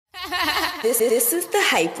This is the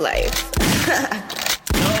Hype Life.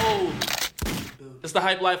 Yo, it's the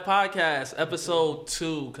Hype Life Podcast, episode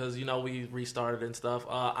 2, because, you know, we restarted and stuff.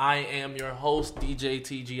 I am your host, DJ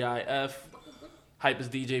TGIF. Hype is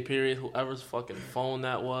DJ, period. Whoever's fucking phone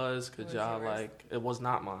that was, because y'all, like, it was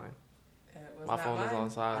not mine. My phone is on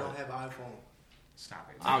silent. I don't have an iPhone. Stop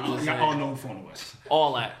it. I'm just saying. All know who phone it was.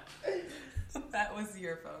 All that. That was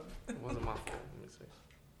your phone. It wasn't my phone.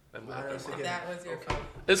 Let me see. That was your phone.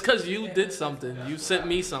 It's because you did something. You sent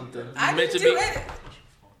me something. I didn't do it.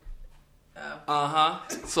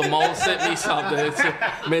 Simone sent me something. It's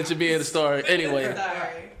meant to be in the story. Anyway,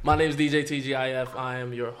 Sorry. my name is DJ TGIF. I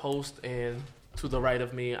am your host, and to the right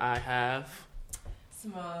of me, I have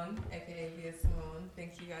Simone, aka Via Simone.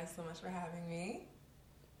 Thank you guys so much for having me.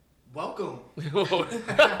 Welcome. Welcome.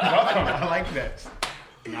 I like that.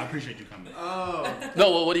 I appreciate you coming. Oh.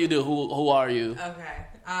 No. Well, what do you do? Who are you? Okay.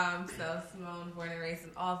 So Simone, born and raised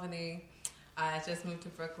in Albany. I just moved to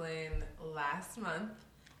Brooklyn last month.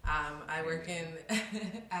 I work at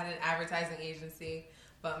an advertising agency,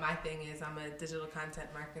 but my thing is I'm a digital content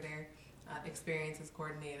marketer, experiences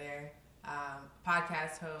coordinator,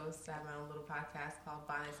 podcast host. I have my own little podcast called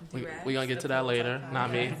Bonnets and Durags. We're going to get to that later.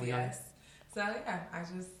 Not me. Yes. So yeah, I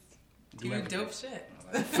just do dope shit.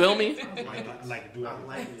 Feel me? I like it. Do it. I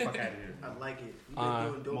like it. Fuck out of here. I like it. You've been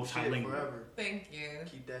doing dope most shit bilingual. forever. Thank you.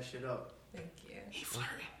 Keep that shit up. Thank you. He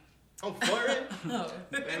flirting. I'm flirting. Oh.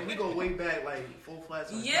 Man, we go way back, like full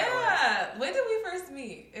flats. On Yeah. When did we first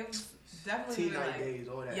meet? It was definitely Teen night like, days,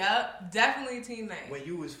 all that. Yep, definitely teen night. When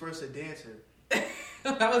you was first a dancer.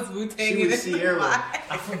 That was Wu-Tang. She was Sierra.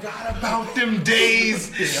 I forgot about them days.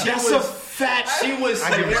 That's a fact. She was I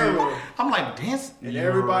give it to you. Sierra. I'm like, dance. And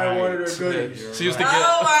everybody wanted her goodies. She used to get.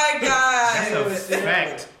 Oh my god. That's a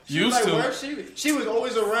fact. Used to. Where she was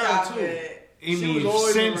always around Stop too. it. It She was means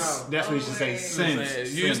always since. around. That's what you should say.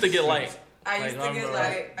 Since. You used to get like. I used to get remember.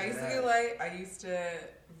 light. I used to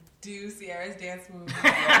do Sierra's dance moves.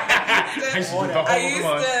 I used to do the I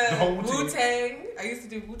whole used to Wu-Tang. I used to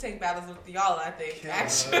do Wu-Tang battles with y'all, I think,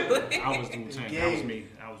 actually. I was doing Wu-Tang. That was me.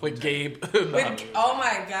 I was With Wu-Tang. Gabe. Oh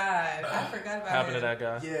my god. I forgot about Happened to it. that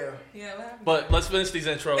guy. Yeah. Yeah, what happened? But let's finish these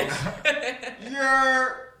intros.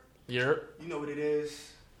 Yeah. You're. You know what it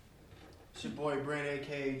is. It's your boy Brand,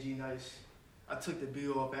 aka B-Nyc. I took the B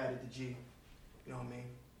off, added the G. You know what I mean?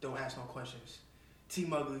 Don't ask no questions.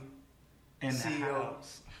 Team Ugly. In the CEO.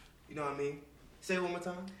 house. You know what I mean? Say it one more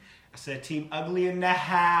time. I said Team Ugly in the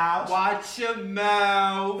house. Watch your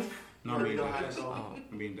mouth. No, You I'm already being know how dead. to go.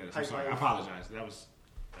 I'm being dead. I'm sorry. I apologize. That was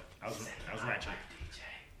ratchet.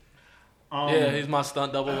 Yeah, he's my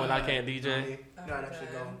stunt double when I can't You know what I DJ. mean? You know how that shit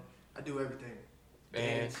go. I do everything.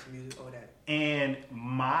 And Dance, music, all that. And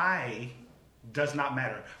my does not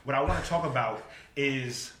matter. What I want to talk about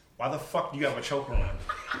is why the fuck do you have a choker on?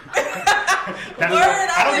 I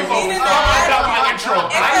don't give a fuck about my intro. I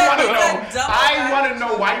want to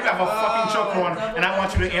know why you have a fucking choker on, and I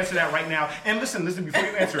want you to answer that right now. And listen, before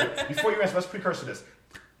you answer it, let's precursor this.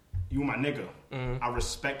 You my nigga. I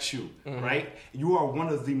respect you, right? You are one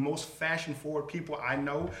of the most fashion-forward people I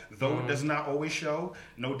know, though it does not always show.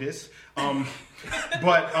 No diss.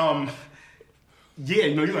 Yeah,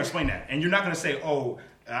 you know, you're going to explain that. And you're not going to say, oh,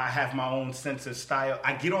 I have my own sense of style.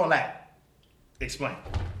 I get all that. Explain.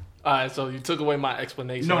 all right, so you took away my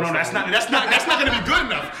explanation. No, that's not going to be good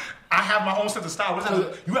enough. I have my own sense of style.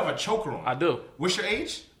 You have a choker on. I do. What's your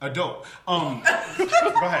age? Adult. Go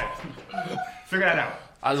ahead. Figure that out.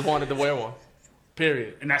 I just wanted to wear one.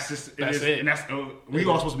 Period. And that's just That's it. And that's we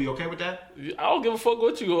all supposed to be okay with that. I don't give a fuck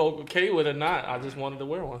what you okay with or not. I just wanted to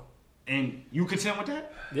wear one. And you content with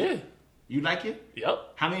that? Yeah. You like it? Yep.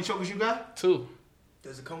 How many chokers you got? 2.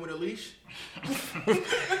 Does it come with a leash?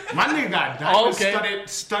 My nigga got diamond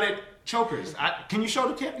studded chokers. Can you show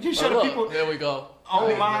the camera? Can you show the people? There we go. Oh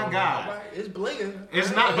my god! It's blinging.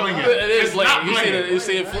 It's not blinging. It is It's like not you blinging.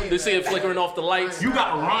 see it flickering off the lights. You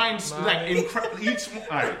got rhymes like incredible. Each one.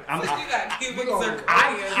 All right, You got cubic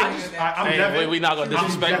zirconia. I'm Hey, Devin. we not gonna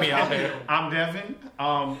disrespect me out here. I'm Devin.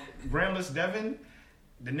 Brandless Devin,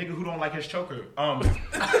 the nigga who don't like his choker.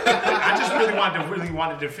 I just really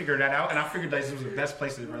wanted to figure that out, and I figured that this was the best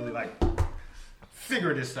place to really like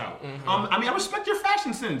figure this out. I mean, I respect your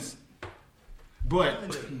fashion sense, but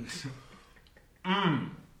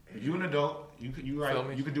you an adult. You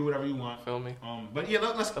right. You can do whatever you want. Feel me? But yeah,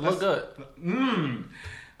 let's It look good.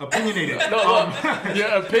 Opinionated. No, your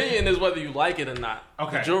opinion is whether you like it or not.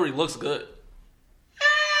 Okay. The jewelry looks good.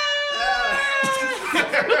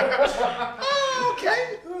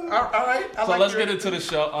 Okay. All right. So let's get into the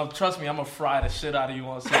show. Trust me, I'm gonna fry the shit out of you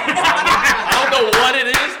on Saturday. I don't know what it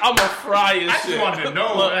is. I'm gonna fry your shit. I just wanted to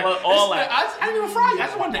know. Look, all that. I didn't even fry you. I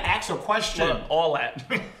just wanted to ask a question. Look, all that.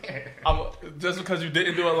 Just because you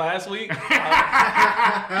didn't do it last week. Just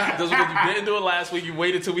because you didn't do it last week, you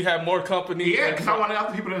waited till we had more company. Yeah, because I wanted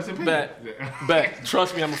other people to say Bet.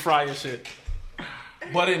 Trust me, I'm gonna fry your shit.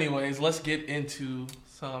 But anyways, let's get into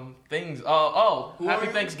some things. Happy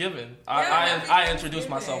Thanksgiving. I introduced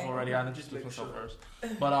myself already. I introduced myself first.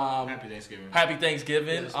 But Happy Thanksgiving. Happy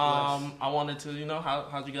Thanksgiving. Yes, I wanted to,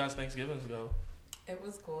 how'd you guys Thanksgivings go? It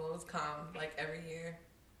was cool. It was calm, like every year.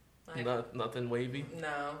 Like, nothing wavy?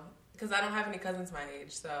 No. Because I don't have any cousins my age,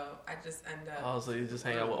 so I just end up... Oh, so you just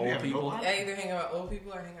hang out with old people? I either hang out with old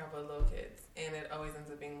people or hang out with little kids. And it always ends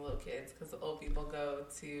up being little kids because the old people go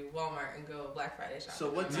to Walmart and go Black Friday shopping. So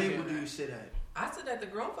what table do you sit at? I sit at the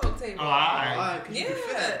grown folk table. Oh, all right. Because you can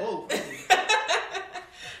fit at both.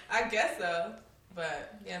 I guess so.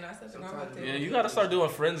 But, I sit at the grown folk table. Yeah, you got to start doing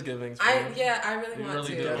Friendsgivings. I really want really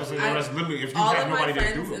to. do. That's literally, if you all have of my nobody to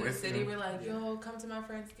friends do it in the with. city were like, yo, come to my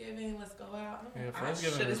Friendsgiving, let's go out. Yeah, I Friendsgiving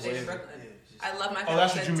should have is stayed in lazy. Brooklyn. Yeah, I love my Oh, family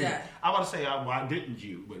that's what you to mean. death. I was about to say, why didn't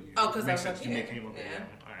you? But Because I was sense. up You here. came up here.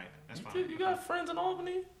 Yeah. All right, that's fine. You got friends in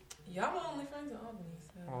Albany? Y'all my only friends in Albany.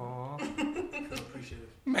 So. Aww. Appreciate it.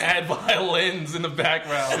 Mad violins in the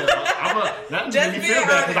background. That made Just me being feel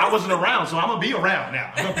bad because I honest. wasn't around, so I'm going to be around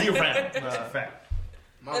now. I'm going to be around. That's a fact.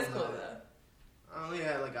 Mine That's was cool like- though. I only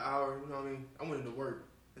had like an hour, you know what I mean? I went into work.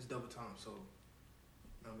 It's double time, so,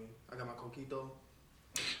 you know what I mean? I got my coquito.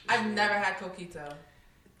 I've never had coquito.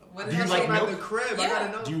 What Do is you that like shit? I'm at milk? the crib. Yeah. I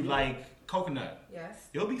gotta know. Do you like coconut? Yes.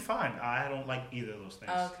 It'll be fine. I don't like either of those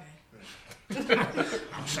things. Okay.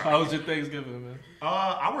 I'm sorry. How was your Thanksgiving, man?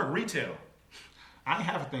 I work retail. I ain't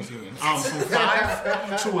have a Thanksgiving. From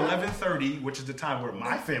 5 to 11:30, which is the time where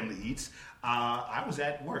my family eats, I was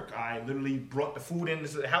at work. I literally brought the food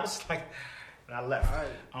into the house, and I left.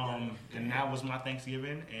 All right. And that was my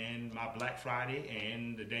Thanksgiving and my Black Friday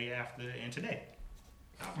and the day after and today.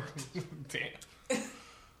 I worked. Damn.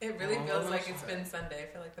 It really feels like it's been Sunday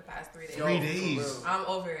for like the past 3 days. 3 Yo, days. for real. I'm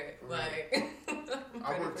over it. For real. Like I'm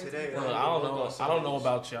I ready work for today. Tuesday. Well, I don't know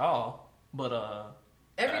about y'all, but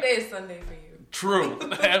Every day is Sunday for you. true.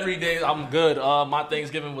 Every day I'm good. My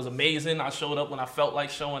Thanksgiving was amazing. I showed up when I felt like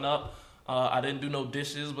showing up. I didn't do no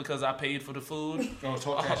dishes because I paid for the food. Oh,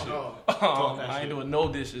 talk that shit. Oh, Talk that I ain't shit. doing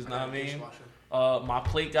no dishes, know what I mean? My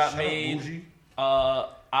plate got Shut up, made. bougie.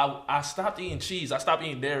 I stopped eating cheese. I stopped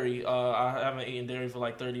eating dairy. I haven't eaten dairy for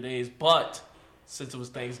like 30 days. But since it was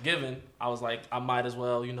Thanksgiving, I was like, I might as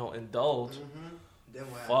well, indulge. Then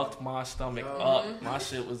what Fucked my stomach up. My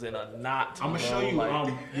shit was in a knot. I'm gonna show bro. you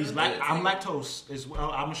Like, these. I'm lactose as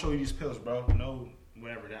well. I'm gonna show you these pills, bro. No,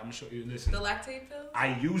 whatever. I'm gonna show you. Listen, The lactate pills?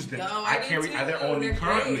 I use them. Yo, I do carry. too. They're on me They're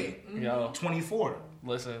currently. great. Mhm. yo, 24.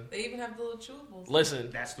 listen. They even have the little chewables. Listen.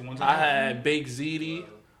 That's the ones I had baked ziti.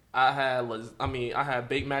 I had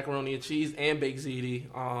baked macaroni and cheese and baked ziti.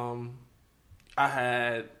 I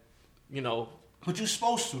had, But you're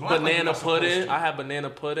supposed to. Don't act like banana you're not supposed pudding. to. I had banana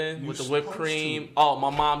pudding You with the whipped supposed cream. to. Oh, my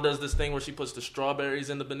mom does this thing where she puts the strawberries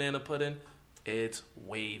in the banana pudding. It's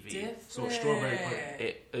wavy. Different. So strawberry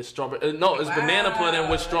pudding. It's strawberry. No, it's banana pudding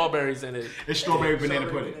with strawberries in it. It's strawberry banana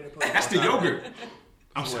pudding. That's the yogurt.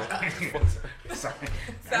 I'm sorry. Sorry.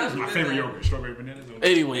 That is my favorite yogurt. Strawberry banana.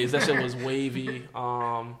 Anyways, that shit was wavy.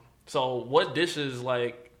 So what dishes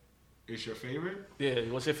like? It's your favorite? Yeah,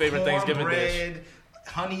 what's your favorite Thanksgiving dish? Cornbread,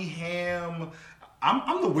 honey ham.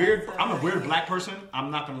 I'm the weird black person.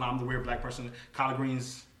 I'm not gonna lie, I'm the weird black person. Collard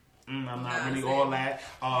greens, I'm not really all that.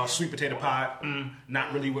 Sweet potato pie,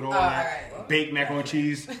 not really with all that. Right. Baked macaroni and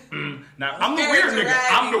cheese, not. I'm the weird nigga.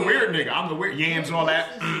 I'm the weird nigga. I'm the weird yams and all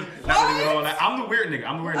that. Not really with all that. I'm the weird nigga.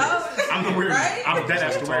 I'm the weird nigga. I'm the weird Right? nigga. I'm dead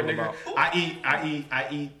ass the weird Talking nigga. I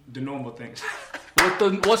eat the normal things.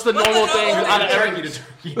 What's the normal thing out of Turkey, everything? the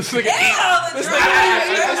turkey. This nigga Hell, This the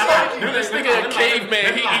nigga- turkey. This nigga a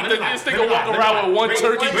caveman. He eat this nigga walk Let me around lie. with one Wait,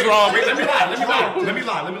 turkey wait, drum. wait, let me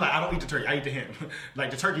lie. I don't eat the turkey. I eat the ham.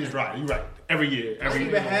 Like the turkey is dry. You're right. Every year. We don't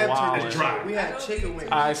even have Wow. turkey. It's dry. We had chicken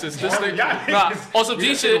wings. Alright, since this Yeah. nigga, on some We G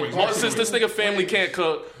got shit, chicken wings. We got since chicken this nigga family can't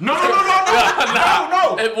cook. No.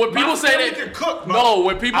 And when people say they that- can cook, bro. No,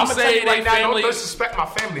 when people I'ma tell say you right they now, family- don't disrespect my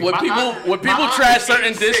family. When My people- aunt- when people my aunt trash is certain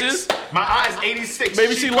 86. dishes- My aunt is 86.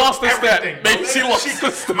 Maybe she cooks lost a step. everything, Maybe bro. she lost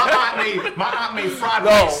a step. My aunt made fried No.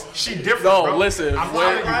 rice. She different, No, bro. listen, I'm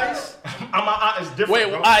when- telling you. My aunt is different, Wait,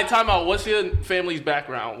 bro. alright, time out. What's your family's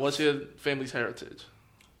background? What's your family's heritage?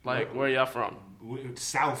 Like, where y'all from?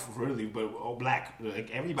 South really, but all black. Like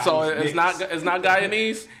everybody. So it's not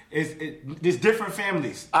Guyanese. There's different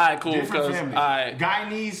families. All right, cool. Different families. All right.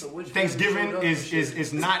 Guyanese Thanksgiving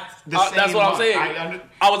is not the same. That's what I'm saying.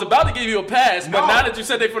 I was about to give you a pass, but now that you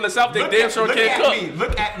said they from the South, they damn sure can't cook.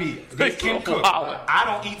 Look at me. They can cook. I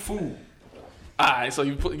don't eat food. All right, so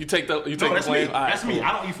you take the blame. That's me. All right, That's me.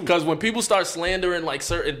 I don't eat food. Because when people start slandering like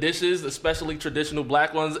certain dishes, especially traditional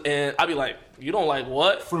black ones, and I be like, you don't like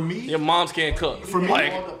what? For me, your moms can't cook. For me,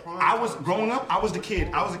 like, I was growing up. I was the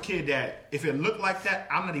kid that if it looked like that,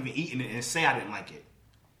 I'm not even eating it and say I didn't like it.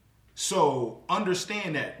 So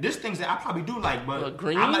understand that there's things that I probably do like, but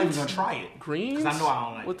greens? I'm not even gonna try it. Greens? Because I know I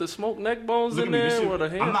don't like with it. the smoked neck bones in there, or the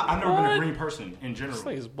ham. I've never been a green person in general. This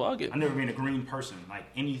thing is bugging. I've never been a green person. Like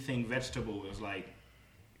anything vegetable is like.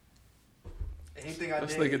 This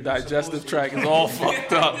nigga digestive tract is all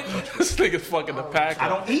fucked up. This nigga's fucking the pack. I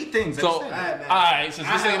don't eat things. So, alright, since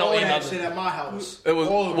this ain't no eat nothing. Shit at my house.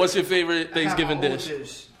 What's your favorite Thanksgiving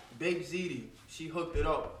dish? Baked ziti. She hooked it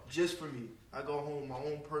up just for me. I go home my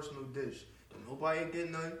own personal dish. Don't nobody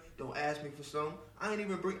get nothing. Don't ask me for some. I ain't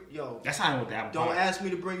even bring. That's how I know that. Don't ask me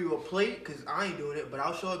to bring you a plate because I ain't doing it. But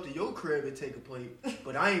I'll show up to your crib and take a plate.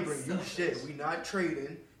 But I ain't bring you shit. We not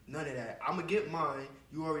trading. None of that. I'm gonna get mine.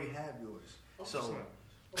 You already have yours. So, I'm sorry,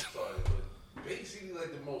 but baked ziti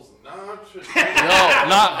like the most non-traditional.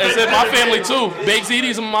 It's in my family too. Baked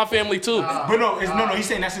ziti's in my family too. But no, he's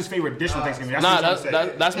saying that's his favorite dish on Thanksgiving.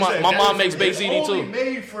 That's my mom makes baked ziti too. Only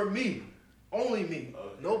made for me. Only me.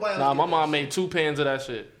 Nobody. Nah, my mom made 2 pans of that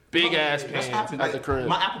shit. Big ass pans at the crib.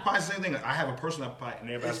 My apple pie is the same thing. I have a personal apple pie, and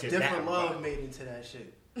everybody's getting different love made into that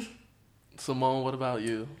shit. Simone, what about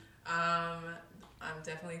you? I'm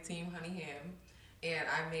definitely team honey ham. And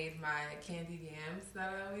I made my candied yams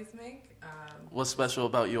that I always make. What's special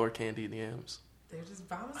about your candied yams? They're just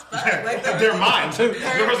bomb spot. Like they're mine.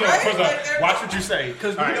 Watch what you say.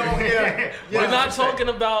 Because we don't hear. We're not talking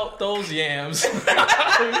about those yams.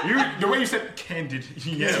 The way you said candied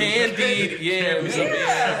yams. Candied yams.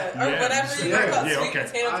 Yeah. Or whatever you call sweet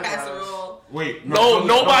potato casserole. Wait.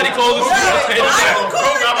 Nobody calls it sweet potato casserole.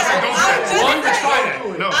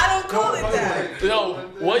 I don't call it that. Yo,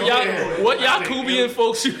 what Yakubian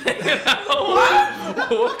folks you hanging out?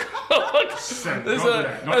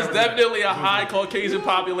 That's definitely a high Caucasian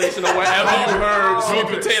population or wherever you heard sweet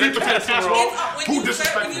potato casserole. When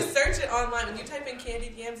you search it online, when you type in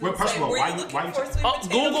candied yams, wait, first of all, were you looking for sweet potato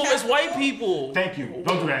Google is white people. Thank you.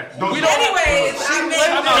 Don't do that. Anyways, I made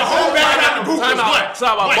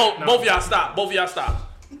Stop. Both of y'all stop.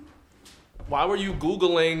 Why were you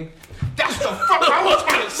Googling? That's the fuck I was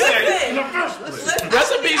trying to say in the first place.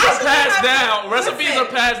 Recipes are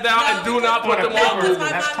passed down and do not put them on Google.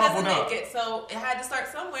 My mom doesn't make it, so it had to start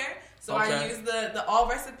somewhere. So I used the all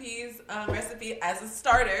recipes recipe as a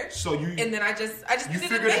starter. And then I just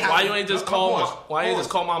did it. Why you ain't just call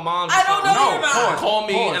my mom? I don't know your mom. Call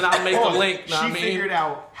me and I'll make the link. She figured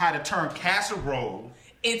out how to turn casserole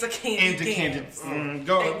into candied.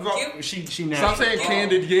 Go. She now. Stop saying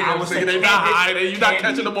candied yams. I was saying they're not hiding. You're not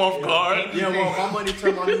catching them off guard. Yeah, well, my money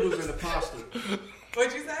turned my noodles into pasta.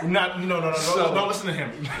 What'd you say? No. Don't listen to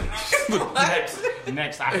him.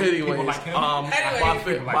 Next. I hate people like him.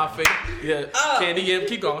 My favorite. Yeah. Candy yam.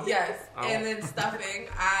 Keep going. Yes. And then stuffing.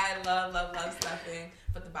 I love stuffing,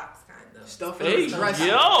 but the box kind though. Stuffing. Hey,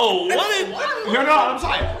 yo, what? No, I'm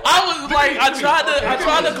sorry. I was like, I tried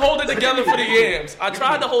to hold it together for the yams. I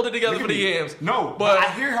tried to hold it together for the yams. No, but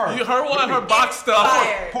I hear her. You heard what? Her box stuff.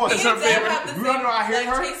 It's her favorite. You know, I hear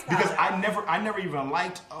her because I never even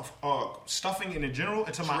liked stuffing in general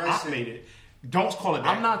until my aunt made it. Don't call it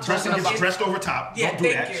that. I'm not dressing. It's dressed over top. Yeah, don't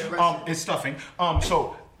do that. It's stuffing.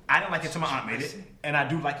 So I didn't like it till my aunt made it, and I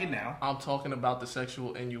do like it now. I'm talking about the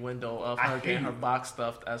sexual innuendo of her getting her box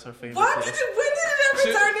stuffed as her favorite. When did it ever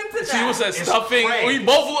turn into that? She was said stuffing. We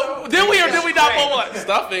both did we not both like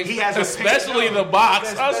stuffing? He has especially the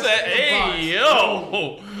box. I said, hey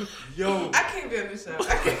yo. I can't be on the show.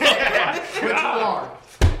 I can't.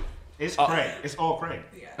 It's Craig. It's all Craig.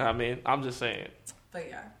 Yeah. I mean, I'm just saying. But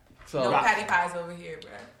yeah. So, no patty pies over here,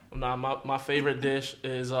 bro. Nah, my favorite dish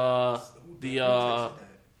is my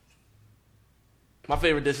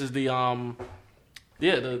favorite dish is the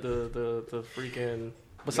freaking,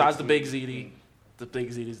 besides the baked ziti. The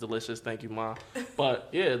baked ziti is delicious, thank you, Ma. But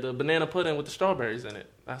yeah, the banana pudding with the strawberries in it.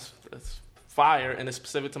 That's fire, and it's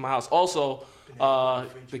specific to my house. Also,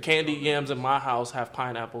 the candied yams in my house have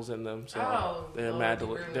pineapples in them, so they're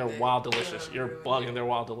wild delicious. You're bugging, they're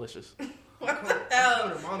wild delicious. What the hell?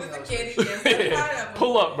 This is candy yams. Pineapple.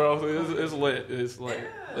 Pull up, bro. It's lit. It's lit.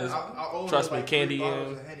 I'll trust me, like candy 3 yams.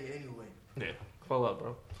 bottles of Henny anyway. Yeah, pull up,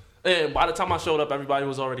 bro. And by the time I showed up, everybody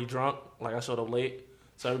was already drunk. Like, I showed up late.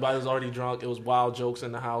 So everybody was already drunk. It was wild jokes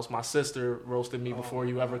in the house. My sister roasted me before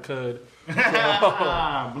you ever could.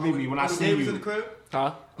 Believe me, when I see you. In the crib?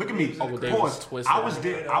 Huh? Look at me. Uncle David was Pause.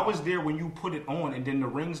 twisted. I was there when you put it on, and then the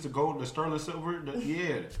rings, the gold, the sterling silver.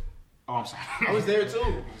 Yeah. Oh, I'm sorry. I was there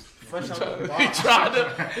too. Fresh out the box. He tried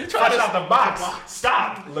Fresh out the box.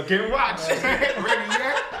 Stop. Look and watch.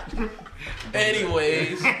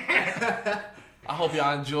 Anyways, I hope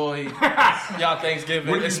y'all enjoyed y'all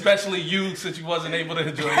Thanksgiving, especially you, since you wasn't able to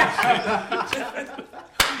enjoy it. I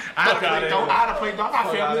had to play dog.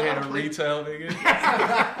 I had a retail, nigga.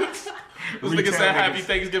 This nigga said happy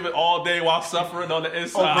Thanksgiving all day while suffering on the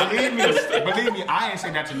inside. Oh, believe me, I ain't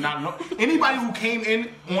saying that to not know. Anybody who came in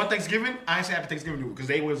on Thanksgiving, I ain't say happy Thanksgiving to because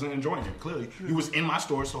they wasn't enjoying it. Clearly, you was in my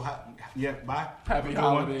store, so yeah, bye. Happy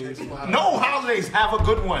holidays. No holidays. Have a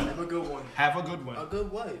good one. Have a good one. Have a good one. A good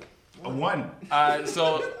what? A one. All right,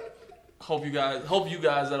 so hope you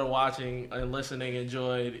guys that are watching and listening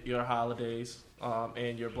enjoyed your holidays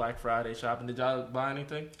and your Black Friday shopping. Did y'all buy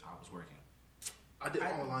anything? I was working. I did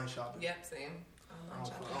online shopping. Yep, same. Online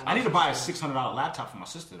shopping. I need to buy a $600 laptop for my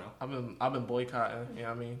sister though. I've been boycotting. You know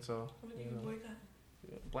what I mean? So What do you boycott?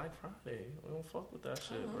 Black Friday. We don't fuck with that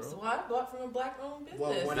shit, bro. So I bought from a black-owned business.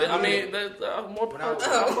 Well, when I mean, more power to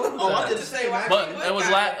y'all. I did the same. But it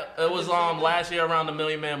was last year around the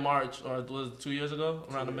Million Man March, or was it 2 years ago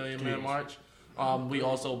around the Million Man March. We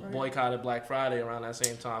also boycotted Black Friday around that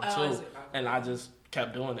same time too, and I just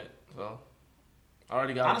kept doing it. So I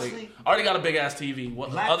already got a big ass TV.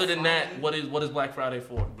 Other than that, what is Black Friday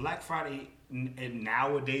for? Black Friday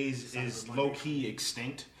nowadays is low key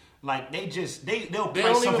extinct. Like they'll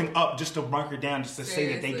price something up just to mark it down, just to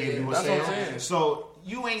say that they gave you a sale. So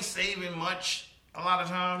you ain't saving much a lot of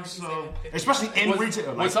times. So especially in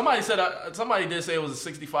retail. When somebody did say it was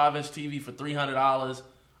a 65-inch TV for $300,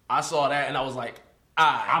 I saw that and I was like,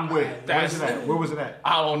 I'm with it. Where was it at?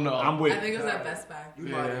 I don't know. I'm with it. I think it was at Best Buy.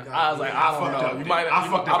 I was like, I don't know. I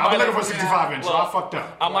fucked up. I'm looking for 65 inch, so I fucked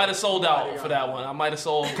up. I might have sold out for that one. I might have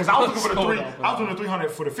sold because I was looking for I was doing the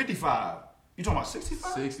 300 for the 55. You talking about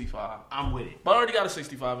 65? 65. I'm with it. But I already got a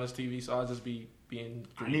 65-inch TV, so I'll just be being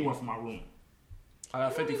greedy. I need one for my room. I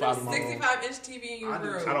got 55 in my room. 65-inch TV in your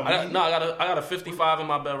room. I got a 55 in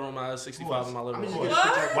my bedroom. I got a 65 in my living room.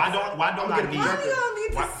 Why don't I need? Why do y'all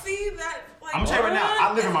need to see that? Like, I'm telling you right now,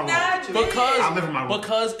 I live in my room. I live in my room.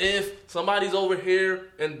 Because if somebody's over here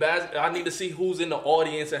and I need to see who's in the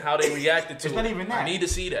audience and how they reacted to it. It's not even that. I need to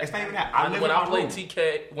see that. It's not even that. When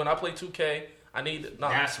I play 2K, I need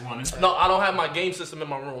That's one. No, I don't have my game system in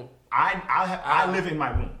my room. I live in my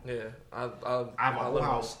room. Yeah, I have a whole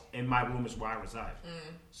house. In my room is where I reside.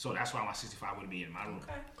 So that's why my 65 would be in my room.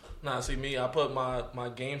 Okay. Nah, see me, I put my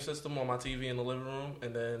game system on my TV in the living room,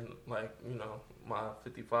 and then my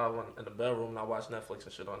 55 in the bedroom, and I watch Netflix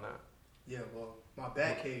and shit on that. Yeah, well, my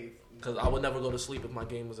bat cave. Because I would never go to sleep if my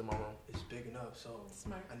game was in my room. It's big enough, so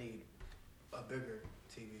Smart. I need a bigger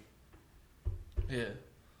TV. Yeah.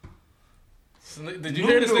 Did you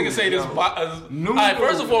hear this nigga say this? Alright,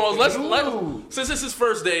 first and foremost, since this is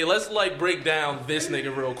first day, let's break down this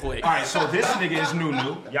nigga real quick. Alright, so this nigga is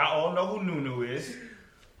Nunu. Y'all all know who Nunu is.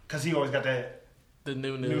 Cause he always got that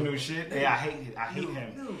Nunu shit. Yeah, I hate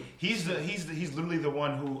him. He's literally the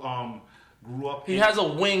one who grew up. He has a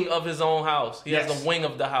wing of his own house. He has a wing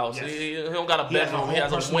of the house. Yes. He don't got a bedroom. He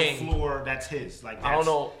has a wing. Floor that's his. Like that's I don't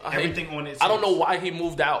know. Everything on it. I don't know why he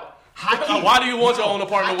moved out. Hockey. Why do you want your own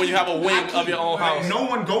apartment when you have a wing of your own house? No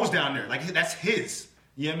one goes down there. Like that's his.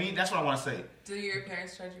 You know what I mean? That's what I want to say. Do your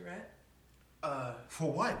parents charge you rent?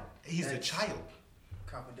 For what? He's a child.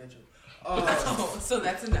 Confidential. So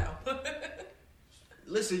that's a no.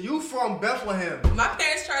 Listen, you from Bethlehem. My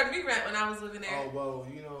parents charged me rent when I was living there. Oh, well, I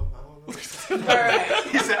don't know. Alright.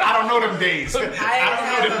 He said, I don't know them days. I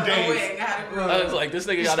don't know them days. I was like, this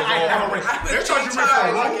nigga got to go. They're charging rent for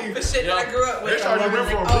a week. For shit that I grew up with. They're charging rent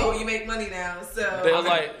for a week. Oh, you make money now, so. They was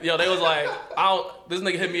like, this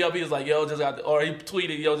nigga hit me up. He was like, he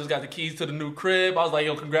tweeted, just got the keys to the new crib. I was like,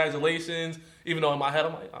 congratulations. Even though in my head,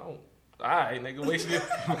 I'm like, all right, nigga, waste your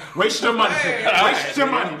money. Waste your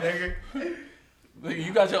money, nigga.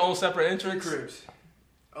 You got your own separate entrance? Cribs.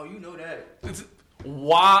 Oh, you know that.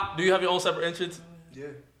 Why? Do you have your own separate entrance? Yeah.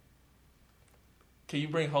 Can you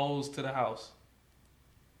bring hoes to the house?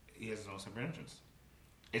 He has his own separate entrance.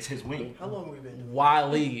 It's his wing. How long have we been doing? Why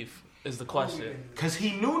leave is the question. Because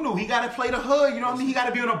he knew. He got to play the hood. You know what I mean? He got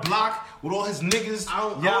to be on a block with all his niggas. I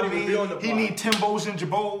don't even be on the block. He need Timbos and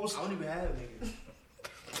Jabos. I don't even have niggas.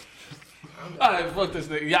 All right, fuck this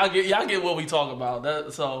nigga. Y'all get what we talk about.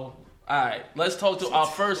 All right, let's talk to our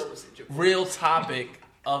first real topic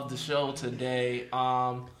of the show today.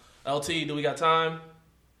 LT, do we got time?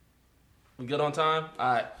 We good on time?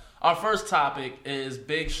 All right. Our first topic is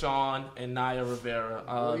Big Sean and Naya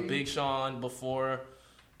Rivera. Big Sean before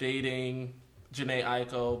dating Jhené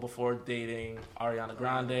Aiko, before dating Ariana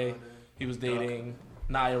Grande, he was dating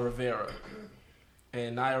Naya Rivera.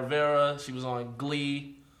 And Naya Rivera, she was on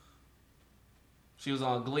Glee.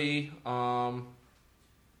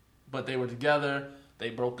 But they were together. They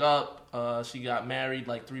broke up. She got married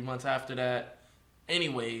like 3 months after that.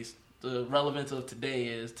 Anyways, the relevance of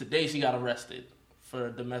today she got arrested for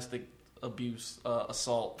domestic abuse,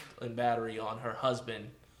 assault, and battery on her husband,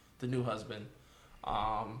 the new husband.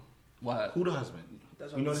 What? Who the husband?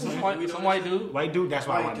 You know Some white dude. White dude. That's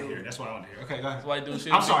what I wanted to hear. Okay, go ahead. White dude.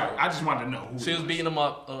 I'm sorry. I just wanted to know. She was beating him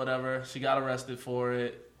up or whatever. She got arrested for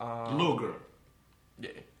it. The little girl. Yeah.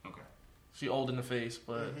 Okay. She old in the face,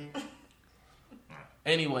 but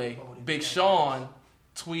anyway, Big Sean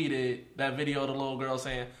tweeted that video of the little girl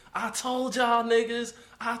saying, "I told y'all niggas,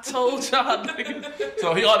 I told y'all niggas."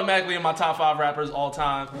 So he automatically in my top 5 rappers all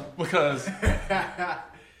time because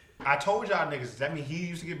I told y'all niggas. Does that mean he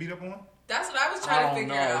used to get beat up on? That's what I was trying to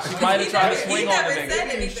figure out. She might have tried to swing on the He never said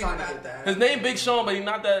nigga. anything about that. His name Big Sean, but he's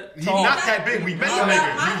not that He's tall. not that big. We met the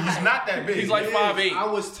nigga. He's not that big. He's like 5'8". I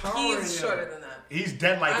was towering. He's shorter than that. He's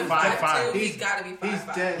dead like I'm 5'5". He's got to be 5'5".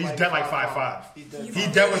 He's dead. He's dead like 5'5". He's He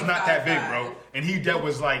dead was not that big, bro. And he dead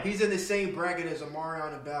was like. He's in the same bracket as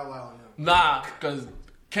Omarion and Bow Wow now. Nah, because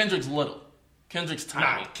Kendrick's little. Kendrick's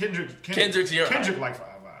tiny. Nah, Kendrick's Kendrick like 5'5".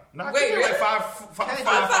 Nah, Wait, Kendrick like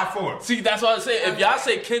 5'4". See, that's what I say. If y'all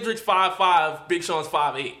say Kendrick's 5'5", Big Sean's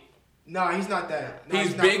 5'8". No, he's not that. No,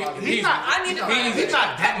 He's not big. 5'8". He's I need to find He's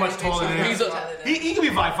not that much taller than him. He's He can be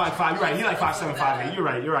like 5'5". You're right. He like 5'7", 5'8". You're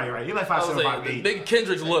right. He like 5'7", 5'8". Big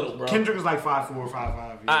Kendrick's little, bro. Kendrick is like 5'4", 5'5".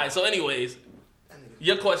 All right. So, anyways,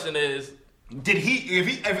 your question is, Did he?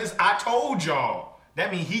 If it's I told y'all,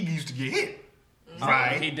 that means he used to get hit,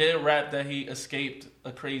 right? he did rap that he escaped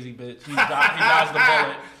a crazy bitch. He dodged the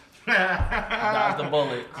bullet. Dodged the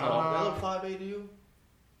bullet. So, That look 5'8" to you?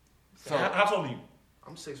 How tall are you?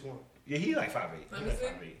 I'm 6'1". Yeah, he like 5'8". Let me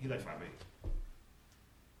see. He like 5'8".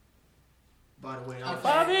 By the way, Okay.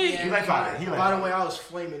 5'8". He like 5'8". By the way, I was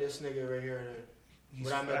flaming this nigga right here. He's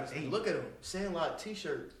But I meant 5'8". look at him, Sandlot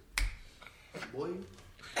T-shirt, boy.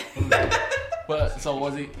 But so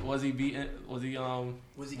was he beaten? Was he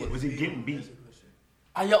Was he getting beat?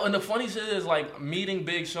 Yo, and the funny shit is like meeting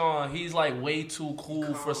Big Sean. He's like way too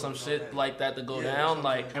cool for some shit like that to go down.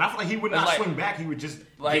 Like, And I feel like he would not Like- swing back. He would just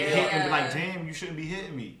like- get hit and be like, "Damn, you shouldn't be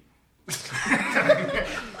hitting me."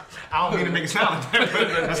 I don't mean to make it sound like that, but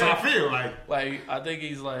that's how I feel. Like, I think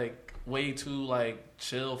he's like way too like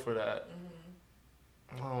chill for that.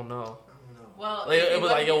 I don't know. Well, Like, it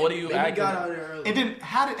was like, yo, what are you Maybe acting? got out there early. and then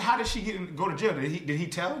how did she go to jail? Did he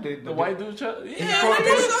tell? The white dude, Yeah, yeah. what did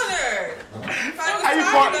you on there? How you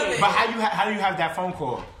call? But how do you have that phone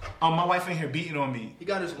call? My wife in here beating on me. He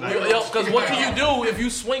got his Yo, because what can you do if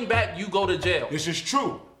you swing back? You go to jail. This is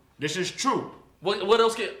true. What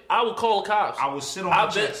else can I would call the cops? I will sit on my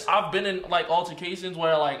chest. I've been in like altercations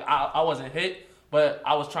where like I wasn't hit, but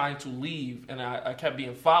I was trying to leave and I kept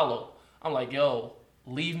being followed. I'm like, yo,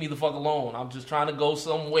 leave me the fuck alone. I'm just trying to go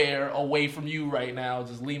somewhere away from you right now.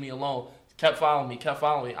 Just leave me alone. Kept following me.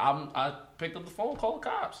 I picked up the phone, called the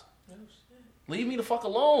cops. Leave me the fuck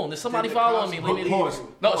alone. There's somebody following me. Leave me Pause.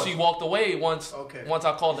 No, she walked away once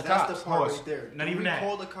I called the That's cops. the part Pause. right there. Not Do even we that.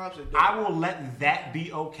 Call the cops or I will let that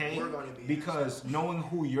be okay We're gonna be because knowing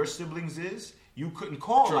who your siblings is, you couldn't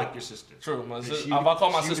call like your sister. True. If She- I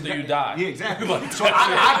call my she sister, would- you die. Yeah, exactly. So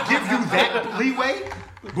I give you that leeway,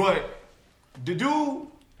 but the dude,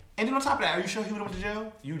 and then on top of that, are you sure he would have went to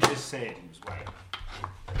jail? You just said he was white.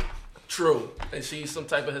 True. And she's some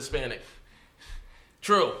type of Hispanic.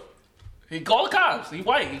 True. He called the cops. He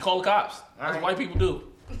white. He called the cops. That's what white people do.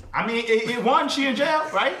 I mean, it one, she in jail,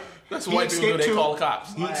 right? That's what white people do. They call the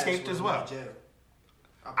cops. He escaped as well.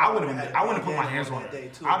 I I wouldn't have put my hands on her. I would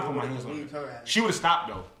have put my hands on her. She would have stopped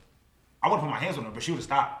though. I would have put my hands on her, but she would have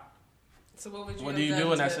stopped. So what What do you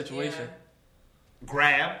do in that situation?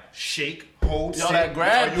 Grab, shake, hold. Yo, sit. that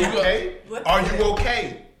grab, Are you you okay? What Are the- you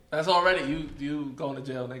okay? That's already you going to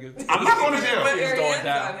jail, nigga. I'm not going to jail. Put your going hands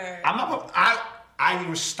down. on her. I'm not.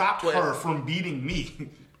 I stopped her from beating me.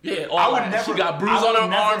 Yeah, I would that. never- She got bruise I on would her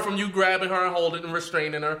never- arm from you grabbing her and holding and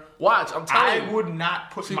restraining her. Watch, I'm telling I you. would not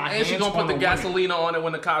put my And hands she gonna put on the women. gasolina on it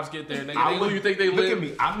when the cops get there, nigga. I Who would- you think they look live? at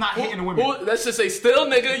me. I'm not hitting the women. Let's just say, still,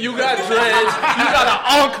 nigga, you got dreads, you got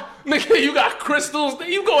an unk, nigga, you got crystals, nigga,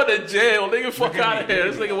 you going to jail, nigga, fuck Look at out me. of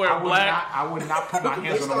here. This nigga wearing black. I would not put my They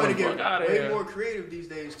hands on a started to woman. get outta way here. more creative these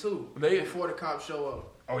days too. They- Before the cops show up.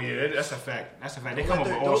 Oh yeah, that's a fact. That's a fact. They Don't come up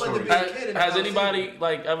let with all the- don't let stories. the big kid in the Has house anybody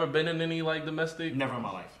like ever been in any like domestic? Never in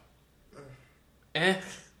my life. I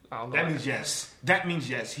don't know. That means yes. That means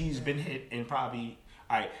yes. He's been hit and probably.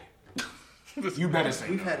 All right. You better say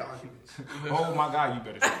We've no. had arguments. Oh my God, you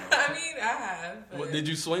better say no. I mean, I have. But What, did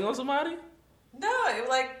you swing on somebody? No,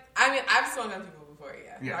 I've swung on people before.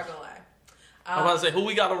 Yeah, Yes. not gonna lie. I'm about to say who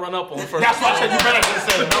we got to run up on first. That's why I said you better just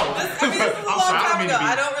say no. I mean, this is a long time ago.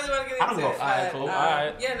 I don't really want to get into it. All right, cool. All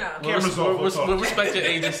right. Yeah, no. Cameras off, we'll talk. We'll respect your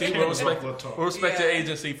agency. We'll respect your Yeah.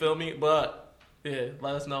 agency. Feel me? But yeah,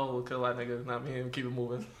 let us know. We'll kill that nigga. Not me. Keep it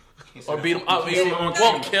moving. Or beat him up. We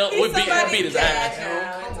won't kill. We beat his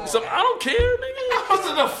ass. So I don't care, nigga. What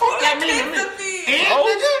the fuck that mean?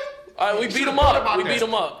 Oh, all right, we beat him up. We beat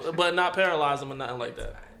him up, but not paralyze him or nothing like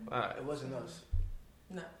that. All right. It wasn't us.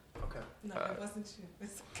 No, Okay. no, it wasn't you.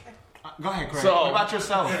 It's okay. Go ahead, Craig. So- what about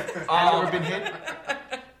yourself? Have you ever been hit?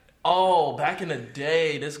 Oh, back in the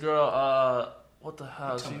day, this girl. What the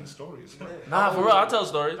hell? Telling stories. Nah, for real. I'll tell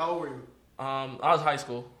stories. How old were you? I was high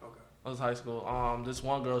school. Okay. I was high school. This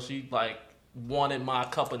one girl, she like wanted my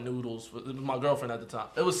cup of noodles. It was my girlfriend at the time.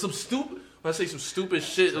 It was some stupid. When I say some stupid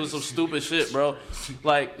shit, it was some stupid shit, bro.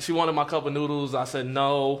 Like she wanted my cup of noodles. I said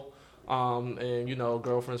no. And you know,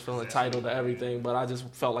 girlfriend's feeling entitled to everything, but I just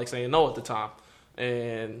felt like saying no at the time.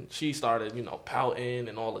 And she started, you know, pouting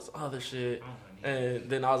and all this other shit. And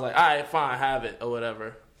then I was like, all right, fine, have it or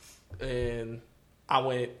whatever. And I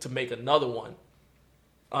went to make another one.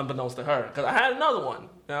 Unbeknownst to her, because I had another one. You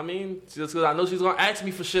know what I mean? Just because I know she's gonna ask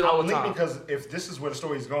me for shit all the time. Because if this is where the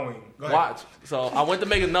story is going, go ahead. Watch. So I went to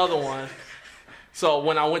make another one. So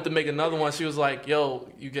when I went to make another one, she was like, "Yo,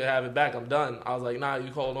 you can have it back. I'm done." I was like, "Nah, you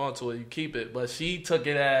hold on to it. You keep it." But she took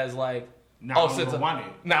it as like, Now I don't even want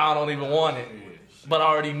it. Now I don't even want it. Yeah. But I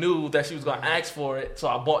already knew that she was gonna ask for it, so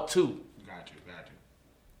I bought two. Got you.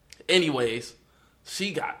 Anyways,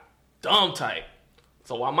 she got dumb tight.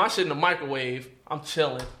 So while my shit in the microwave, I'm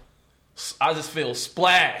chilling. I just feel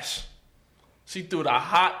splash. She threw the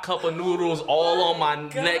hot cup of noodles all on my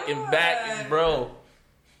neck and back, bro.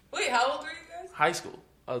 Wait, how old were you guys? High school.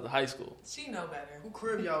 I was in high school. She know better. Who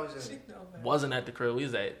crib y'all was She in? know better. Wasn't at the crib. We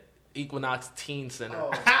was at Equinox Teen Center.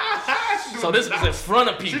 Oh, So this is in front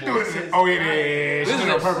of people. She threw it. Oh yeah. This She is did it in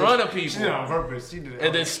on purpose. front of She did it people. on purpose. She did it.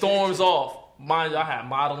 And then storms off. Mind you, I had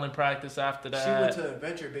modeling practice after that. she went to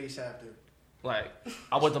adventure base after. Like,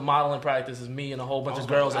 I went to modeling practice. It's me and a whole bunch of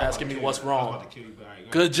girls asking me what's wrong.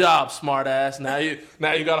 Good. Good job, smart ass. Now you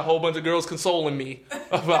got a whole bunch of girls consoling me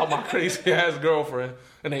about my crazy ass girlfriend,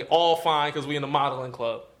 and they all fine because we in the modeling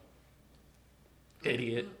club.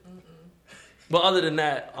 Idiot. But other than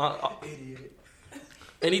that, Idiot.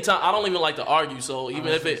 anytime I don't even like to argue. So even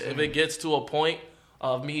if it gets to a point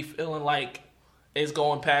of me feeling like it's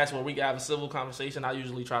going past where we can have a civil conversation, I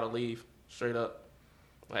usually try to leave straight up.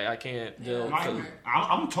 Like I can't deal.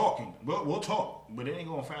 I'm talking. We'll talk, but it ain't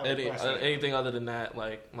going fast. Anything other than that,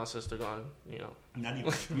 like my sister gone, you know. Not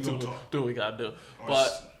even. We gonna talk. Do what we gotta do. Or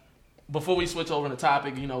But before we switch over to the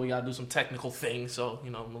topic, you know, we gotta do some technical things. So, you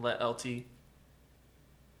know, I'm gonna let LT. You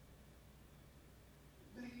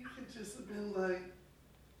could just have been like,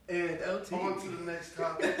 And LT. on to the next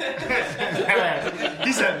topic.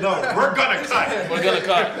 He said, "No, we're gonna cut. We're gonna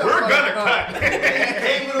cut. We're gonna cut."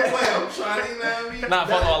 Came with a way. I'm trying to, you know what I mean? Not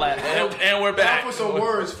fuck all that. And we're back. Time for some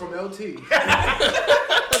words from LT.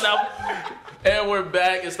 And we're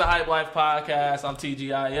back. It's the Hype Life Podcast. I'm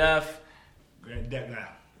TGIF.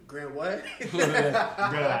 Grant what?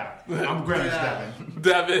 I'm Greenwich Devin.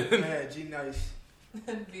 Devin. Yeah, G Nice.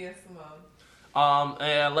 Via Simone.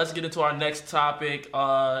 And let's get into our next topic.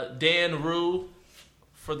 Dan Rue.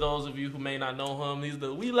 For those of you who may not know him, he's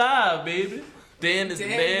the We Live, baby. Dan is the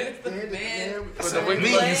man. That's a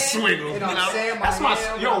mean swiggle. And I'm saying my That's my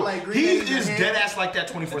hand, yo. like green He in your is hand. dead ass like that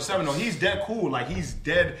 24/7 though. He's dead cool. Like he's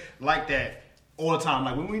dead like that all the time.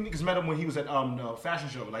 Like when we niggas met him when he was at the fashion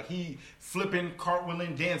show. Like he flipping,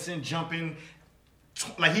 cartwheeling, dancing, jumping.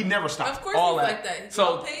 Like he never stopped. Of course All he's that. like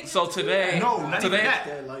that. So today, No, not even that.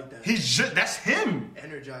 Dead like that. He's just that's him.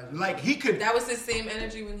 Energizing. Like he could. That was his same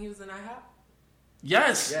energy when he was in IHOP.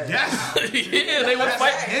 yes. Yes. Yes. Yeah, they would That's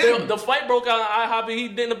fight. him. The fight broke out in IHOP and he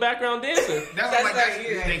did in the background dancing. That's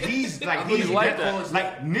Like he's like He's like that. that.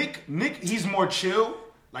 Like Nick, he's more chill.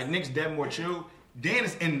 Like Nick's dead more chill. Dan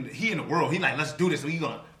is in the world. He like let's do this. We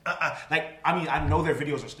gonna like I mean I know their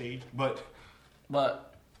videos are staged, but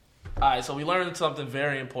But, all right, so we learned something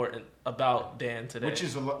very important about Dan today. which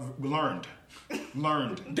is learned.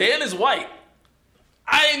 Dan is white.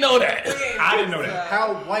 I didn't know that. I didn't know that.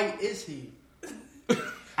 How white is he?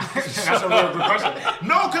 That's a real good question.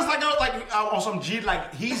 No, because like on some G,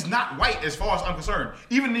 like he's not white as far as I'm concerned.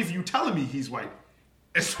 Even if you telling me he's white,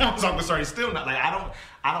 As far as I'm concerned, it's still not like I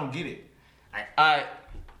don't get it. Alright,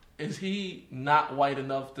 is he not white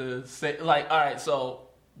enough to say like? All right, so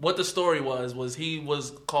what the story was he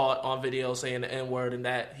was caught on video saying the N-word, and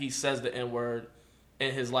that he says the N-word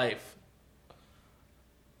in his life.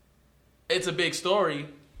 It's a big story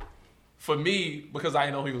for me because I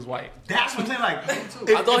didn't know he was white. That's what I'm saying. Like,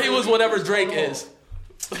 I thought he was whatever Drake is.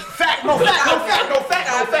 Fact. No fact.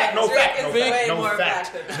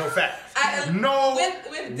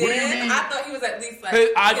 With Dan, I thought he was at least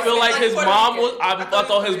like. I feel like his mom was. I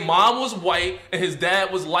thought his mom was white and his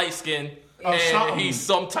dad was light skinned, and he's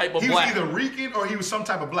some type of black. He was either Rican or he was some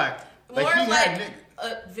type of black. More he like had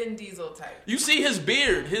a Vin Diesel type. You see his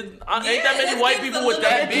beard. Ain't that many white people with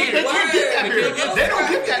that beard. They can't get that beard. They don't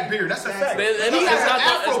get that beard. That's a fact. He has an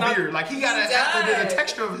afro beard. Like he got an afro. The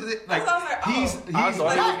texture of his like he's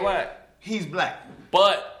black. He's black.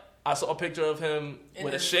 But I saw a picture of him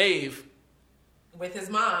with a shave. With his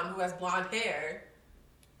mom, who has blonde hair.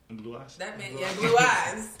 And blue eyes. That man, blue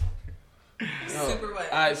eyes. Super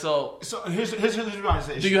white. All right, so here's why it's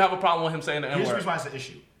an issue. Do you have a problem with him saying the N-word? Here's why it's an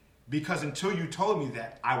issue. Because until you told me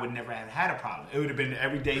that, I would never have had a problem. It would have been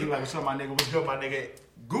every day. He like, what's up, my nigga? What's good, my nigga?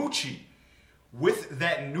 Gucci. With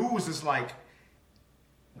that news, it's like,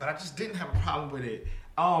 but I just didn't have a problem with it.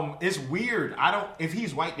 It's weird. If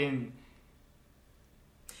he's white, then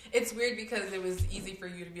it's weird because it was easy for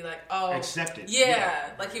you to be like, oh, accept it. Yeah,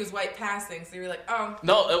 like he was white passing, so you were like, oh.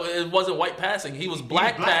 No, it wasn't white passing. He was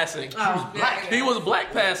black passing. He was black. He was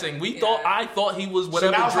black passing. I thought he was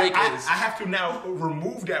whatever Drake is. I have to now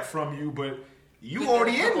remove that from you, but you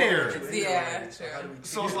already in there. Yeah, true.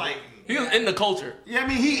 So it's like he was in the culture. Yeah, I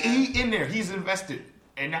mean he in there. He's invested,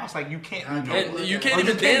 and now it's like you can't. You can't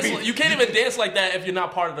even dance. You can't even dance like that if you're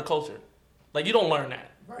not part of the culture. Like you don't learn that.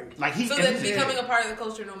 Right. Like so then becoming a part of the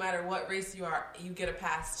culture, no matter what race you are, you get a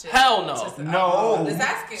pass to. Hell no. No. Just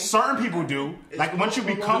asking. Certain people do. Like once you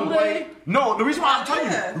become white. No, the reason why I'm telling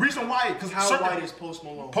you. The reason why, because how white is Post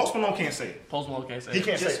Malone? Post Malone can't say it. Post Malone can't say it. He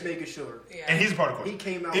can't say it. Just making sure. Yeah. And he's a part of the culture.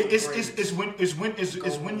 He came out.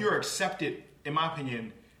 It's when you're accepted, in my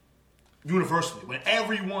opinion, universally. When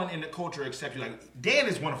everyone in the culture accepts you. Like Dan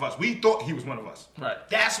is one of us. We thought he was one of us. Right.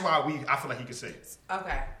 That's why I feel like he could say it.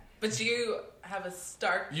 Okay, but you have a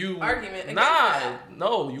stark argument against that.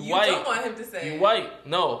 No, you white. You don't want him to say it. You white.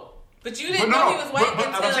 No. But you didn't know he was white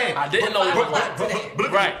until I didn't know he was white.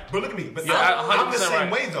 But look at me. But I'm the same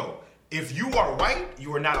way though. If you are white,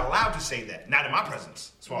 you are not allowed to say that. Not in my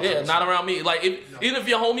presence. Yeah, not around me. Like even if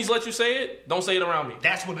your homies let you say it, don't say it around me.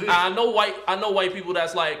 That's what it is. I know white people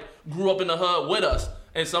that's like grew up in the hood with us.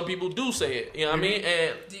 And some people do say it. You know what I mean?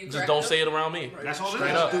 And just don't say it around me. Right. That's all it is.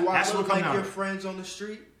 Do I That's look what like your friends on the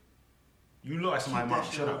street? You look like somebody's mom.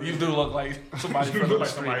 Shut up. You do look like somebody's You look like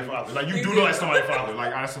somebody's father. Like you do look like somebody's father. Like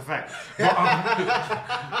that's a fact. But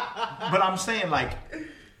I'm saying, like,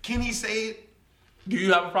 can he say it? Do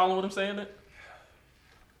you have a problem with him saying it?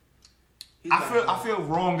 I feel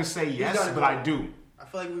wrong to say yes, but I do. I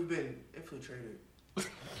feel like we've been infiltrated.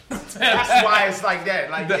 That's why it's like that.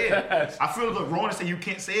 Like yeah, I feel wrong to say you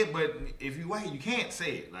can't say it, but if you white, you can't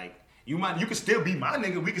say it. Like. You could still be my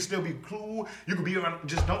nigga. We could still be cool. You could be around.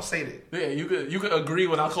 Just don't say that. Yeah, you could agree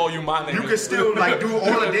when I call you my nigga. You could still like do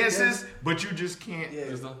all the dances, but you just can't.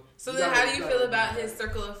 Yeah. So then, how do you feel about his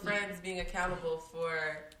circle of friends being accountable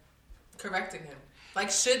for correcting him? Like,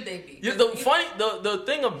 should they be? Yeah, the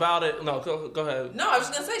thing about it. No, go ahead. No, I was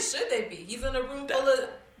just gonna say, should they be? He's in a room full of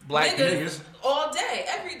black niggas all day,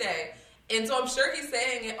 every day. And so I'm sure he's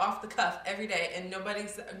saying it off the cuff every day, and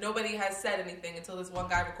nobody has said anything until this one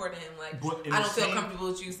guy recorded him. Like, I don't feel comfortable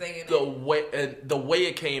with you saying it. The way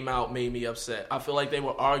it came out made me upset. I feel like they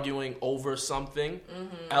were arguing over something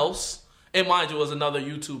else. And mind you, it was another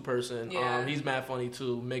YouTube person. Yeah. He's mad funny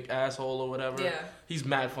too, Mick Asshole or whatever. Yeah. He's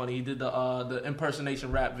mad funny. He did the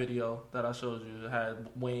impersonation rap video that I showed you. It had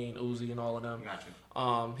Wayne, Uzi, and all of them.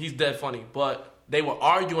 Gotcha. He's dead funny, but they were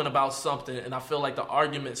arguing about something, and I feel like the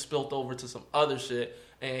argument spilt over to some other shit,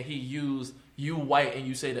 and he used "you white" and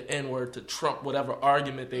you say the N-word to trump whatever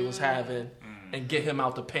argument they was having and get him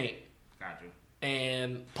out the paint. Gotcha.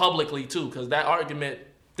 And publicly too, because that argument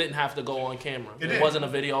didn't have to go on camera. It wasn't a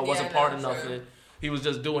video. It wasn't part of nothing. True. He was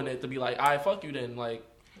just doing it to be like, "I fuck you then." Like,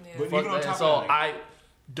 fuck that. So I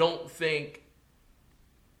don't think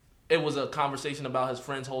it was a conversation about his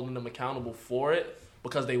friends holding him accountable for it,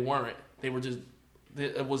 because they weren't. They were just.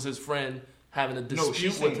 It was his friend having a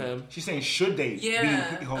dispute with him. She's saying should they be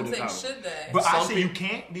holding accountable? I'm saying should they? But I say you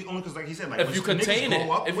can't be only because, like he said, like if you contain it,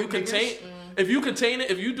 if you contain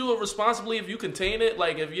it, if you do it responsibly, if you contain it,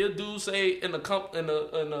 like if your dude say in the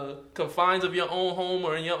confines of your own home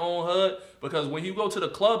or in your own hood, because when you go to the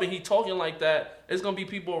club and he talking like that, it's gonna be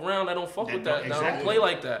people around that don't fuck with that, that don't play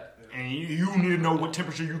like that. And you need to know what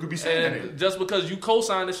temperature you could be saying that in. Just because you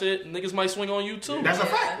co-sign the shit, niggas might swing on you too. That's a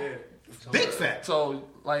fact. Big fact. So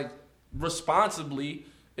like responsibly,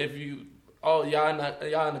 if you y'all in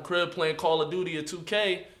the crib playing Call of Duty or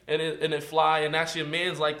 2K and it fly and that's your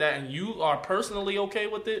man's like that and you are personally okay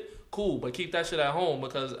with it, cool. But keep that shit at home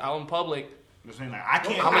because out in public, I'm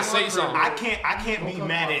gonna say something. I can't be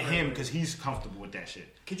mad at him because he's comfortable with that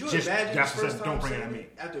shit. Could you imagine the first time don't bring it at me.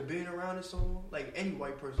 After being around this song, like any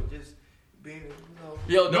white person just being,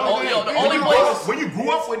 the only place when you grew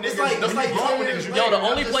up with niggas, the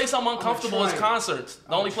only place I'm uncomfortable is concerts.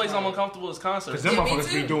 The only place I'm uncomfortable is concerts. Because them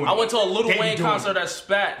motherfuckers be doing it. I went to a Lil Wayne concert at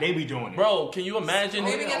SPAC. They be doing it. Bro, can you imagine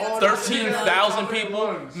 13,000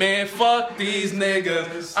 people? Man, fuck these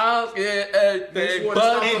niggas. I'll get everything,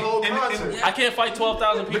 but I can't fight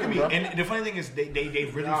 12,000 people. Look at me. Bro. And the funny thing is, they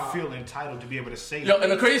really feel entitled to be able to say.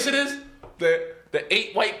 And the crazy shit is the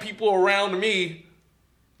 8 white people around me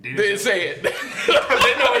didn't say it. They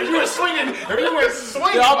know if you were swinging,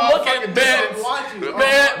 I'm looking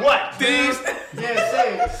man. What? These.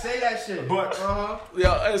 Say that shit. But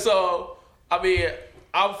And so I mean,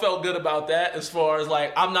 I felt good about that as far as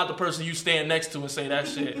like I'm not the person you stand next to and say that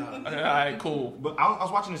shit. All right, cool. But I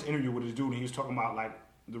was watching this interview with this dude and he was talking about like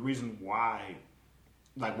the reason why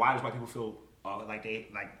does white people feel like they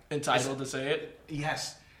like entitled to say it?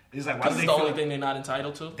 Yes. It's like why Because do it's they the feel only thing they're not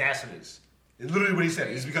entitled to. That's what it is. It's literally what he said.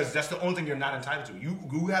 It's because that's the only thing you're not entitled to.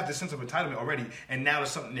 You have this sense of entitlement already, and now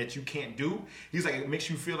there's something that you can't do. He's like, it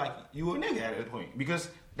makes you feel like you a nigga at that point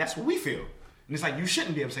because that's what we feel. And it's like you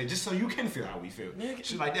shouldn't be able to say it just so you can feel how we feel.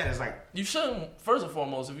 Shit like that. It's like you shouldn't. First and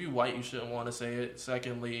foremost, if you white, you shouldn't want to say it.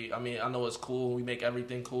 Secondly, I mean, I know it's cool. We make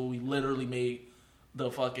everything cool. We literally made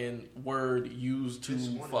the fucking word used to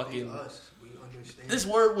fucking. This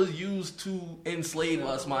word was used to enslave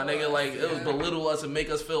us, my nigga. Like it was belittle us and make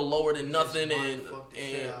us feel lower than nothing,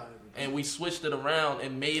 and we switched it around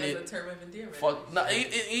and made it a term of endearment.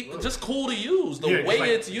 It just cool to use. The way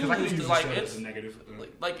it's used is like it's negative.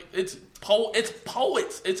 Like it's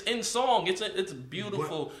poets. It's in song. It's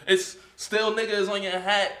beautiful. It's still niggas on your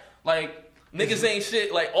hat. Like niggas ain't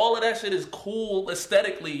shit. Like all of that shit is cool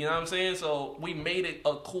aesthetically. You know what I'm saying? So we made it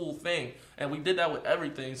a cool thing. And we did that with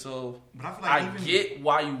everything, so but I feel like I get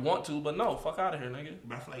why you want to, but no, fuck out of here, nigga.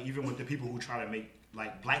 But I feel like even with the people who try to make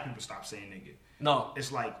like black people stop saying nigga, no,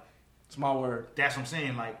 it's like it's my word. That's what I'm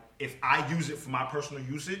saying. Like if I use it for my personal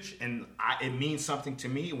usage and it means something to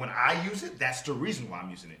me when I use it, that's the reason why I'm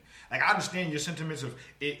using it. Like I understand your sentiments of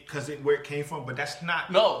it because where it came from, but that's not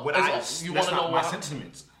you want to know my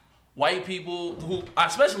sentiments. White people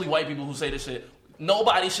especially white people who say this shit.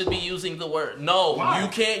 Nobody should be using the word. No, why? You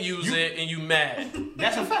can't use it and you mad.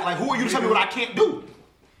 That's a fact. Like, who are you to tell me what I can't do?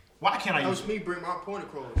 Why can't I use it? That was me bring my point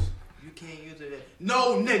across. You can't use it.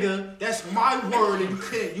 No, nigga, that's my word and you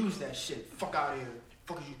can't use that shit. Fuck out of here.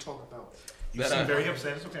 Fuck is you talking about? You seem very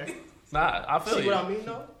upset. It's okay. Nah, I feel you. See what I mean,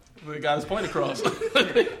 though? We got his point across.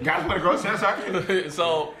 That's okay.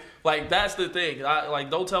 So, like, that's the thing.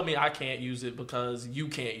 Don't tell me I can't use it because you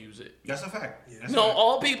can't use it. That's a fact. Yeah, no,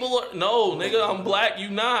 all people are. No, nigga, I'm black.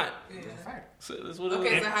 You not. Yeah. That's a fact. So that's what so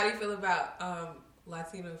how do you feel about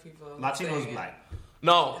Latino people? Latinos black.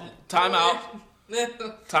 No, time out.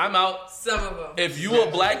 Time out. Some of them. If you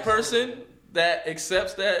a black person that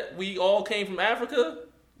accepts that we all came from Africa.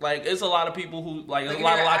 Like, it's a lot of people who, like, there's a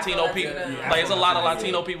lot of Latino people. Like, it's a lot of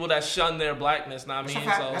Latino people that shun their blackness, know what I mean?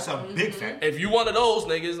 That's a big fact. If you one of those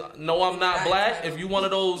niggas, no, I'm not black. If you one of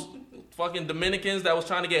those fucking Dominicans that was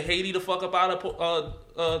trying to get Haiti to fuck up out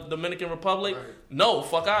of Dominican Republic, no,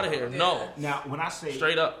 fuck out of here. No. Now, when I say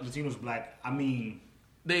straight up Latinos black, I mean...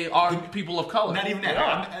 They are people of color. Not even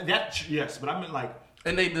that. Yes, but I mean, like...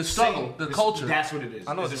 And the struggle, the culture. That's what it is.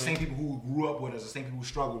 I know it's the same people who grew up with us, the same people who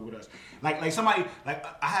struggled with us. Like somebody, like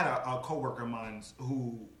I had a coworker of mine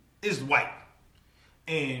who is white,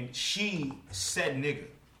 and she said nigga.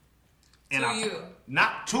 And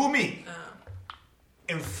not to me,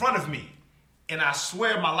 in front of me, and I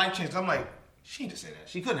swear my life changed. I'm like, she didn't say that.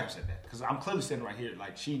 She couldn't have said that because I'm clearly sitting right here.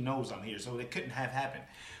 Like she knows I'm here, so it couldn't have happened.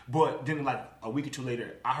 But then, like a week or two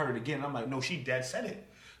later, I heard it again. And I'm like, no, she dead said it.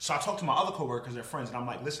 So I talked to my other coworkers, they're friends, and I'm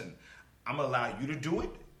like, listen, I'm going to allow you to do it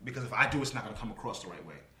because if I do, it's not going to come across the right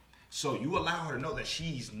way. So you allow her to know that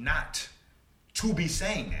she's not to be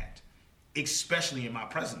saying that, especially in my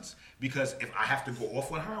presence. Because if I have to go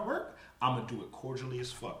off on her at work, I'm gonna do it cordially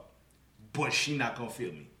as fuck. But she not gonna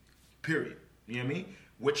feel me. Period. You know what I mean?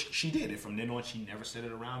 Which she did. And from then on, she never said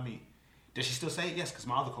it around me. Does she still say it? Yes, because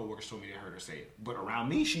my other coworkers told me they heard her say it. But around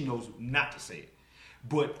me, she knows not to say it.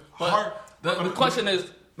 But the question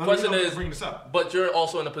is, bring this up. But you're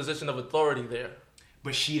also in a position of authority there.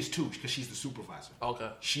 But she is too, because she's the supervisor. Okay.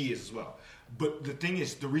 She is as well. But the thing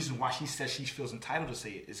is, the reason why she says she feels entitled to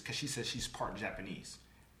say it is because she says she's part Japanese.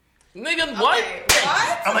 Nigga, what? Okay,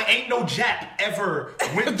 what? I'm like, ain't no Jap ever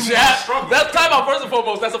went through my Jap. struggle. That's time out. First and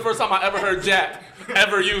foremost, that's the first time I ever heard Jap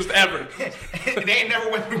ever used ever. They ain't never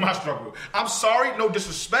went through my struggle. I'm sorry, no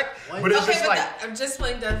disrespect, but it's Okay, just but like I'm just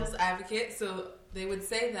playing devil's advocate. So they would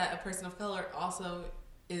say that a person of color also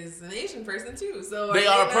is an Asian person too. So They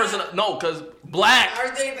are a person. No, because black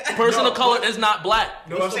Are they? person of color is not black.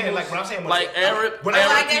 no, I'm saying like when I'm saying Like Arab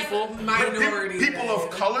I guess people. minority. people of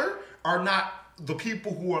color are not the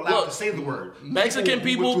people who are allowed to say the word. Mexican who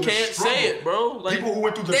people went through the can't say struggle. it, bro. Like, People who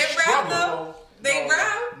went through the They're brown struggle. though. They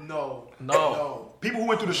brown. No. People who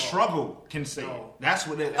went through the struggle can say it. No. That's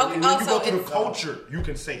what it. Okay, When you also go through the it's- culture, you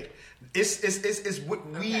can say it. It's what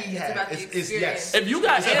we Okay, it's have. about the It's experience. yes. if you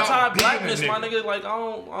got It's about anti-blackness, being a my nigga. nigga, like I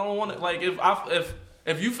don't want it. Like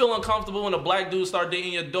if you feel uncomfortable when a black dude start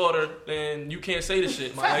dating your daughter, then you can't say the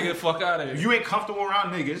shit, my nigga. Fuck out of here. If you ain't comfortable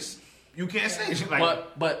around niggas, you can't say it.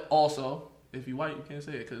 Like, But also, if you white, you can't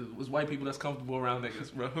say it because it's white people that's comfortable around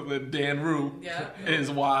niggas, bro. Dan Rue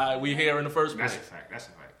is why we here in the first place. that's a fact. That's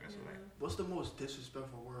a fact. That's a fact. What's the most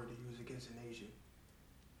disrespectful word to use against an Asian?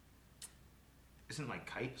 Isn't it like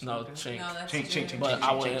kite? No, something? chink. No, that's Chink. true. But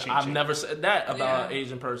Chink. I've never said that about an Yeah.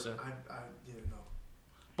 Asian person. I didn't know.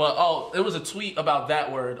 But it was a tweet about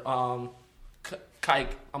that word. Kike.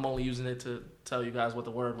 I'm only using it to tell you guys what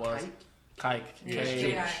the word was. Kike.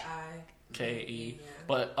 K-I-I. K-E. Yeah.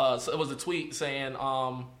 But so it was a tweet saying,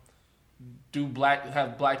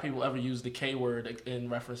 have black people ever used the K word in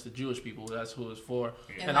reference to Jewish people? That's who it's for.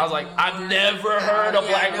 And I was like, I've never heard a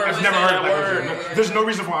black person I've say never heard that that word. word. There's no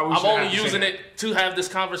reason why we I'm should only have to say using that. it to have this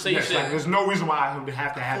conversation. Yes, like, there's no reason why I would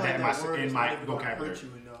have to have I feel that like that word in is my not even gonna vocabulary. hurt you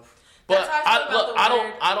enough. But That's how I feel about the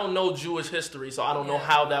word. I don't know Jewish history, so I don't know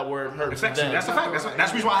how that word hurts them. Exactly. That's a fact.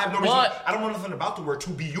 That's the reason why I have no reason. But- I don't know nothing about the word to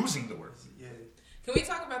be using the word. Yeah. Can we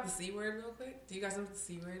talk about the C word real quick? Do you guys know what the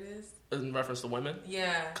C word is? In reference to women,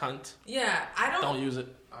 Yeah. cunt. Yeah. I don't. Don't use it.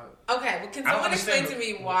 Okay. Well, can I don't someone explain understand to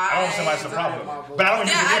me the- why? I don't understand why it's a problem. But I don't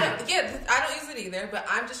use Yeah, it either. I don't use it either, but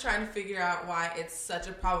I'm just trying to figure out why it's such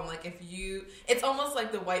a problem. Like, it's almost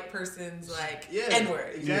like the white person's, like,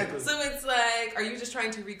 N-word. Exactly. So it's like, are you just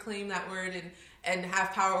trying to reclaim that word and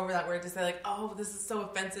have power over that word to say, like, oh, this is so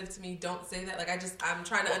offensive to me, don't say that? Like, I'm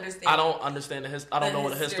trying to understand. I don't understand I don't know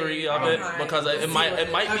what the history of it behind because the it might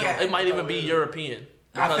Okay. it might even be European.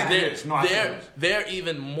 I Because think it is. No, I think it is. they're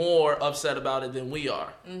even more upset about it than we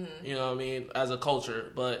are. Mm-hmm. You know what I mean? As a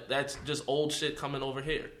culture, but that's just old shit coming over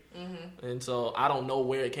here. Mm-hmm. And so I don't know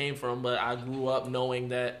where it came from, but I grew up knowing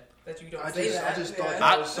that. That you don't I say that. just thought Yeah.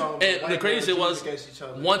 that was something. And the white crazy shit men was, do against each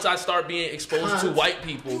other. once I start being exposed to Cunt. white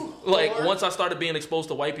people, once I started being exposed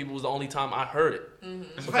to white people was the only time I heard it.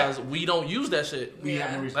 Mm-hmm. Because we don't use that shit. We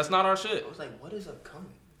have no reason. That's not our shit. I was like, what is a cunt?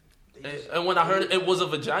 And when I heard it was a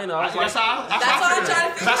vagina, I was like, That's what I'm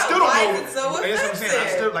trying to figure I still out. don't Why know. is it so That's what I'm saying. I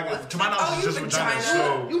offensive? still like to my knowledge, Oh, it's you just vagina. vagina.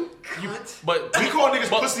 So You cunt. but we call niggas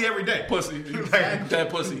But- pussy every day. pussy, Like, that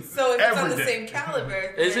pussy. So if it's on Every the day. same caliber,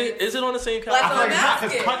 Is then it? Is it on the same Like, I caliber? feel like it's not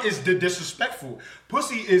asking. because cunt is disrespectful.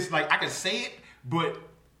 Pussy is like I can say it, but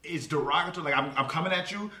it's derogatory. Like I'm coming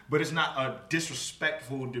at you, but it's not a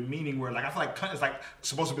disrespectful, demeaning word. Like I feel like cunt is like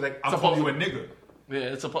supposed to be like I'm calling you a nigga.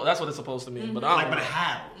 Yeah, that's what it's supposed to mean. But I Like, don't but know.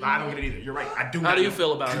 how? I don't get it either. You're right. I do. How not do you know.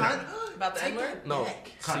 feel about it? Cunt. about the Take N-word? that No,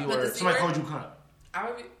 back. C But word. the Somebody C-word? called you cunt. I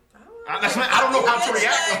would be. That's what, I don't know how to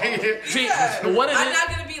react. Like, See, what it I'm is? not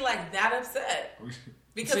gonna be like that upset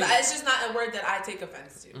because See- it's just not a word that I take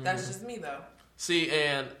offense to. That's just me though. See,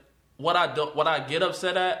 and what I get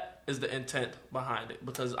upset at is the intent behind it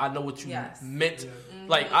because I know what you Yes. meant.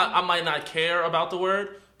 Like I might not care about the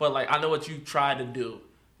word, but like I know what you tried to do,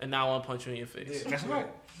 and now I want to punch you in your face. That's right.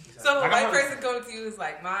 So a Like, white I'm- person coming to you is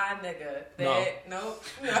like, my nigga. No. Nope.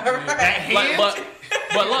 That But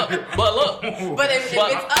hand. but look. But if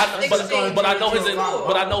But it's us exchanging, but I know his cool.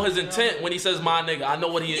 but I know his intent when he says my nigga. I know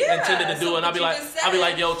what he Yeah, intended to do, so and I'll what be you like just I'll be said.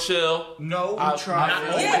 like yo chill. No, I tried. not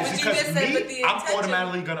always. Yeah, but you because just said me, with the I'm intention.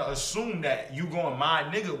 automatically gonna assume that you going my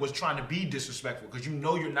nigga was trying to be disrespectful because you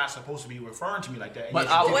know you're not supposed to be referring to me like that. and But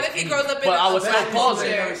yet I you would- did What it if he anyway. grows up in But a I would black still pause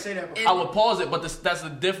it. culture? Say that before. I would pause it, but that's the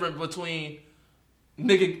difference between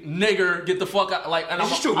nigger get the fuck out and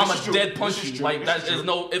This is true, I'm this is a true, dead this punch is you true, like this that. is There's true.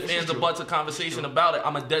 no ifs, This is ands, or true. buts of conversation about it.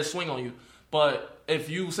 I'm a dead swing on you. But if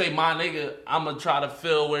you say my nigga, I'm gonna try to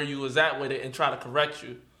feel where you was at with it and try to correct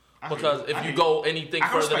you. Because if you go anything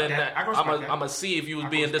further than that, I'm gonna see if you was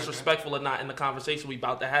being disrespectful or not in the conversation we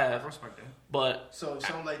about to have. I respect that. But So if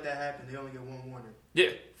something like that happened, they only get one warning. yeah,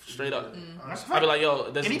 straight up. Mm-hmm. I'd be like,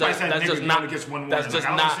 yo, that's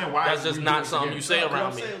just not something you say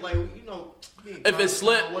around me. Saying, like, you know, if it's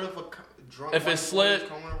slip, what if a drunk if it's slip,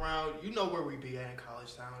 coming around, you know where we be at in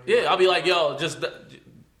college town. Yeah, I'll be like, yo,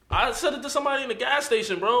 I said it to somebody in the gas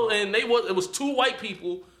station, bro, and it was 2 white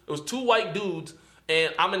people, it was 2 white dudes,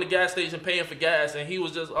 and I'm in the gas station paying for gas, and he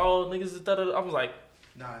was just, oh, niggas is da-da-da. I was like,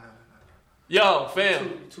 nah. Yo, fam.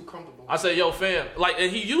 You're too comfortable. I said, yo, fam. Like,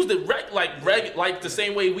 and he used it like the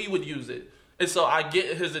same way we would use it. And so I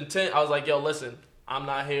get his intent. I was like, yo, listen, I'm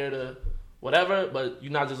not here to whatever, but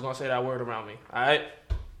you're not just gonna say that word around me. All right.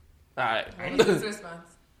 What was his response?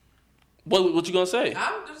 What you gonna say?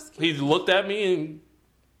 I'm just He looked at me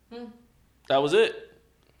and that was it.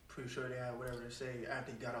 Pretty sure they had whatever to say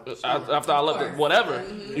after he got out the store. After I left it, whatever.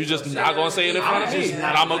 You just not gonna say it in front of me, and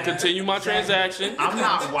I'm gonna continue my transaction. I'm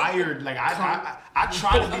not wired like I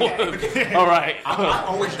try to be. All right. I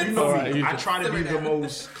always, you know All me. right. I try to be the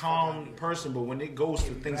most calm person, but when it goes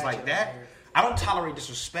to things like that, I don't tolerate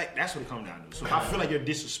disrespect. That's what it comes down to. So if I feel like you're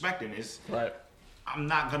disrespecting, Right. I'm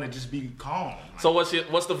not gonna just be calm. So what's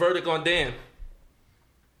the verdict on Dan?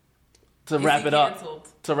 To wrap it up.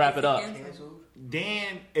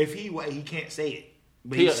 Dan, if he can't say it,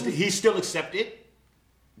 but he's still accepted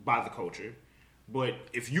by the culture. But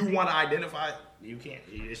if you want to identify, you can't.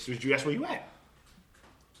 That's where you at.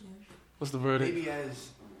 What's the verdict? Maybe as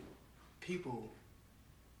people,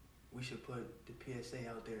 we should put the PSA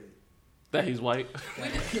out there. That he's white. I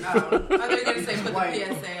thought you were gonna say put White.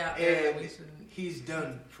 the PSA out there. And he's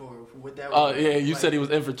done for what that. Oh yeah, you said he was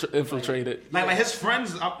infiltrated. Like his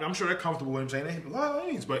friends, I'm sure they're comfortable with him saying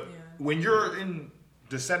that. But when you're in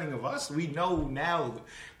the setting of us, we know now.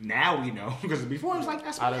 Now we know because before it was like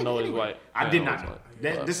that's. I didn't know he was white. I did not know.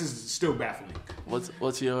 This is still baffling.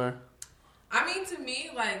 What's your? I mean, to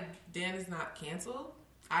me, like Dan is not canceled.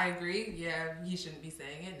 I agree. Yeah, he shouldn't be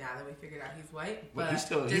saying it now that we figured out he's white. But he's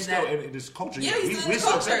still in this culture. Yeah, he's still in the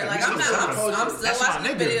culture. Like I'm still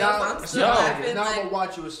watching the videos. I'm still laughing. Now I'm gonna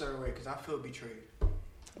watch you a certain way because I feel betrayed.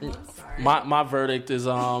 I'm sorry. My verdict is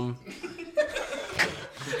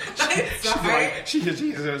She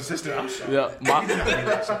is her sister. I'm sorry. Yeah,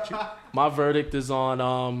 my verdict is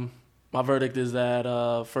on my verdict is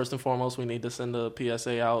that first and foremost we need to send a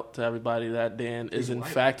PSA out to everybody that Dan is in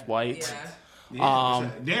fact white. Yeah.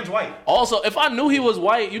 Dan's white. Also, if I knew he was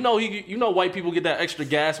white, you know white people get that extra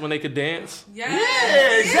gas when they could dance. Yeah,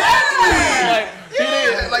 exactly.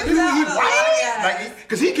 Like he white, like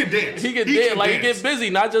because he can dance. He can dance. Like he get busy,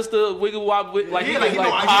 not just the wiggle wop, like he can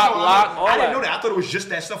pop, lock, all I that. didn't know that. I thought it was just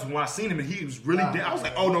that stuff. When I seen him and he was really, I was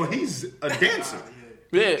like, oh no, he's a dancer.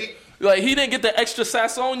 Yeah. Like he didn't get the extra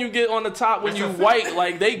sasson you get on the top when you white.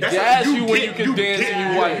 Like they gas you when you can dance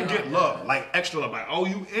and you white. You get love, like extra love. Like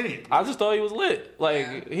you in it. I just thought he was lit.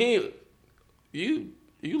 Like you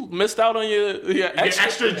missed out on your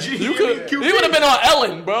extra G. He would have been on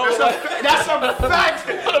Ellen, bro. That's a fact.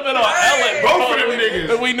 He would have been on Ellen, bro. Both of them niggas.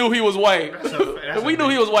 If we knew he was white. If we knew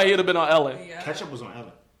he was white, he'd have been on Ellen. Yeah. Ketchup was on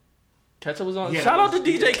Ellen. Ketchup was on. Shout out to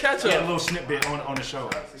DJ Ketchup. He had a little snippet on the show.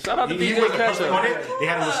 Shout out to He DJ was the first Ketchup. on it. They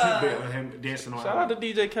had a little snippet of him dancing on. Shout out to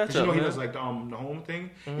DJ Ketchup. You know he man. does like the home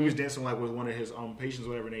thing. He was dancing like with one of his patients, or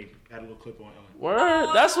whatever. And they had a little clip on Ellen.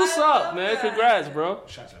 Word. That's what's up, man. Congrats, bro.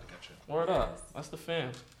 Shouts out to Ketchup. Word up. That's the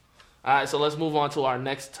fam. All right, so let's move on to our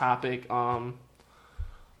next topic.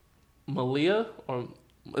 Malia, or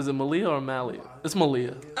is it Malia or Malia? It's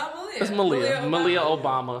Malia. Oh, Malia. It's Malia. Malia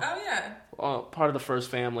Obama. Oh yeah. Part of the first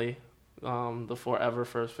family, the forever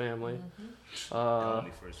first family.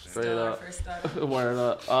 Straight up. Word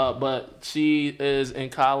up. But she is in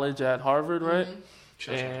college at Harvard, right?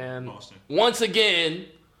 And once again,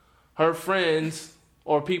 her friends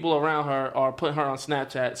or people around her are putting her on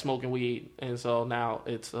Snapchat smoking weed, and so now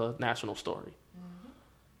it's a national story.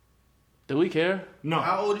 Do we care? No.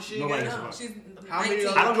 How old is she? Nobody again? knows. She's How many 19.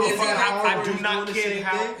 other I don't give a kids fuck. at I Harvard do is not doing the care same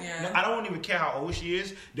how. thing? Yeah. No, I don't even care how old she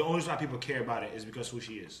is. The only reason why people care about it is because who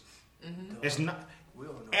she is. It's not We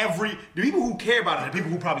all know. the people who care about it are the people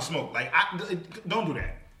who probably smoke. Like, don't do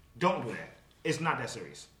that. Don't do that. It's not that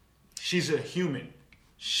serious. She's a human.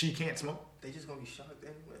 She can't smoke. They just gonna be shocked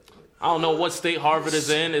anyway. I don't know what state Harvard is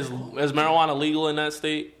in. Is marijuana legal in that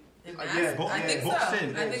state? Yeah, I think so.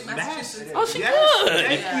 Boston. I think Massachusetts. Oh, she Yes, good.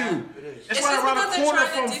 thank Yeah. you. It is. It's It's right just around because the they're corner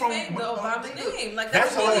trying to from defame the Obama name. Like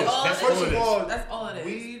That's that's really hilarious. all That's it what is. it is. First of all, That's all it is.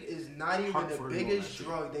 weed is not even Heart the for biggest you,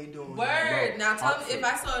 drug they doing. Word. Now tell me Heart if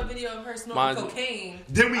I saw a video of her snorting cocaine.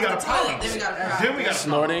 Then we got a problem. Then we got a problem.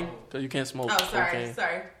 Snorting? Because you can't smoke cocaine.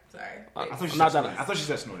 Sorry. I thought she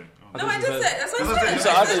said snorting. No, I just said. That's what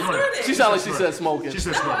I said. She sounded like she said smoking. She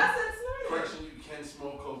said No, snorting. I said snorting. Correction, you can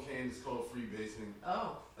smoke cocaine. It's called freebasing.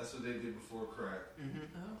 Oh. That's what they did before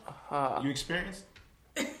crack. You experienced?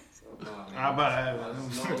 Nah, How about that?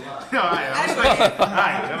 that's no lie. No,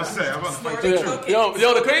 I'm about to say. I'm about to fight Snorting you. cocaine.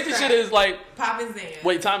 Yo, the crazy shit is like, Popping Zan.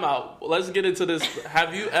 wait, time out. Let's get into this.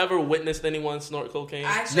 Have you ever witnessed anyone snort cocaine?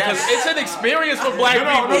 Actually, Because it's an experience for black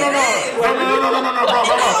people. No,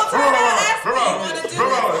 bro. You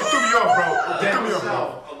threw me off,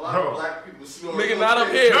 bro. A lot of black people snort. Nigga, not up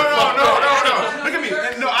here. No. Look at me.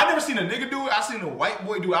 No, I never seen a nigga do it. I seen a white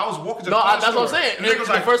boy do it. I was walking to the That's store. what I'm saying. The nigga was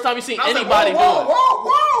The like, first time you seen I was anybody like, do it.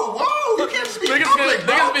 Whoa. You can't speak public,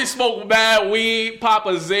 bro. Niggas be smoking bad weed, pop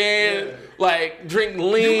a Zen, like drink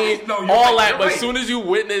lean, right. No, you're all right. that. You're But right. as soon as you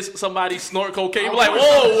witness somebody snort cocaine, you're like,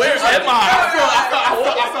 whoa, where am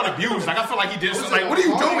I? I felt abused. Like I felt like he did something. Like, what are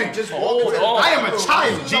you doing? Just Hold walk on. I am a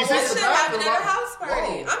child, This Jesus. shit happened at a house party.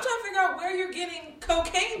 Whoa. I'm trying to figure out where you're getting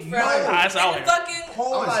cocaine from. It's out In here. fucking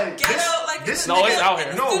I'm like, ghetto, like this- No, it's out here.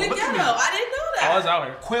 in the No, student look at ghetto. me. I didn't know that. Oh, it's out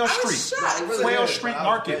here. Quail I was Street. shocked. really Quail is. Street I was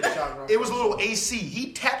Market. shocked. It was a little AC.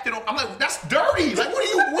 He tapped it on. I'm like, that's dirty. Like,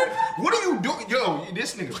 what are you doing? Yo,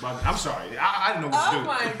 this nigga's bugging. I'm sorry. I didn't know what to do.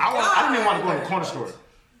 my I didn't even want to go to the God. corner store.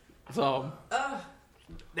 So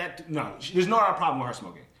There's no problem with her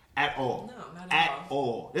smoking. At all. No, not at at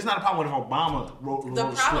all. There's not a problem with if Obama wrote The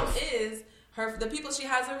a problem spliff. is the people she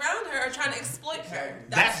has around her are trying to exploit her.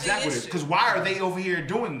 That's the exactly what it is. issue. Because why are they over here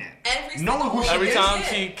doing that? Every Knowing who she every is. time Yeah.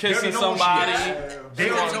 she They kisses already know who she somebody, is. They Every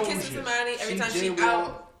don't time know she who kisses she is. somebody, every time she Jay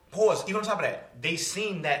out. Pause. Even on top of that, they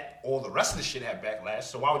seen that all the rest of the shit had backlash.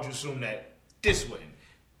 So why would you assume that this wouldn't?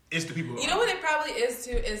 It's the people. You know what it probably is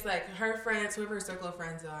too? Is like her friends, whoever her circle of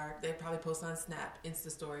friends are, they probably post on Snap,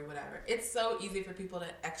 Insta Story, whatever. It's so easy for people to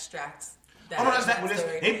extract that. Oh no, that's not what it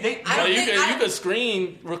story. is. I so don't you think can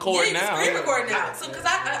screen record you now. can screen record now. So because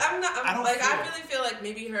I'm don't like feel I really feel like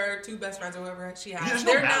maybe her two best friends or whoever she has, There's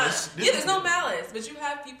no they're malice. not. There's no malice. But you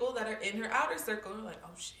have people that are in her outer circle who are like, oh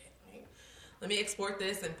shit. Let me export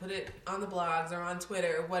this and put it on the blogs or on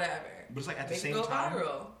Twitter or whatever. But it's like at the Make it same go time,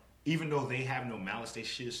 viral. even though they have no malice, they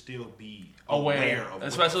should still be aware of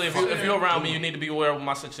especially what if you're around me, you need to be aware of what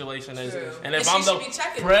my situation is. True. And if And I'm she the should be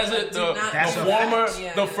checking president, people. Do not That's do a former, that.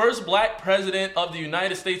 Yeah. the first black president of the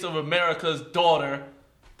United States of America's daughter,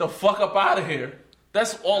 the fuck up out of here.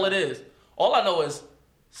 That's all it is. All I know is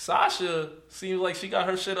Sasha seems like she got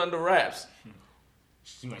her shit under wraps.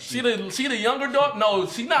 She the younger daughter? No,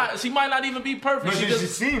 she not. She might not even be perfect. No, she she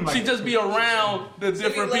just seem like she just be around the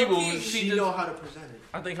different be people. low-key. She just, know how to present it.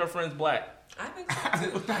 I think her friend's black. I think so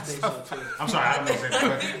too. I think so too. I'm sorry, I don't know what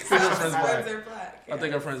I I'm think saying. Sasha's friend's friends black. are black. I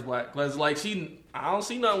think her friend's black. Cause like I don't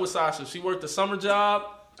see nothing with Sasha. She worked a summer job.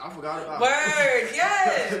 I forgot about Word,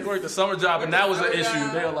 yes. She worked a summer job, and that was an Summer issue.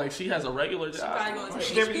 job. They were like, she has a regular She probably job. going to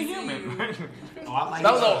She can't be HBCU. human. Oh, I like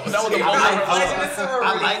That was her. the I moment.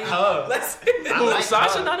 I like her. Let's. I like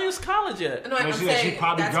Sasha her. not even college yet. No, I'm No, saying she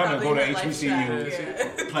probably that's gonna go to her life HBCU.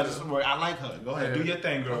 track, yeah. Pleasure story. I like her. Go ahead, do your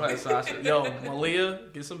thing, girl. Go ahead, Sasha. Yo, Malia,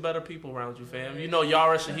 get some better people around you, fam. You know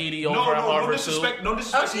Yara Shahidi over No, at Harvard no too. disrespect. No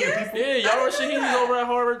disrespect Oh, to she your is? people. Yeah, I Yara didn't know Shahidi's that. over at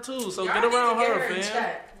Harvard too. So Y'all get need to around get her, in fam.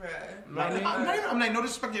 check, bruh. I'm like, no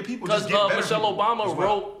disrespect to your people. Because Just get better Michelle people Obama as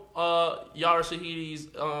well. wrote Yara Shahidi's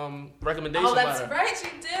recommendation Oh, that's letter. right. She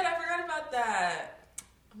did. I forgot about that.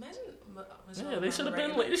 Imagine. Yeah, they should have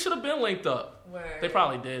been. They should have been linked up. Word. They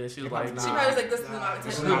probably did. And she was They like, probably nah. She probably was like, "This is my This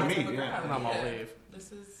is attention. not I'm me, gonna yeah. go Not my out." wave.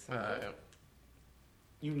 This is.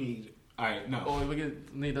 You need. All right, no.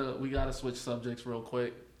 Oh, we gotta switch subjects real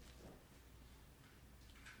quick.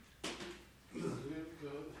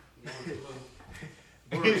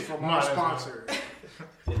 Words from our sponsor.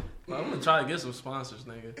 I'm gonna try to get some sponsors,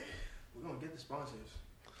 nigga. We're gonna get the sponsors.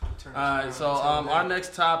 Alright, so our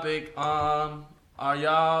next topic, are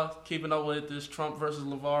y'all keeping up with this Trump versus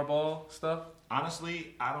LeVar Ball stuff?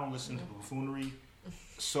 Honestly, I don't listen to buffoonery,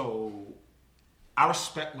 so I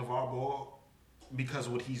respect LeVar Ball because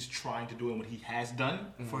of what he's trying to do and what he has done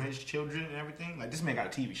for his children and everything. Like, this man got a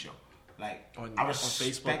TV show. Like, I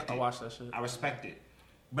respect Facebook, I watch that shit. I respect it.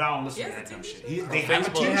 But I don't listen to He that has a dumb TV shit. show? They have a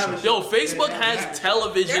Facebook. TV show. Yo, Facebook has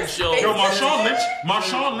television There's shows. Yo, Marshawn Lynch.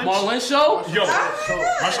 Marlon Show? Yo,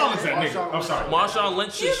 Marshawn Lynch that nigga. I'm sorry. Marshawn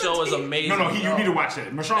Lynch's show is amazing. No, you need to watch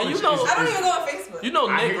that. Marshawn And you Lynch know- I don't even go on Facebook. You know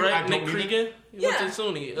I Nick, hear you. I right? don't Nick either. Cregan? He went to Yeah.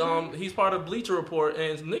 SUNY. He's part of Bleacher Report,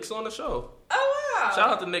 and Nick's on the show. Oh wow! Shout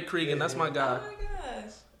out to Nick Cregan. That's my guy. Oh my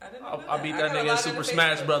gosh! I didn't know I beat I that gotta nigga in log Super into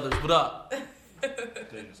Smash Facebook. Brothers. What up? They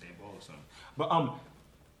just ain't ball or something. But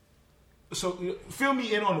So fill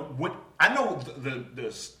me in on what I know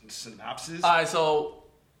the synopsis. All right, so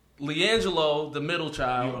LiAngelo, the middle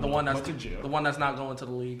child, the one that's not going to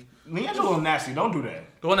the league. LiAngelo nasty. Don't do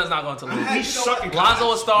that. The one that's not going to the league. He's sucking.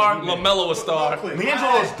 Lonzo a star, LaMelo a star.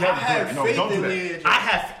 LiAngelo is dead good. No, don't do that.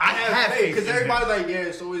 I have faith because everybody's like,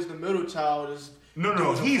 yeah. So is the middle child is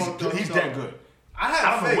no. He's dead good.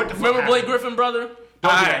 I don't know what the fuck. Remember Blake Griffin, brother?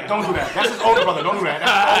 Don't do that. That's his older brother. Don't do that.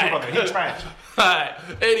 That's his older brother. He trash. All right.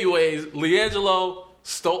 Anyways, LiAngelo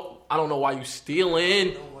stole. I don't know why you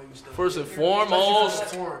stealing. First and foremost,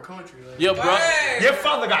 foreign country. Your bro, your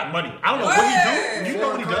father got money. I don't know what he do. You know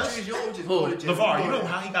what he does? LeVar, you know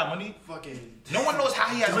how he got money? Fucking. No one knows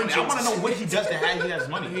how he has money. I want to know what he does to how he has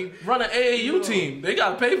money. He run an AAU team. They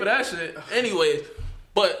gotta pay for that shit. Anyways,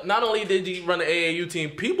 but not only did he run an AAU team,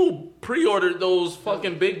 people pre-ordered those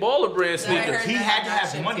fucking Big Baller Brand sneakers. He had to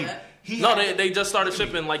have money. They just started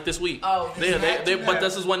shipping like this week. Oh, but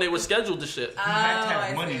this is when they were scheduled to ship. He had to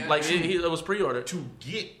have money. Like it was pre-ordered to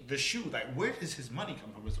get the shoe. Like where does his money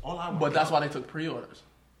come from? It's all I want. But that's why they took pre-orders.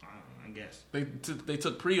 I guess they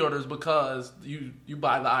took pre-orders because you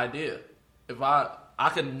buy the idea. If I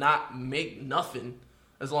could not make nothing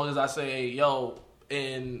as long as I say, yo,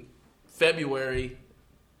 in February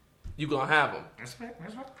you gonna have them. That's right.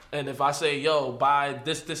 And if I say, yo, buy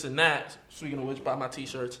this and that, speaking of which, buy my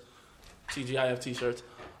t-shirts. TGIF t-shirts.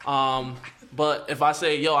 But if I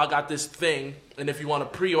say, yo, I got this thing, and if you want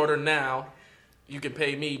to pre-order now, you can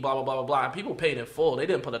pay me, blah, blah, blah, blah, blah. And people paid in full. They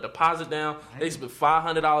didn't put a deposit down. They spent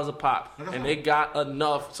 $500 a pop. And they got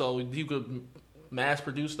enough so you could mass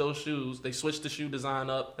produce those shoes. They switched the shoe design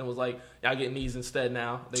up and was like, y'all getting these instead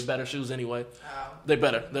now. They better shoes anyway. Oh. They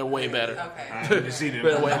better. They're way better. Okay. I didn't see them.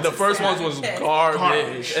 The first ones was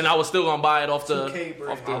garbage. And I was still going to buy it off the... 2K,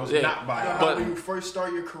 bro. I was not buying it. But when you first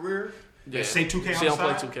start your career... Yeah. Say 2K on the side. She don't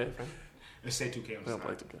play 2K. Let's say 2K on the They don't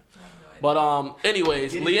play side. 2K. But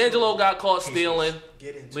anyways, LiAngelo got caught stealing.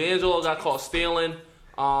 LiAngelo got caught stealing.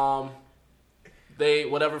 They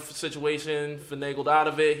whatever situation finagled out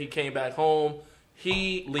of it. He came back home.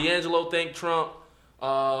 LiAngelo thanked Trump.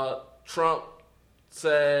 Trump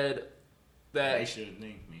said that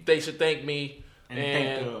they should thank me. And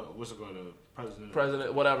thank the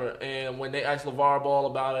president, whatever. And when they asked LeVar Ball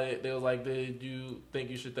about it, they was like, "Did you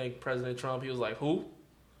think you should thank President Trump?" He was like, "Who?"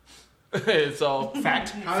 And so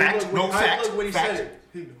fact. When he said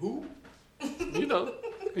it, who? You know,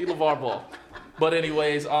 he LeVar Ball. But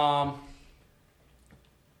anyways,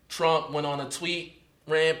 Trump went on a tweet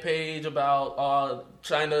rampage about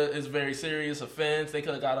China is very serious offense. They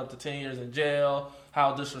could have got up to 10 years in jail.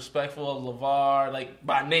 How disrespectful of LeVar, like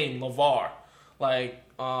by name LeVar, like.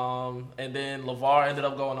 And then LeVar ended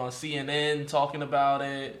up going on CNN talking about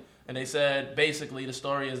it, and they said basically the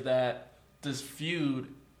story is that this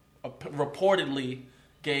feud reportedly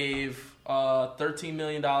gave $13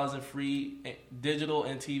 million in free digital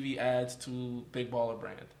and TV ads to Big Baller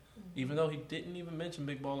Brand, even though he didn't even mention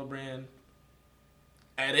Big Baller Brand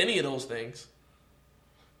at any of those things.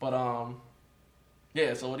 But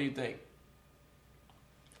yeah. So what do you think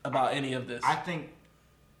about any of this? I think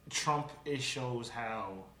Trump, it shows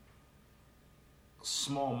how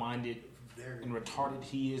small-minded and retarded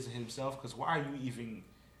he is himself. Because why are you even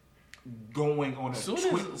going on a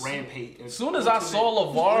tweet rampage? As soon as I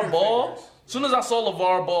saw LeVar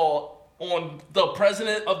Ball on the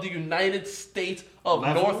President of the United States of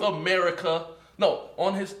North America,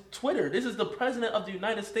 on his Twitter, this is the President of the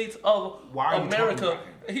United States of America.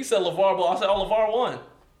 He said LeVar Ball. I said, LeVar won.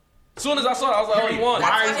 As soon as I saw it, I was like, oh, he won.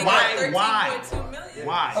 Why?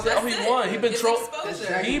 I was like, oh, he won.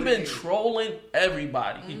 He been trolling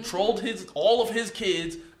everybody. He trolled all of his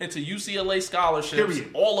kids into UCLA scholarships.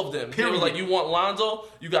 Period. All of them. Period. They was like, you want Lonzo?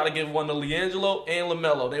 You got to give one to LiAngelo and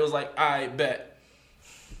LaMelo. They was like, I bet.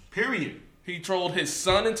 Period. He trolled his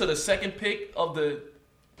son into the second pick of the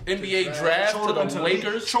NBA draft to the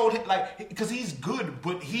Lakers. Trolled him because he's good,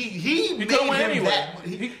 but he could have went anyway.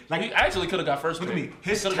 He actually could have got first. Look at me.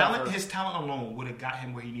 His talent alone would have got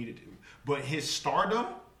him where he needed to. But his stardom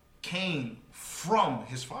came from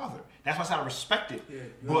his father. That's why I said I respect it. Yeah.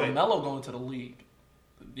 But Melo going to the league.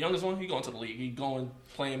 The youngest one, he going to the league. He going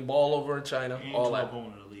playing ball over in China. All that.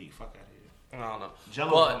 Going to the league. Fuck out of here. I don't know.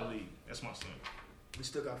 Jello going to the league. That's my son. We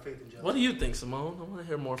still got faith in Jello. What do you think, Simone? I want to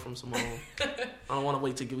hear more from Simone. I don't want to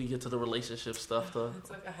wait till we get to the relationship stuff, though. It's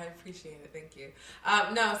okay. I appreciate it. Thank you.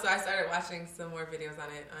 So I started watching some more videos on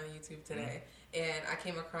it on YouTube today, and I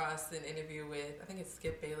came across an interview with, I think it's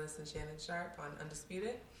Skip Bayless and Shannon Sharp on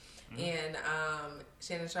Undisputed, and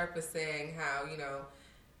Shannon Sharp was saying how,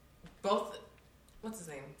 both, what's his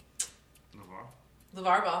name?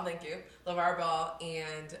 LeVar Ball, thank you. LeVar Ball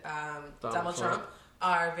and Donald Trump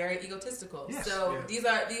are very egotistical. Yes, So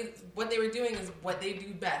yeah. these what they were doing is what they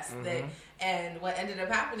do best. And what ended up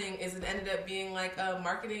happening is it ended up being like a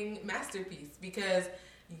marketing masterpiece because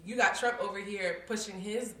you got Trump over here pushing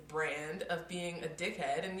his brand of being a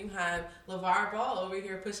dickhead, and you have LeVar Ball over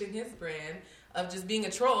here pushing his brand of just being a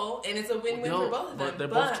troll, and it's a win-win for both of them. But they're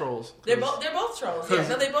both trolls. They're both trolls. Yeah,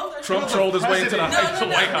 no, they both are Trump trolls. trolled his way into the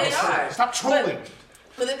White they House. are. Stop trolling.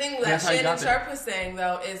 But the thing that That's how you Shannon got there. Sharp was saying,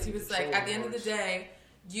 though, is he was like, at the end of the day,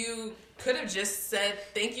 you could have just said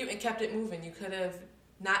thank you and kept it moving. You could have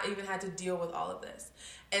not even had to deal with all of this.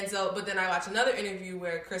 And so, but then I watched another interview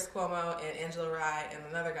where Chris Cuomo and Angela Rye and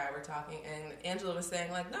another guy were talking, and Angela was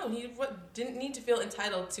saying, like, no, he didn't need to feel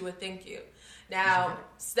entitled to a thank you. Now,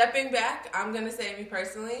 stepping back, I'm going to say, me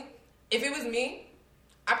personally, if it was me,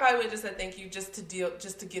 I probably would have just said thank you just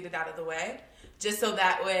to get it out of the way. Just so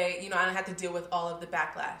that way, you know, I don't have to deal with all of the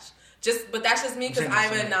backlash. But that's just me because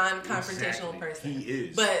I'm a non-confrontational person. He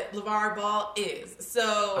is. But LeVar Ball is.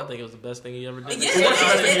 So I think it was the best thing he ever did. Yeah,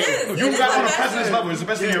 it is. You got on the president's level. It's the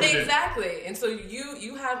best thing you ever did. Exactly. And so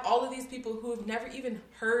you have all of these people who have never even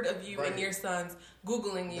heard of you and your sons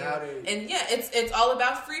Googling you. And yeah, it's all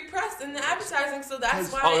about free press and the advertising. So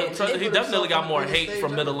that's why he definitely got more hate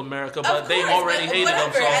from Middle America, but they course, already hated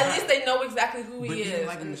him. So at least they know exactly who he is.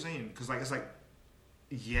 Like what you're saying, because like it's like.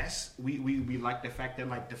 Yes, we like the fact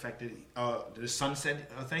that the son said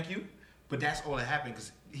thank you, but that's all that happened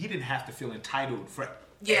because he didn't have to feel entitled for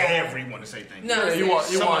everyone to say thank you. No, you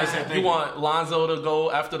want Lonzo to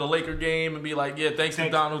go after the Laker game and be like, yeah, thanks to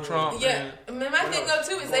Donald Trump. Yeah, I mean, my thing though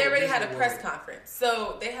too is they already had a press conference,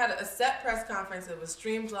 so they had a set press conference that was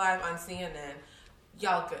streamed live on CNN.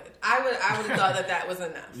 Y'all good. I would have thought that was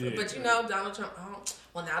enough. But you know, Donald Trump,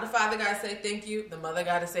 well, now the father got to say thank you. The mother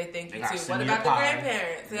got to say thank you too. What about the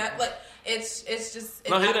grandparents? Like, it's just...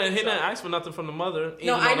 No, he didn't ask for nothing from the mother.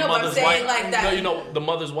 No, I know, but I'm saying like that. No, you know, the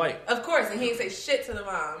mother's white. Of course, and he didn't say shit to the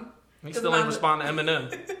mom. He still ain't respond to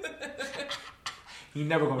Eminem. He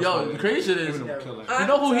never gonna respond. Yo, the crazy shit is, you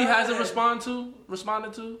know who he hasn't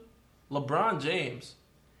responded to? LeBron James.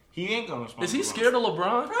 He ain't gonna respond. Is he scared of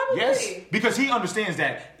LeBron? Probably. Yes, because he understands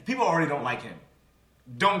that people already don't like him.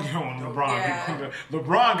 Don't get on LeBron. Yeah.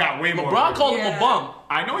 LeBron got way more. LeBron called him a bum.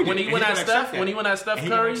 I know he did. When he went at Steph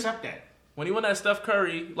Curry. Accept that. When he went at Steph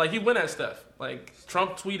Curry, like he went at Steph. Like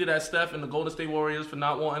Trump tweeted at Steph and the Golden State Warriors for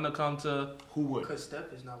not wanting to come to. Who would? Because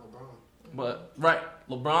Steph is not LeBron. But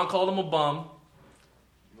LeBron called him a bum,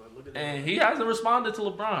 and he hasn't responded to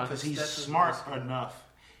LeBron because he's smart enough.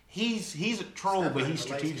 He's a troll, but he's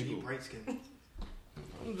strategical.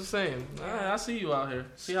 I'm just saying. I see you out here.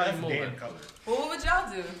 See how you moving. Well, what would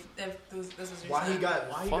y'all do if this was your son?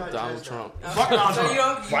 Fuck Donald Trump. Fuck Donald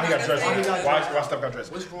Trump. Why he got dressed? Why Steph got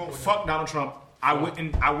dressed? What's wrong with Fuck Donald Trump. I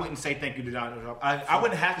wouldn't say thank you to Donald Trump. I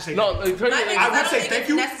wouldn't have to say no. Thank you. I would say thank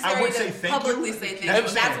you. I would say thank you. Publicly say thank you.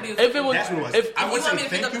 That's what it was. I would say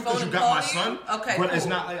thank you because you got my son. Okay, but it's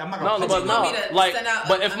not. I'm not gonna.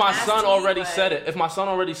 But if my son already said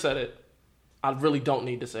it, I really don't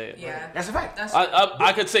need to say it. Yeah, that's a fact.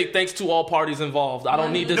 I could say thanks to all parties involved. I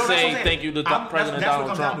don't need to say thank you to President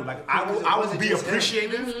Donald Trump. Like, I will be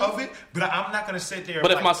appreciative of it, but I'm not going to sit there.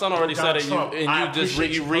 But if my son already said it,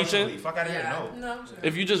 you reaching? Fuck out of here, no.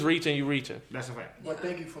 If you just reaching, you reaching. That's a fact. But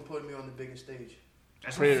thank you for putting me on the biggest stage.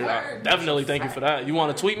 That's definitely thank you for that. You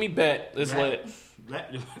want to tweet me? Bet. It's lit.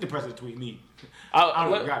 Let the president tweet me.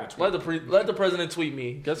 Let the president tweet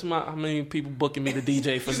me. Guess how many people booking me to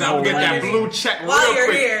DJ for no reason. Get that blue check while you're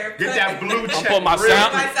quick. here. Get that blue check.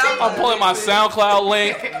 I'm pulling my SoundCloud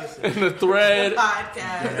link in the thread.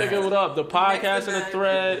 Podcast. Pick it up. The podcast in the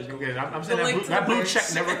thread. I'm saying that blue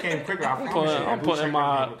check never came quicker. I'm putting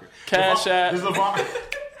my Cash App. Does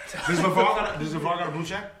LeVar got a blue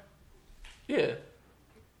check? Yeah.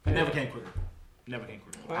 It never came quicker. He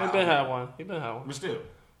been had one. But still.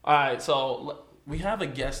 All right, so we have a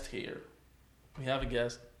guest here.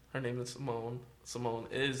 Her name is Simone. Simone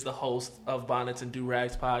is the host of Bonnets and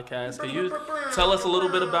Durags podcast. Can you tell us a little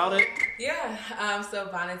bit about it? Yeah. So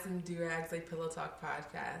Bonnets and Durags, a pillow talk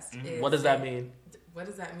podcast. What does that mean? What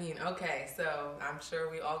does that mean? Okay, so I'm sure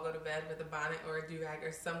we all go to bed with a bonnet or a durag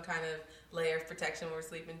or some kind of layer of protection when we're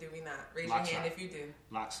sleeping. Do we not? Raise your hand if you do.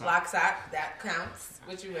 Lock sock. That counts.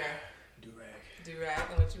 What you wear? Durag,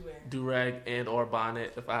 and what you wear? Durag and or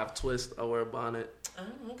bonnet. If I have twist, I wear a bonnet.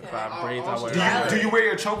 Oh, okay. If I have braids, I wear a bonnet. Do you wear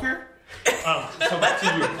your choker? So back to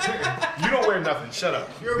you. You don't wear nothing. Shut up.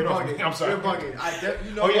 You're bugging. I'm sorry. You're bugging.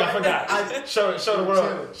 I forgot. Show the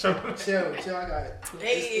world. Chill. I got it.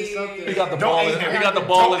 It's something. He got the ball. He got the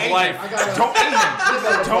ball in life. Don't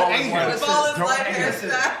aim him. The ball is life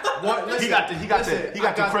hairstyle. He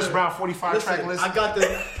got the Chris Brown 45 track list. I got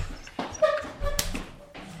the.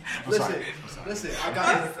 Listen. I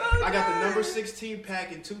got the number 16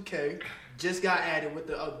 pack in 2K. Just got added with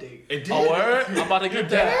the update. It did. Oh, word? I'm about to get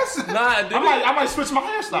that. Nah, I might switch my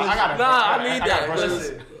hairstyle. I need that.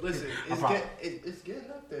 Listen. It's getting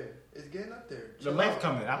up there. It's getting up there. The length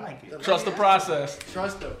coming. I like it. Trust the process.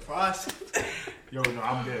 Trust the process. Yo, no,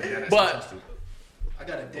 I'm good. Yeah, but I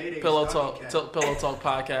got a day. Pillow Talk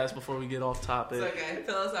podcast before we get off topic. It's okay.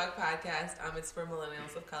 Pillow Talk podcast. It's for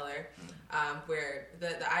millennials of color, where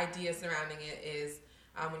the idea surrounding it is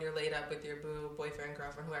when you're laid up with your boo, boyfriend,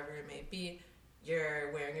 girlfriend, whoever it may be,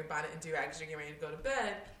 you're wearing your bonnet and durags, you're getting ready to go to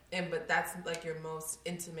bed, but that's like your most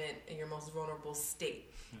intimate and your most vulnerable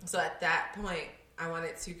state. So at that point, I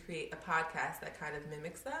wanted to create a podcast that kind of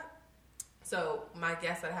mimics that. So my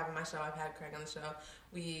guests that I have on my show, I've had Craig on the show,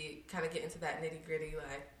 we kind of get into that nitty gritty,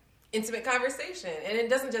 like intimate conversation. And it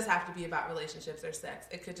doesn't just have to be about relationships or sex.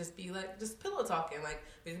 It could just be like just pillow talking. Like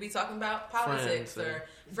we could be talking about politics or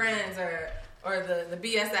friends or the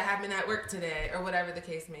BS that happened at work today or whatever the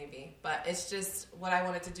case may be. But it's just what I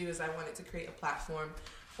wanted to do is I wanted to create a platform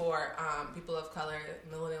for people of color,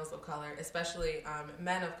 millennials of color, especially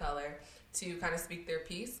men of color, to kind of speak their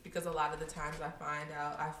piece, because a lot of the times I find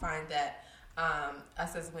that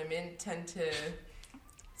us as women tend to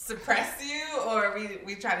suppress you, or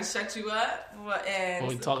we try to shut you up. And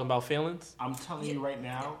when we talking about feelings, I'm telling you right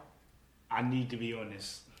now, I need to be on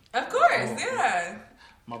this. Of course, yeah.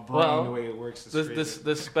 My brain, the way it works is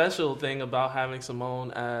this special thing about having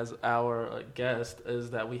Simone as our guest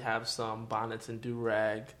is that we have some bonnets and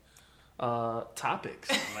durag topics.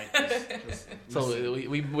 I like this. So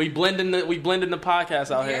we blending the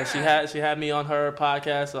podcast out here. She had me on her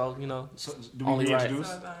podcast, so So do we only reintroduce?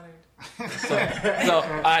 So honored. So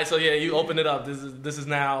all right, so yeah, you open it up. This is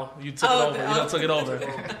now you took it over. You took it over.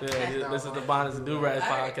 Yeah, this is the Bonnets and Durags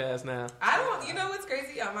podcast now. I don't. You know what's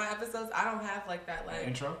crazy? On my episodes, I don't have like that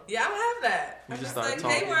intro. Yeah, I don't have that. We I'm just just start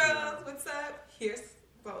like, hey talking. world, what's up? Here's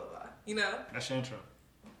blah blah blah. You know. That's your intro.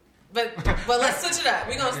 But let's switch it up.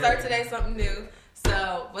 We're gonna start today something new.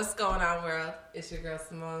 So what's going on, world? It's your girl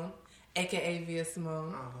Simone, aka Via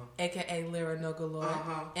Simone, aka Lyra No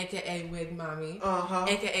Galore, aka Wig Mommy,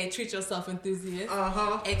 aka Treat Yourself Enthusiast,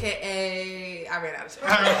 aka I ran out of shit.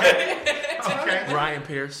 Okay. Ryan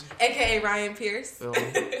Pierce, aka Ryan Pierce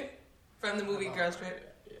from the movie Girls Trip.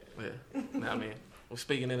 Yeah, I mean, we're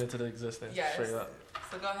speaking it into the existence. Yes. Straight up.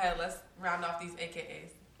 So go ahead. Let's round off these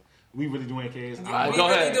AKAs. We really doing AKAs? We go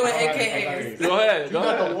really ahead. doing AKAs. Go ahead. You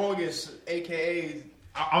got the longest AKAs.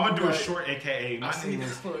 I'm gonna do a short AKA.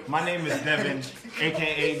 My name is Devin,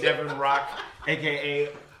 AKA Devin Rock, AKA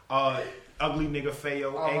Ugly Nigga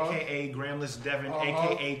Fayo, AKA Gramless Devin,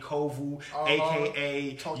 AKA Kovu,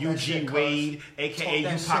 AKA UG Wade, AKA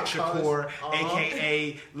Tupac Shakur,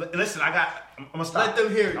 AKA. Listen, I'm gonna stop. Let them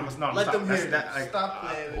hear you. Let them hear you. That, Stop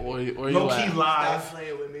playing. Where you Low key at? live. Stop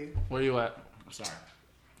playing with me. Where you at? I'm sorry.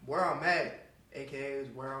 Where I'm at, AKA is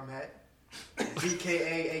where I'm at.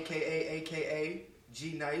 BKA, AKA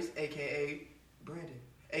B-Nyc, AKA Brandon,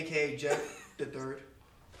 AKA Jeff the Third.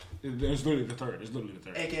 It's literally the third.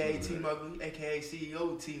 AKA Team Ugly, AKA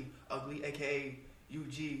CEO Team Ugly, AKA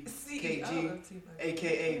UG, KG,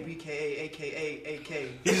 AKA BKA, AKA AK.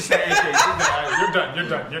 He just said AKA.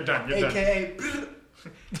 You're done. AKA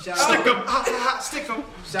Stick him.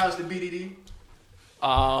 Shouts to BDD.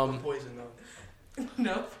 Poison though.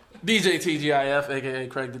 No. DJ TGIF, aka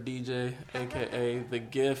Craig the DJ, aka The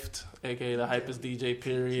Gift, aka The Hypest DJ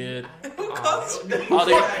period. Who calls you? I've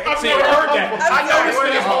never heard that. I know this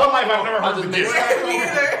in his whole life. I've never heard the gift.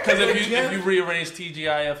 Because if you rearrange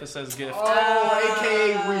TGIF, it says Gift.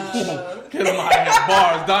 AKA Reach. Get him out of here.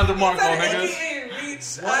 Bars. Don DeMarco, niggas. AKA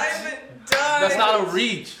Reach. I'm done. That's not a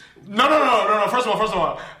reach. No. First of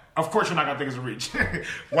all, of course you're not gonna think it's a reach.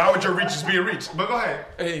 Why would your reach just be a reach? But go ahead.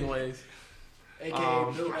 Anyways.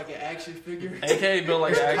 AKA built like an action figure. AKA built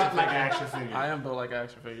like an Cut like an action figure. I am built like an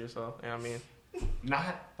action figure, so yeah, I mean.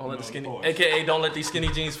 Not. Don't let the skinny. Boys. AKA don't let these skinny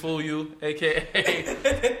jeans fool you.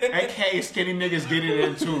 AKA skinny niggas get it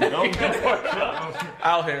in too. Don't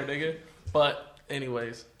out here, nigga. But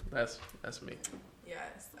anyways, that's me.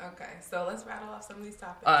 Yes. Okay. So let's rattle off some of these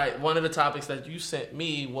topics. All right. One of the topics that you sent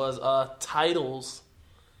me was titles.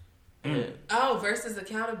 Oh, versus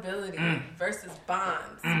accountability versus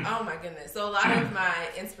bonds. Oh my goodness. So a lot of my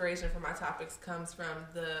inspiration for my topics comes from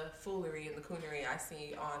the foolery and the coonery I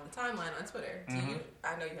see on the timeline on Twitter. Do you?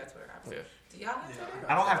 I know you have Twitter, obviously. Yeah. Do y'all have Twitter?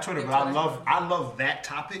 I don't have Twitter, but I love that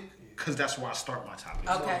topic because that's where I start my topic.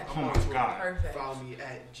 Okay. Oh my god. Perfect. Follow me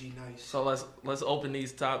at G-Nyc. So let's open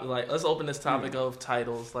these let's open this topic of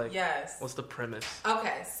titles. Like, Yes. what's the premise?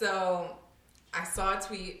 Okay. So I saw a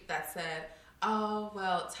tweet that said, Oh,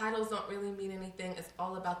 well, titles don't really mean anything. It's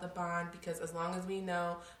all about the bond because as long as we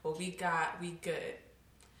know what we got, we good.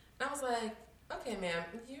 And I was like, okay, ma'am,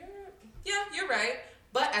 you're right.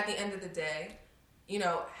 But at the end of the day, you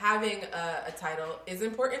know, having a title is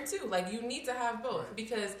important too. Like, you need to have both. Right.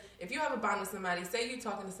 Because if you have a bond with somebody, say you're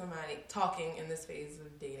talking in this phase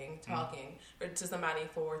of dating, to somebody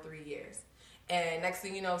for 3 years. And next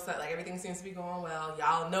thing you know, so, like, everything seems to be going well.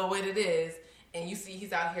 Y'all know what it is. And you see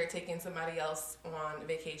he's out here taking somebody else on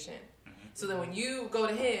vacation. Mm-hmm. So then when you go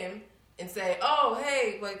to him and say, oh,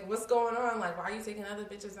 hey, like, what's going on? Like, why are you taking other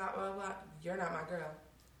bitches out, blah, blah, blah? You're not my girl.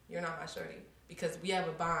 You're not my shorty. Because we have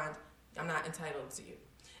a bond. I'm not entitled to you.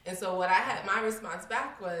 And so what my response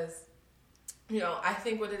back was, you know, I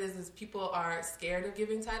think what it is people are scared of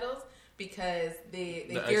giving titles because they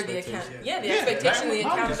fear the expectation, the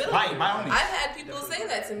accountability. I've had people say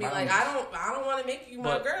that to me, like, I don't want to make you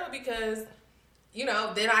my girl because, you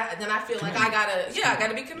know, then I feel like I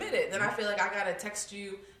gotta be committed. Then I feel like I gotta text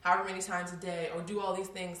you however many times a day or do all these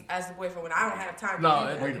things as the boyfriend when I don't have time to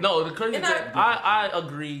do that. No, the crazy thing, I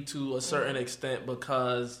agree to a certain extent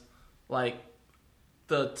because, like,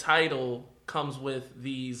 the title comes with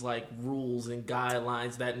these, like, rules and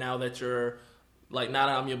guidelines that now that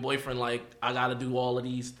I'm your boyfriend, like, I gotta do all of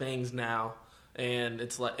these things now. And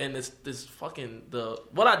it's like, and it's this fucking,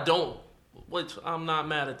 which I'm not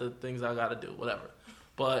mad at the things I gotta do, whatever.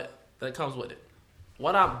 But that comes with it.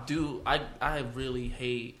 What I really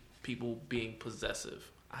hate people being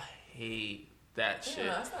possessive. I hate that shit.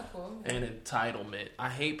 Yeah, that's not cool. And entitlement. I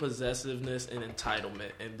hate possessiveness and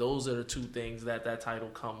entitlement. And those are the two things that title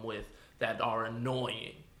come with that are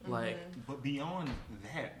annoying. Mm-hmm. Like, but beyond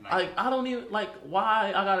that, I don't even, like,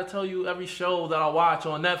 why I gotta tell you every show that I watch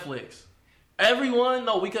on Netflix? Everyone,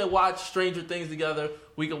 no, we could watch Stranger Things together.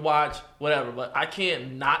 We could watch whatever, but I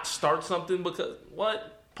can't not start something because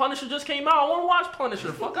what? Punisher just came out. I want to watch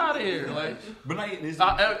Punisher. Fuck out of here. Like, but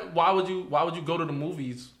why would you go to the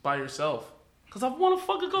movies by yourself? Because I want to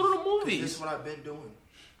fucking go to the movies. This is what I've been doing.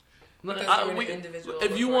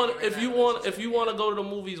 If you want to go to the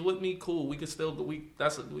movies with me, cool. We could still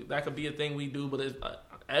that could be a thing we do. But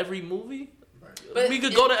every movie, but we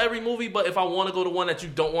could go to every movie. But if I want to go to one that you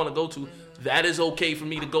don't want to go to, that is okay for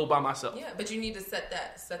me to go by myself. Yeah, but you need to set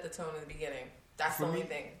the tone in the beginning. That's the only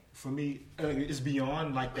thing. For me, it's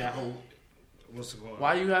beyond like that whole. What's going on?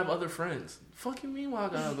 Why you have other friends? Fuck you mean? Why I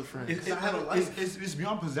got other friends? It's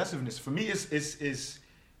beyond possessiveness. For me, it's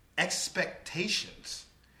expectations.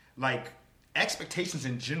 Like, expectations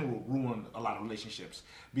in general ruin a lot of relationships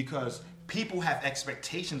because people have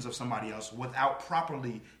expectations of somebody else without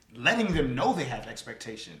properly letting them know they have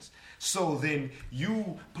expectations. So then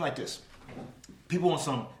you put like this. People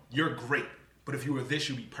want you're great, but if you were this,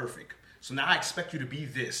 you'd be perfect. So now I expect you to be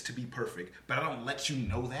this to be perfect, but I don't let you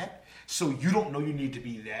know that. So you don't know you need to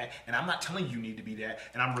be that, and I'm not telling you need to be that,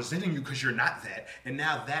 and I'm resenting you because you're not that. And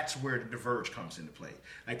now that's where the diverge comes into play.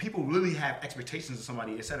 Like, people really have expectations of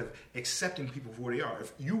somebody instead of accepting people for who they are.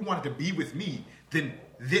 If you wanted to be with me, then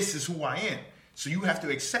this is who I am. So you have to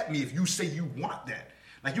accept me if you say you want that.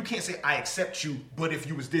 Like, you can't say I accept you, but if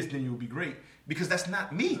you was this, then you would be great. Because that's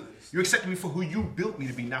not me. You're accepting me for who you built me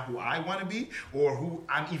to be, not who I want to be or who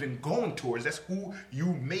I'm even going towards. That's who you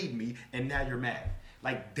made me, and now you're mad.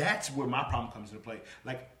 Like, that's where my problem comes into play.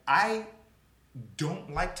 Like, I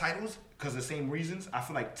don't like titles because of the same reasons. I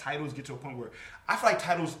feel like titles get to a point where I feel like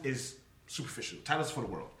titles is superficial. Titles for the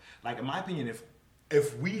world. Like, in my opinion,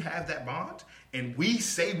 if we have that bond and we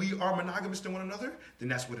say we are monogamous to one another, then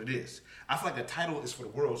that's what it is. I feel like the title is for the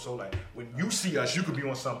world. So, like, when you see us, you could be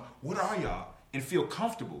on some, what are y'all? And feel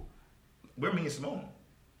comfortable. We're me and Simone.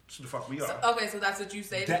 That's what the fuck we are. So that's what you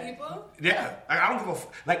say to people? Yeah. I don't give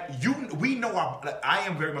a we know I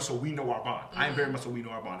am very much so we know our bond. I am very much so we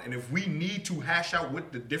know our bond. And if we need to hash out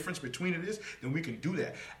what the difference between it is, then we can do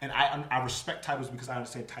that. And I respect titles because I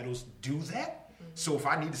understand titles do that. So if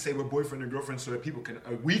I need to say we're boyfriend and girlfriend so that people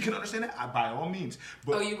we can understand that, by all means.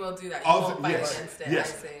 But you will do that. You won't fight against it.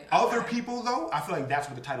 Yes. Other people, though, I feel like that's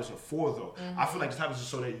what the titles are for, though. I feel like the titles are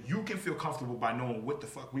so that you can feel comfortable by knowing what the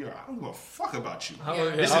fuck we are. I don't give a fuck about you.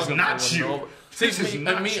 This is not you. This is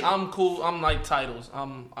not me. I'm cool. I'm like titles.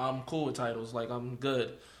 I'm cool with titles. Like, I'm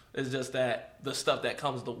good. It's just that the stuff that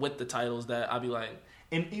comes with the titles that I be like.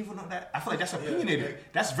 And even on that, I feel like that's opinionated. Yeah.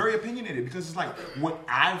 That's very opinionated because it's like what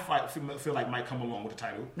I feel like might come along with the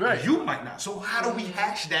title. Right. You might not. So how do we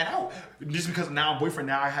hash that out? Just because now I'm boyfriend,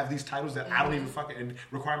 now I have these titles that I don't even fucking, and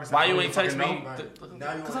requirements. Why you ain't text me?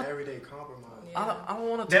 Now you want everyday compromise. Yeah. I don't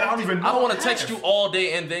want to. I don't want to text you all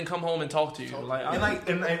day and then come home and talk to you. What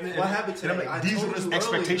happened today? These are those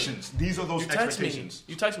expectations. These are those expectations.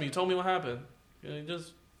 You text me. You told me what happened. You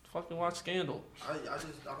just Fucking watch Scandal. I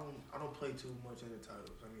don't play too much in the titles.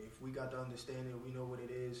 I mean, if we got the understanding, we know what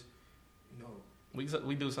it is. You know. We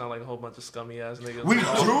do sound like a whole bunch of scummy ass niggas. We do,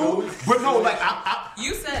 but no, like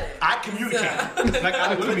you said it. I communicate. Like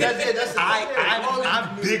I'm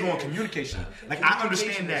big on communication. Like I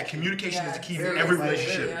understand that communication is the key to every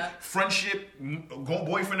relationship. Yeah. Friendship,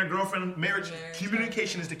 boyfriend or girlfriend, marriage.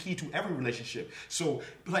 Communication is the key to every relationship. So,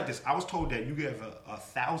 like this, I was told that you have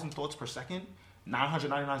 1,000 thoughts per second.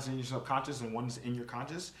 999 is in your subconscious and one's in your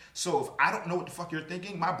conscious. So if I don't know what the fuck you're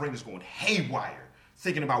thinking, my brain is going haywire.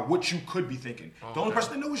 Thinking about what you could be thinking. Okay. The only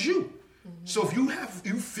person that knows is you. Mm-hmm. So if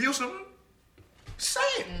you feel something, say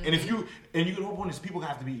it. Mm-hmm. And you get the whole point is people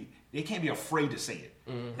have to be, they can't be afraid to say it.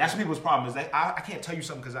 Mm-hmm. That's what people's problem is. That I can't tell you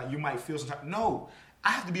something because you might feel some type. No, I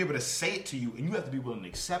have to be able to say it to you, and you have to be willing to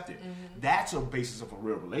accept it. Mm-hmm. That's a basis of a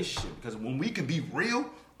real relationship. Because when we can be real,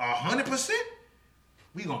 100%,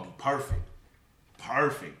 we gonna be perfect.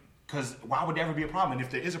 Because why would there ever be a problem? And if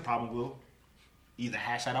there is a problem, we'll either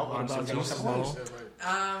hash that out or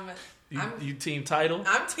you team title?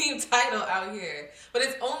 I'm team title out here. But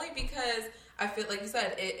it's only because I feel like you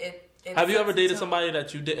said it have you ever dated somebody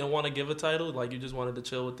that you didn't want to give a title? Like you just wanted to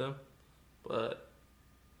chill with them? But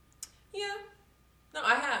yeah. No,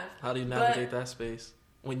 I have. How do you navigate that space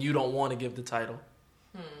when you don't want to give the title?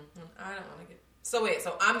 I don't want to give. So wait,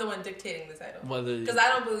 so I'm the one dictating the title. Because I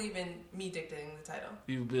don't believe in me dictating the title.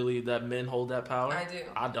 You believe that men hold that power? I do.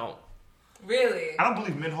 I don't. Really? I don't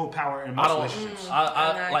believe men hold power in most relationships.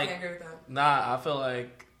 I can't agree with that. Nah, I feel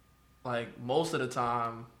like most of the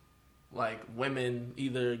time, like women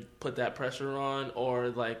either put that pressure on or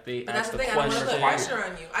like they ask the question. But that's the thing. I don't want to put pressure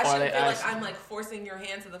on you. I shouldn't feel like I'm like forcing your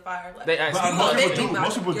hand to the fire. Like, they ask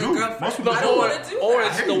most people do. I don't want to do that. Or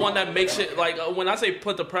it's the one that makes it like when I say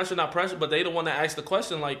put the pressure, not pressure, but they the one that asks the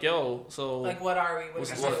question. Like, yo, so like what are we?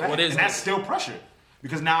 What is? And that's still pressure.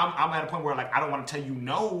 Because now I'm at a point where like I don't want to tell you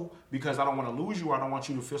no because I don't want to lose you or I don't want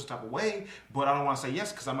you to feel some type of way, but I don't want to say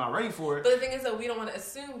yes because I'm not ready for it. But the thing is that we don't want to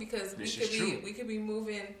assume because we could be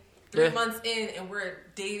moving 3 months in and we're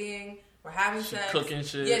dating, we're having sex, cooking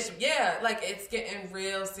shit. Yeah, like it's getting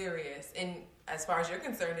real serious. And as far as you're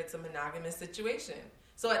concerned, it's a monogamous situation.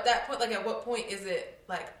 So at that point, like at what point is it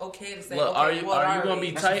like okay to say, look, are you gonna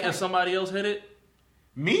be tight if somebody else hit it?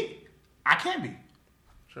 Me? I can't be.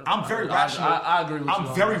 Sure. I'm very rational. I agree with you.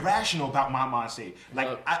 I'm very rational about my mindset.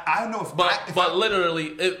 Like I don't know if, but literally,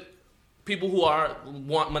 if people who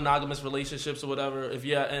want monogamous relationships or whatever, if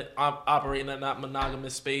you're operating in that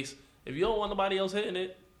monogamous space, if you don't want nobody else hitting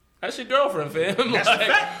it, that's your girlfriend, fam. That's the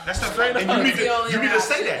fact. That's the fact. And you need to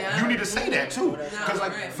say that. Yeah. You need to say that too. Because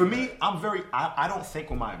for me, I don't think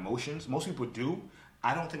with my emotions. Most people do.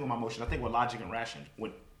 I don't think with my emotions. I think with logic and ration.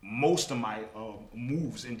 With most of my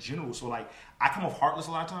moves in general. So like I come off heartless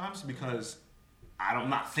a lot of times because I'm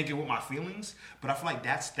not thinking with my feelings, but I feel like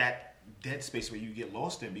that's that dead space where you get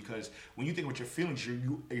lost in because when you think with your feelings,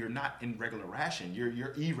 you're not in regular ration.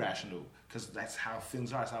 You're irrational because that's how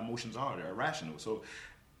feelings are. That's how emotions are. They're irrational. So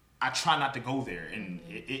I try not to go there, and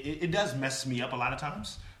it does mess me up a lot of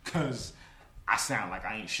times because I sound like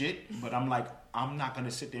I ain't shit, but I'm like I'm not gonna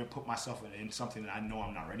sit there and put myself in something that I know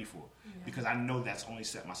I'm not ready for. Because I know that's only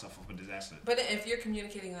set myself up for disaster. But if you're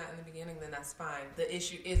communicating that in the beginning, then that's fine. The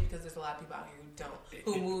issue is because there's a lot of people out here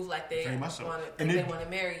who move like they want to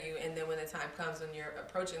marry you, and then when the time comes when you're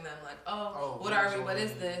approaching them, like, what are we? What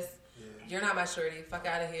is this? Yeah. You're not my shorty. Fuck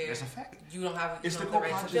out of here. That's a fact. You don't have the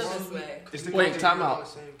right to feel this way. Wait, time out.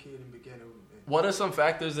 What are some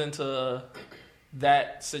factors into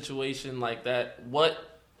that situation like that? What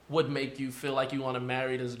would make you feel like you want to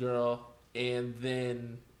marry this girl and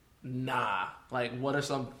then nah? Like what are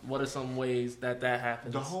some ways that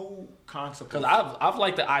happens? The whole concept, because I've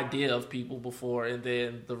liked the idea of people before and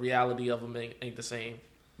then the reality of them ain't the same.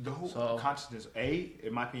 The whole consciousness,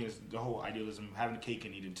 in my opinion, is the whole idealism of having cake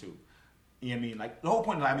and eating too. You know what I mean? Like the whole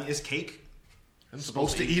point, it's cake. I'm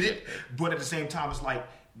supposed to eat it, but at the same time, it's like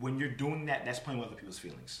when you're doing that, that's playing with other people's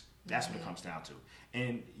feelings. That's what it comes down to.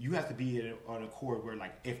 And you have to be on a accord where,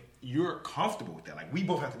 like, if you're comfortable with that, like, we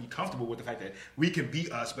both have to be comfortable with the fact that we can be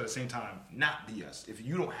us, but at the same time, not be us. If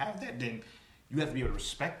you don't have that, then you have to be able to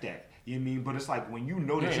respect that. You know what I mean? But it's like when you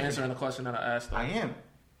know that you're answering the question that I asked. I am.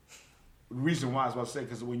 The reason why I was about to say,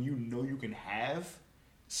 because when you know you can have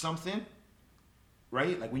something,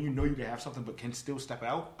 right? Like when you know you can have something but can still step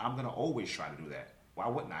out, I'm going to always try to do that. Why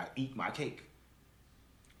wouldn't I eat my cake?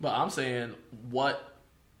 But I'm saying,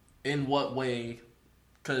 in what way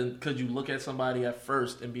could you look at somebody at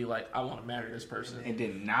first and be like, I want to marry this person, and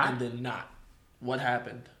then not? What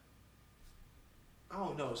happened? I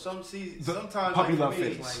don't know. Sometimes puppy love for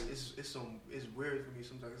me, face. it's weird for me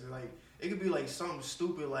sometimes. It could be like something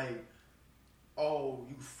stupid like, oh,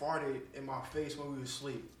 you farted in my face when we were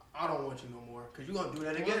asleep. I don't want you no more because you're gonna do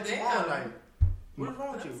that again tomorrow night. What's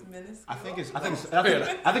wrong with you? I think it's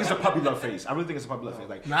a puppy love phase. I really think it's a puppy love phase.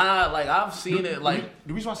 Like, like I've seen it. Like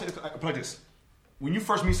the reason why I say it's like this. When you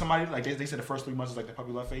first meet somebody, like they said the first 3 months is like the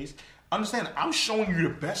puppy love phase. Understand, I'm showing you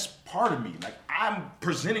the best part of me. Like, I'm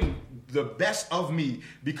presenting the best of me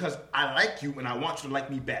because I like you and I want you to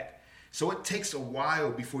like me back. So it takes a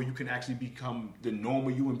while before you can actually become the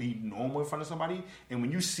normal you and be normal in front of somebody. And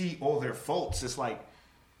when you see all their faults, it's like,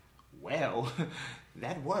 well,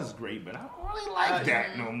 that was great, but I don't really like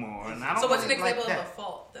that no more. And I don't so what's an really example like of a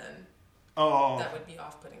fault then? That would be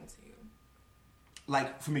off-putting to you.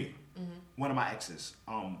 Like, for me, one of my exes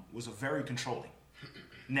was very controlling.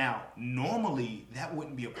 Now, normally, that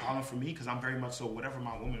wouldn't be a problem for me because I'm very much so whatever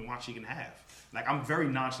my woman wants, she can have. Like, I'm very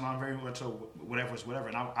nonchalant, very much so whatever is whatever,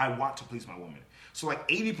 and I want to please my woman. So, like,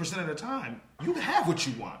 80% of the time, you can have what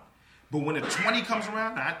you want. But when a 20 comes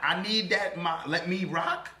around, I need that, let me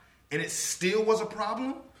rock, and it still was a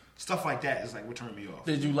problem, stuff like that is like what turned me off.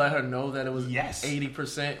 Did you let her know that it was yes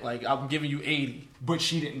 80%? Like, I'm giving you 80. But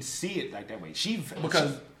she didn't see it like that way. She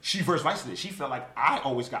verse vice it. She felt like I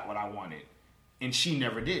always got what I wanted, and she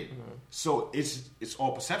never did. Mm-hmm. So it's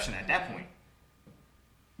all perception at that point.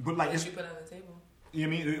 But like, what you put on the table. You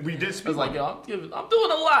know what I mean? We did speak. I was like, yo, I'm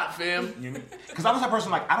doing a lot, fam. You know what I mean? Because I was that person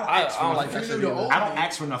like, I don't ask for nothing. Like I don't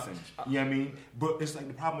ask for nothing. You know what I mean? But it's like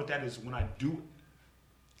the problem with that is when I do,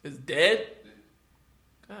 it's dead.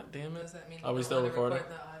 God damn it! Does that mean are we still recording?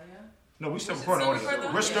 Record the audio? No, we still recording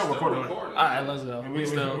audio. We're still recording. All right, let's go.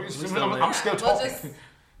 I'm still talking. We'll just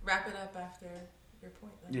wrap it up after your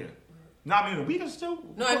point. Then. Yeah. No, I mean we can still.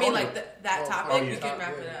 No, I mean like that topic. We can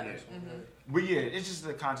wrap it up. Yeah. Mm-hmm. But yeah, it's just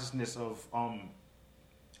the consciousness of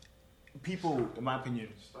people, in my opinion.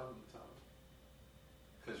 Start on the topic.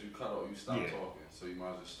 Because you cut off, you stopped talking, so you might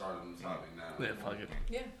as well start on the topic now. Yeah, fuck it.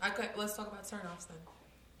 Yeah, let's talk about turn-offs then.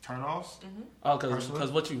 Turn-offs? Mm-hmm. Oh,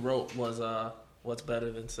 because what you wrote was what's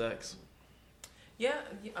better than sex. Yeah.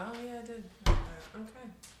 Oh, yeah, I did. Okay.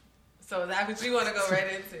 So that's what you want to go right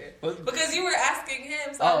into. Because you were asking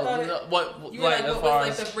him, so I thought what was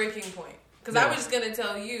like the breaking point. Because I was just going to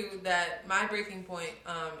tell you that my breaking point,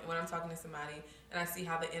 when I'm talking to somebody, and I see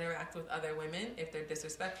how they interact with other women, if they're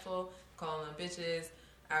disrespectful, calling them bitches,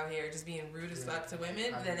 out here just being rude as fuck to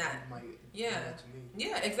women, then that might do that to me.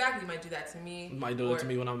 Yeah, exactly, might do that to me. Might do it to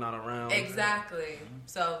me when I'm not around. Exactly.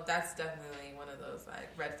 So that's definitely one of those like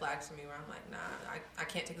red flags for me where I'm like, nah, I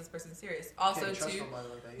can't take this person serious. Also, can't trust too, somebody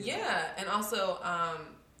like that, yeah, and also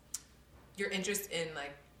your interest in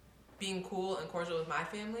like being cool and cordial with my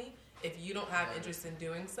family. If you don't have interest in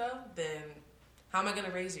doing so, then how am I going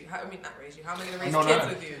to raise you? How am I going to raise kids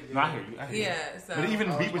with you? No, I hear you. Yeah. So, but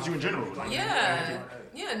even be with you in general. Like,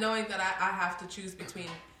 yeah, knowing that I have to choose between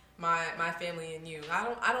my family and you.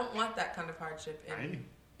 I don't want that kind of hardship in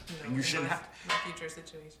you shouldn't have my future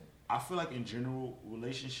situation. I feel like in general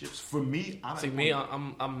relationships, for me,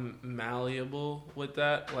 I'm malleable with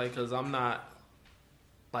that. Like, cause I'm not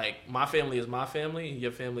like my family is my family,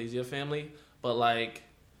 your family is your family. But like,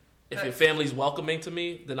 if your family's welcoming to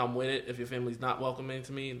me, then I'm with it. If your family's not welcoming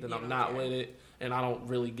to me, then I'm not with it. And I don't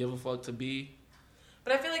really give a fuck to be.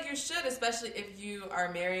 But I feel like you should, especially if you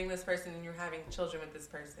are marrying this person and you're having children with this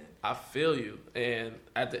person. I feel you. And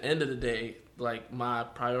at the end of the day, like, my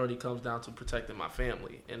priority comes down to protecting my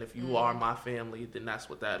family. And if you are my family, then that's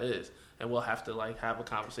what that is. And we'll have to, like, have a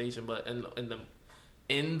conversation. But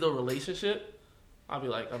in the relationship, I'll be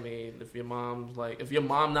like, I mean, if your mom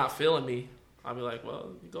not feeling me, I'll be like, well,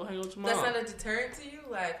 you go hang out with your mom. That's not a deterrent to you?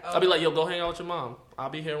 Like, I'll be like, yo, go hang out with your mom. I'll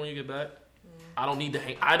be here when you get back. I don't need to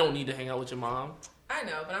hang out with your mom. I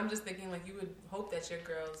know, but I'm just thinking, like, you would hope that your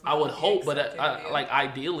girls... I would hope, but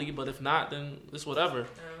ideally, but if not, then it's whatever.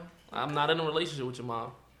 Oh. I'm not in a relationship with your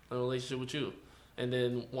mom. I'm in a relationship with you. And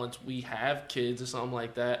then once we have kids or something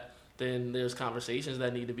like that, then there's conversations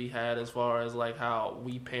that need to be had as far as, like, how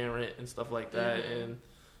we parent and stuff like that. Mm-hmm. And,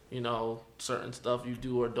 you know, certain stuff you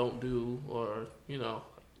do or don't do, or, you know,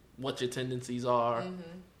 what your tendencies are.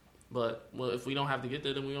 Mm-hmm. But, well, if we don't have to get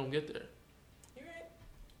there, then we don't get there. You're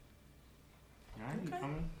right.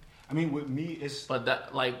 Okay. I mean, with me, it's...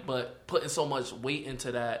 But putting so much weight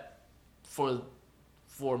into that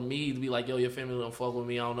for me to be like, yo, your family don't fuck with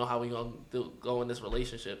me, I don't know how we gonna go in this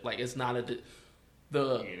relationship. Like, it's not that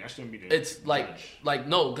shouldn't be the it's like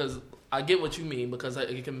no, because I get what you mean, because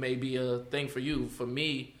it can maybe a thing for you. For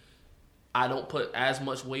me, I don't put as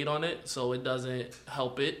much weight on it, so it doesn't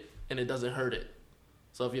help it and it doesn't hurt it.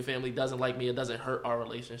 So if your family doesn't like me, it doesn't hurt our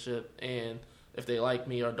relationship. And if they like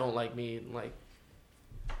me or don't like me, like...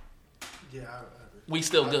 Yeah, we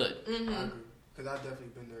still good. I agree. Because I've definitely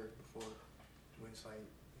been there before when it's like,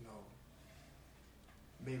 you know,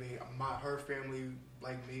 maybe her family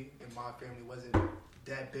like me and my family wasn't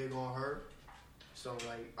that big on her. So,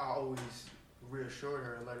 like, I always reassured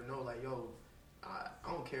her and let her know, like, yo, I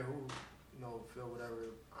don't care who, you know, feel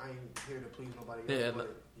whatever. I ain't here to please nobody else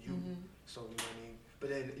but you. So, you know what I mean? But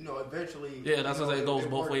then, you know, eventually... Yeah, that's what it goes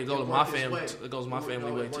both ways. It goes my family. It goes my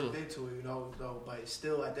family way, too. It worked into it, you know, though, but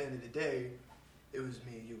still, at the end of the day, it was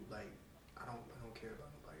me and you. Like, I don't care about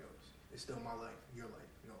nobody else. It's still my life, your life,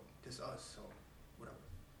 you know. Just us, so whatever.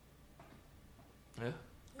 Yeah.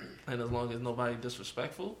 And as long as nobody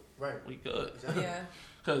disrespectful, right, we good. Exactly. Yeah.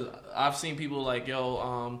 Because I've seen people like,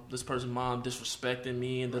 yo, this person's mom disrespecting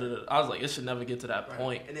me, and da-da-da. I was like, it should never get to that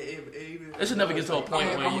point. And it should never get to a point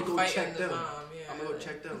where I'm you gonna go check them. Yeah. I'm gonna go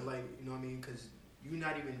check them, like, you know what I mean? Because you're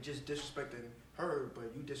not even just disrespecting her,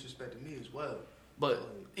 but you disrespecting me as well. But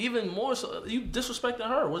even more so, you disrespecting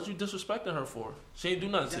her. What you disrespecting her for? She ain't do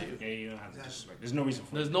nothing to you. Yeah, you don't have to disrespect. There's no reason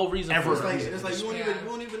for it. There's no reason Ever. for it. It's like you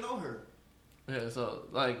don't even know her. Yeah, so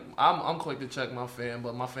like I'm quick to check my fam,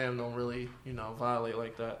 but my fam don't really, you know, violate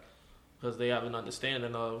like that because they have an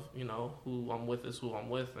understanding of, you know, who I'm with is who I'm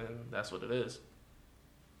with, and that's what it is.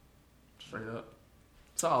 Straight up.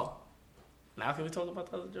 So now can we talk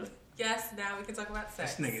about the other joint? Yes, now we can talk about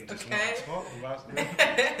sex. This nigga just okay? want to talk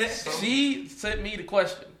about She sent me the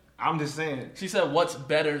question. I'm just saying. She said, "What's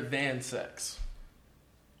better than sex?"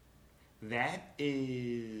 That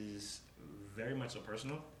is very much so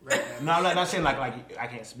personal. No, I'm not saying like I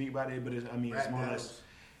can't speak about it, but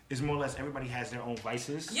it's more or less everybody has their own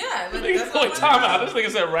vices. Yeah, but Nigga, that's what time out. This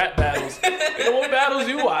nigga said rap battles. Nigga, what battles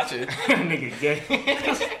you watching? Nigga gay.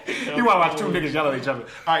 You want to watch two niggas yell at each other.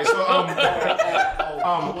 All right, so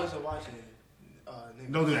I wasn't watching.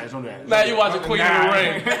 Don't do that. Now you watching Queen of the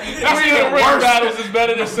Ring. Queen of the Ring battles is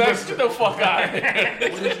better than sex. Get the fuck out of here.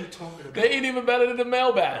 What are you talking about? They ain't even better than the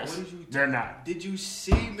male battles. They're not. Did you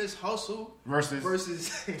see Miss Hustle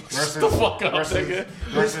versus the fuck up, nigga.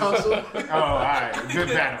 Miss Hustle? Oh, all right, good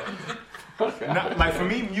battle. No, like for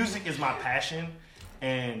me, music is my passion,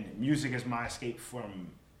 and music is my escape from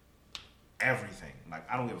everything.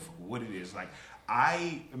 Like I don't give a fuck what it is. Like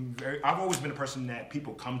I've always been a person that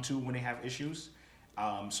people come to when they have issues.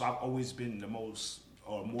 So I've always been the most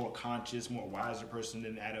or more conscious, more wiser person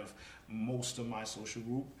than out of most of my social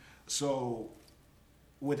group. So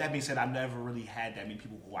with that being said, I never really had that many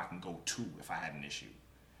people who I can go to if I had an issue.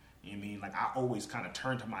 You know what I mean? Like I always kind of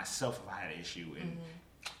turn to myself if I had an issue and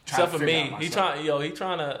try Except to for figure me, out he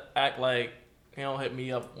trying to act like he don't hit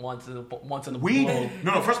me up once in a blue.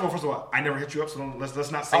 No. First of all, I never hit you up, so let's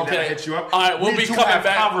not say that I hit you up. All right, we'll be coming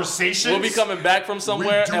back. Conversations. We'll be coming back from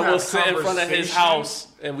somewhere, and we'll sit in front of his house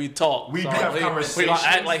and we talk. We do have conversations. We don't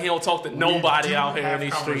act like he don't talk to nobody out here in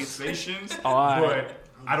these streets. Conversations, all right. But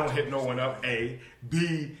I don't hit no one up. A,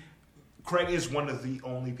 B. Craig is one of the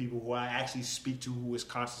only people who I actually speak to who is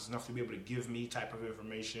conscious enough to be able to give me type of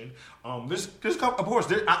information. There's of course,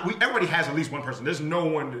 everybody has at least one person. There's no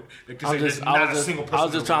one that can say there's not a single person. I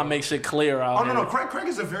was just trying to make shit clear out here. No. Craig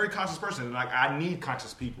is a very conscious person. Like, I need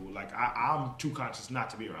conscious people. Like, I'm too conscious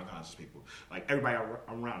not to be around conscious people. Like, everybody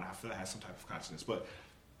around, I feel has some type of consciousness. But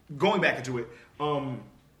going back into it,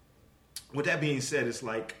 with that being said, it's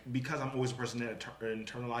like, because I'm always a person that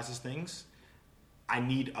internalizes things, I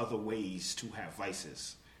need other ways to have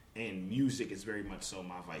vices, and music is very much so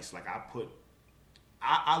my vice. Like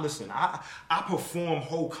I listen, I perform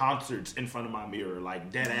whole concerts in front of my mirror, like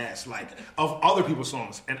dead ass, like of other people's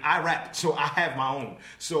songs, and I rap, so I have my own.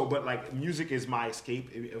 So, but like music is my escape.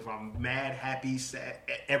 If I'm mad, happy, sad,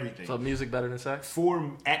 everything. So music better than sex?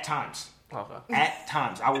 At times. Okay. At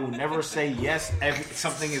times, I will never say yes.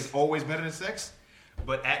 Something is always better than sex,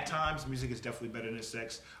 but at times, music is definitely better than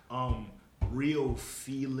sex. Real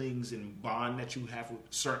feelings and bond that you have with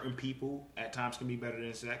certain people at times can be better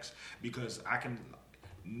than sex, because I can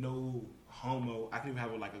no homo. I can even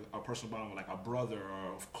have like a personal bond with like a brother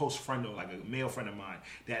or a close friend or like a male friend of mine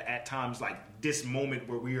that at times, like this moment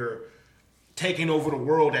where we are taking over the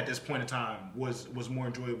world at this point in time was more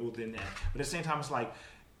enjoyable than that. But at the same time, it's like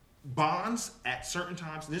bonds at certain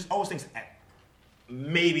times. There's always things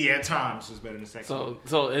maybe at times is better than sex. So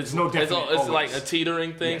it's like a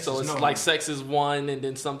teetering thing. Yes, so it's like sex is 1, and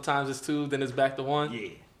then sometimes it's 2, then it's back to 1. Yeah.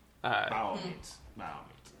 All right. By all means.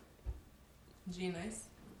 G-Nyc.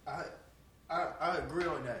 I agree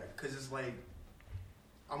on that, because it's like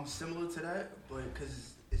I'm similar to that, but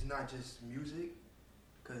because it's not just music,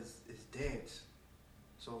 because it's dance.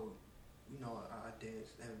 So you know I dance,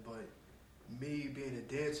 but me being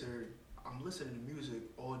a dancer, I'm listening to music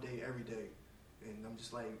all day, every day. And I'm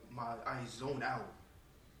just like, I zone out.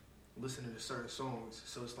 listening to certain songs.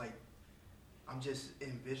 So it's like I'm just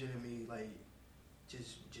envisioning me like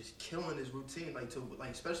just killing this routine, like to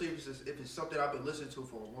like especially if it's something I've been listening to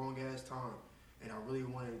for a long ass time, and I really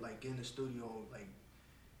want to like get in the studio, like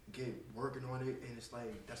get working on it, and it's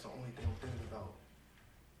like that's the only thing I'm thinking about.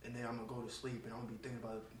 And then I'm gonna go to sleep, and I'm gonna be thinking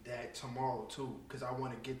about that tomorrow too, because I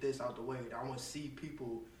want to get this out the way. I want to see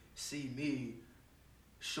people see me,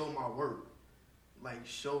 show my work, like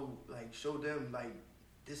show them like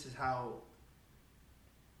this is how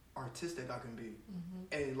artistic I can be.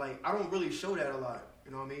 And like I don't really show that a lot,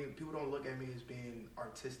 you know what I mean? People don't look at me as being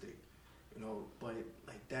artistic, you know, but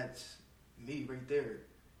like that's me right there.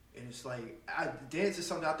 And it's like dance is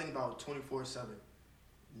something I think about 24/7.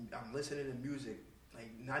 I'm listening to music, like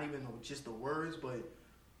not even just the words, but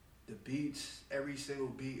the beats, every single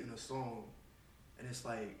beat in a song. And it's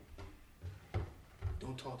like,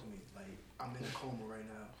 don't talk to me, like I'm in a coma right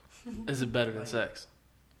now. Is it better than sex?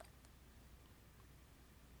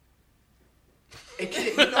 It can,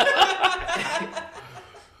 you know,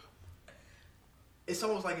 it's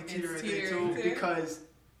almost like a teetering thing too, because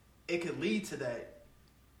it could lead to that.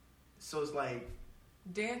 So it's like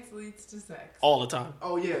dance leads to sex all the time.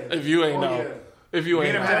 Oh yeah. If you ain't know. Yeah. If you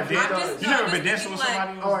ain't never know. you never been dancing with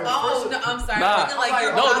somebody? All right, no, I'm sorry. Nah. Thinking like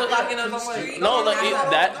you're walking on the street. No, like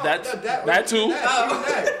that too.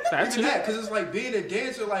 That too. Because it's like being a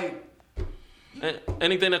dancer, like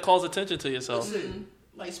anything that calls attention to yourself. Listen,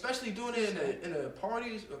 like especially doing it in a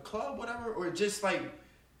party, a club, whatever, or just like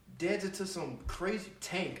dancing to some crazy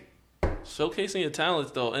tank. Showcasing your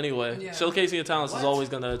talents, though. Anyway, Yeah. showcasing your talents is always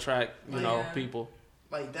gonna attract Yeah. people.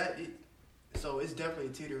 Like that. So it's definitely a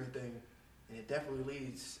teetering thing, and it definitely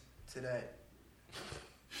leads to that.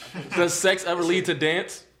 Does sex ever lead to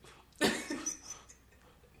dance?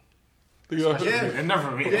 Yeah. It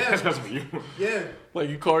never me. Yeah. Especially for you. Yeah. Like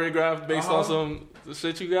you choreographed based on some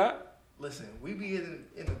shit you got? Listen, we be in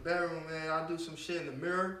the bedroom, man. I'll do some shit in the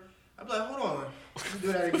mirror. I'll be like, hold on. Let me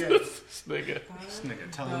do that again. This nigga. This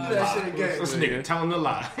nigga telling Do the that lie. shit again. This nigga telling the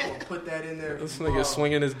lie. I'll put that in there. This nigga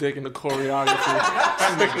swinging his dick in the choreography.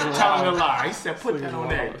 That nigga telling the lie. He said, put that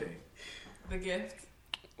on everything. The gift.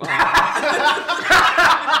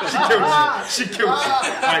 She killed you. All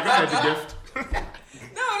right, go ahead, the gift.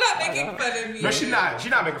 No, I'm not making fun of me. No, she's not.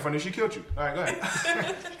 She's not making fun of you. She killed you. All right, go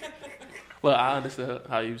ahead. Well, I understood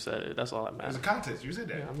how you said it. That's all that It matters. was a contest. You said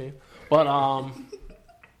that. Yeah, I mean, but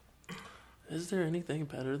is there anything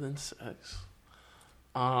better than sex?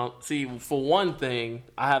 See, for one thing,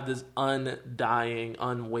 I have this undying,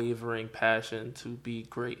 unwavering passion to be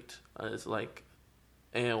great. It's like,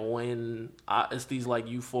 and when it's these like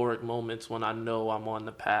euphoric moments when I know I'm on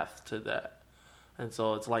the path to that. And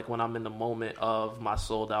so it's like when I'm in the moment of my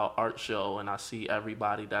sold out art show and I see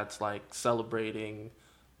everybody that's like celebrating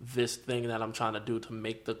this thing that I'm trying to do to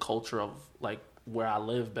make the culture of like where I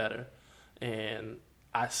live better. And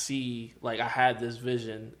I see, like, I had this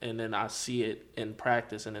vision and then I see it in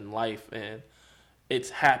practice and in life and it's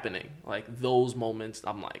happening. Like those moments,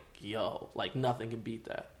 I'm like, yo, like nothing can beat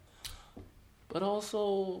that. But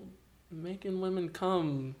also making women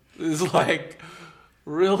come is like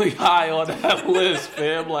really high on that list,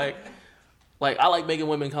 fam. Like I like making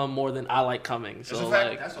women come more than I like coming. So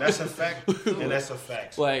like that's a fact. And that's a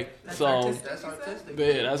fact. like That's so artistic. That's artistic.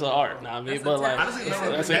 yeah, that's an art. Nah, I mean, That's but a like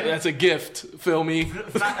talent. that's a gift. Feel me?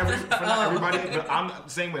 For not everybody, but I'm the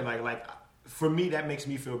same way. Like for me, that makes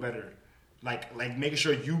me feel better. Like making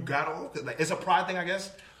sure you got all. Like it's a pride thing, I guess.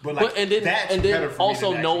 But like And then that's better for me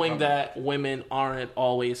also than knowing actually that women aren't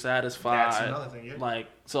always satisfied. That's another thing, yeah. Like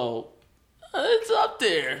so, it's up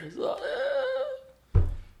there. So,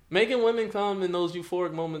 making women come in those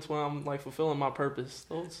euphoric moments when I'm like fulfilling my purpose.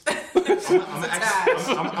 Those. I'm gonna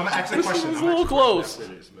ask a question. It's a little close.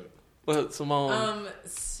 But Simone.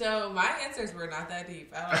 So my answers were not that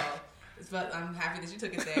deep at all. But I'm happy that you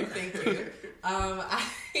took it there. Thank you.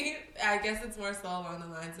 I guess it's more so along the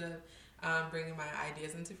lines of bringing my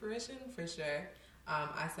ideas into fruition, for sure.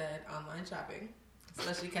 I said online shopping,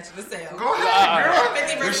 especially catching a sale. Go ahead,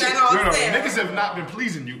 girl. 50% off sale. Niggas have not been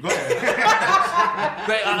pleasing you. Go ahead.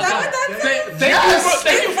 Thank you for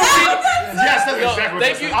Yes, that's exactly what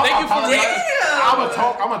thank you I'm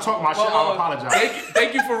gonna talk my shit. I'll apologize.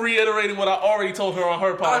 Thank you for reiterating what I already told her on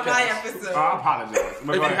her podcast. On my episode. I apologize.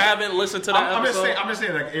 If you haven't listened to that episode, I'm just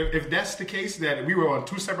saying, like, if that's the case, that we were on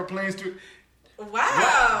two separate planes,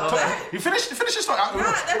 Wow. you finish your story.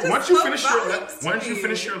 that's Once so you finish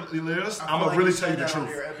violent your list, I'm feel gonna like really you tell you said the that on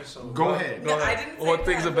your truth. episode. Go ahead. No, I didn't say what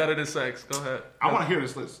things that. are better than sex? Go ahead. I want to hear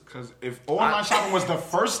this list because if online shopping was the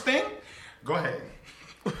first thing, go ahead.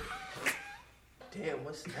 Damn,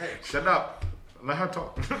 what's next? Shut up. Let her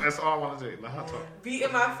talk. That's all I want to say. Let her talk. Beat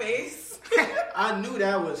in my face. I knew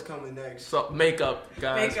that was coming next. So makeup,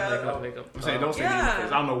 guys. Makeup. I'm saying don't say Yeah.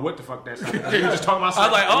 anything. I don't know what the fuck that's. You just talking about. I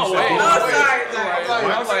was like, oh wait. Oh,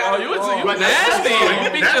 sorry. I was like, oh, you nasty.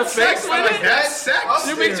 You beat your face with it. That's sex.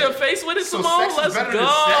 You beat your face with it, So Simone. sex is Let's better go. than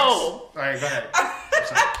sex. All right, go ahead.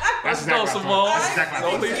 Let's go, Simone. That's exactly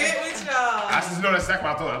what I thought. Get with y'all. I just know that's exactly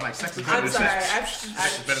what I thought. I'm like, sex is better I'm than sorry. sex.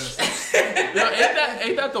 Sex is better than sex. Yo,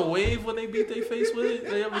 ain't that the wave when they beat their face with it?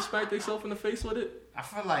 They ever smack themselves in the face with it? I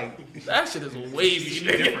feel like That shit is wavy,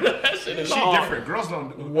 nigga. That shit is she hard. different. Girls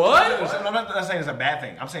don't. What? I'm not saying it's a bad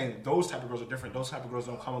thing. I'm saying those type of girls are different. Those type of girls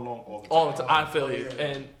don't come along all the time. All the time. I feel you.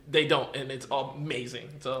 And they don't. And it's amazing.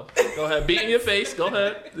 So go ahead. Beat in your face. Go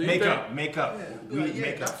ahead. Do your thing. Makeup. We Like, yeah,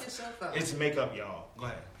 makeup. knock yourself out. It's makeup, y'all. Go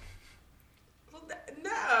ahead. No,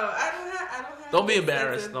 I don't have. Don't be this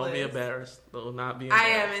embarrassed. in Don't be place. embarrassed. Don't not be I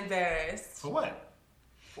embarrassed. am embarrassed. For what?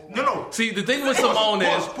 No. See, the thing with Simone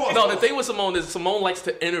is... Pause. No, the thing with Simone is Simone likes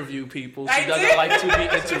to interview people. She I doesn't do. like to be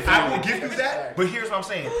interviewed. I will give you that, but here's what I'm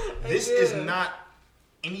saying. This is not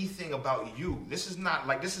anything about you. This is not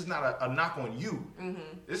a knock on you. Mm-hmm.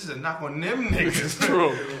 This is a knock on them niggas. True.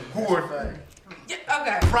 Who are Yeah,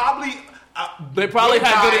 okay. probably They probably good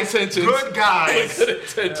had good guys, intentions. Good guys, Good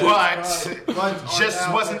intentions. but just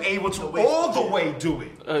wasn't able to all the way do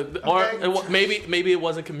it. Or Okay. maybe it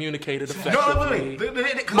wasn't communicated No, effectively.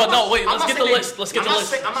 wait. But no, wait, let's get the list. Let's get the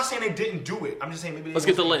list. I'm not saying they didn't do it. I'm just saying maybe. Let's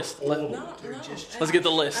get the list. No, Let's get the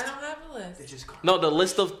list. I don't have a list. It's just No, the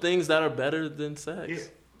list of things that are better than sex. Yeah,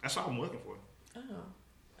 that's what I'm looking for.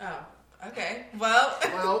 Oh, okay.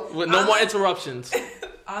 Well, With no more interruptions.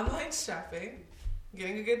 online shopping,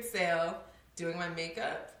 getting a good sale, doing my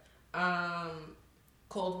makeup,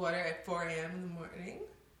 cold water at 4 a.m. in the morning.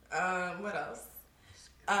 What else?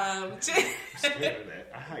 Scared of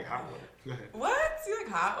that. I like hot water. Go ahead. What? You like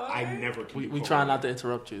hot water? I never. Keep We cold try water. not to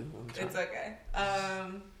interrupt you. It's okay.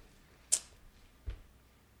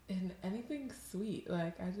 And anything sweet.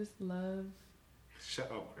 Like, I just love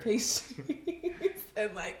Shut up. Craig. pastries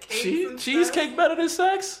and like cakes and Cheesecake stuff. better than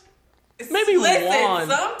sex? Maybe Listen, one.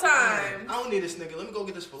 sometimes. I don't need this nigga. Let me go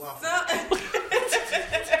get this falafel.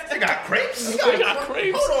 They got crepes. They got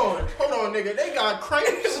crepes. Hold on, nigga. They got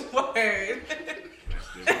crepes. Word.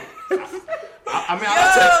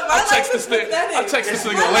 I'll text this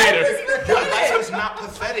nigga later. It's not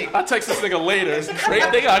pathetic. I'll text this nigga later.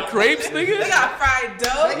 They got crepes, They nigga? got fried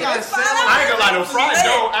dough. They got It's fine. salad. I ain't gonna lie though, fried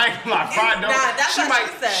dough. I ain't gonna lie, fried dough. Nah, that's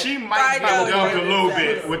what she said. She might Fried go dough dunk is a little what she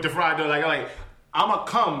bit said. with the fried dough. Like I'ma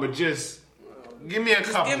come, but just give me a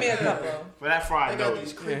couple. Give me a couple. For that They fried got dough.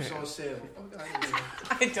 these crepes on sale.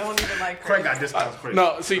 I don't even like Craig crepes. got discounts. Craig.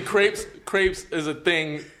 No, see, crepes is a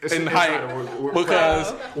thing It's in inside hype of we're-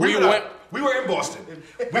 because we went. We were in Boston.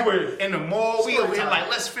 We were in the mall. We over here like,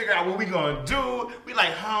 let's figure out what we gonna do. We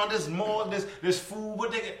like, this mall, this food.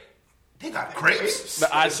 What they got crepes.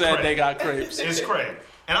 I It's said Craig. they got crepes. It's Craig.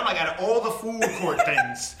 And I'm like, out of all the food court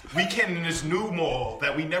things we came in this new mall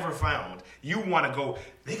that we never found, you want to go,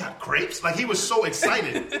 they got crepes? Like, he was so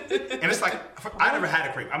excited. And it's like, I never had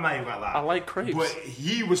a crepe. I'm not even gonna lie. I like crepes. But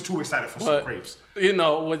he was too excited for some But, crepes. you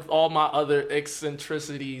know, with all my other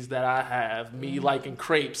eccentricities that I have, me liking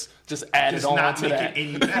crepes just added Does on not to make that. it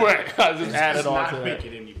any better. Right, I just It added does on not to make that.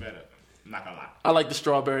 it any better. I'm not gonna lie. I like the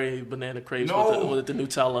strawberry banana crepes No. with the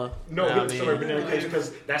Nutella. No, you know it's what I still mean? banana crepes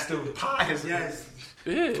because that's the pie. Yes.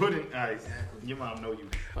 Yeah, Pudding. All right, your mom know you.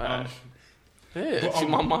 yeah, she's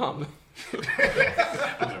my mom.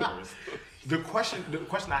 The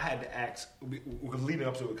question I had to ask, we're leading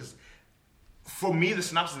up to it, because for me, the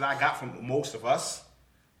synopsis that I got from most of us,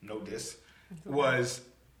 know this, was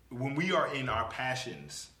when we are in our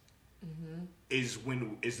passions, is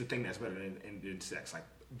the thing that's better than sex. Like,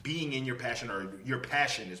 being in your passion, or your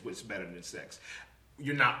passion is what's better than sex.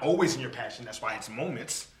 You're not always in your passion, that's why it's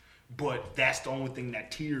moments, but that's the only thing that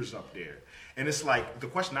tears up there. And it's like, the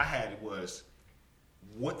question I had was,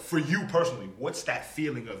 what, for you personally, what's that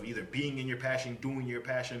feeling of either being in your passion, doing your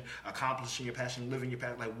passion, accomplishing your passion, living your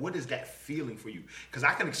passion? Like, what is that feeling for you? Because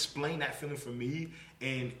I can explain that feeling for me,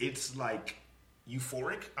 and it's like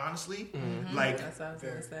euphoric, honestly. Like, That's what I was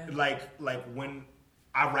gonna say. like when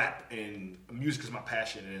I rap, and music is my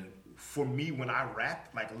passion, and for me, when I rap,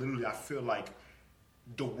 like, literally, I feel like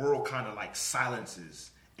the world kind of like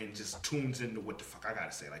silences and just tunes into what the fuck I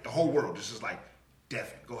gotta say. Like, the whole world is just like,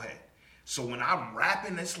 Devin, go ahead. So when I'm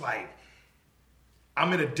rapping, it's like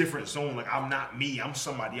I'm in a different zone. Like, I'm not me. I'm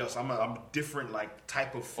somebody else. I'm a different like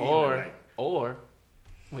type of feeling. Or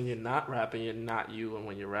when you're not rapping, you're not you, and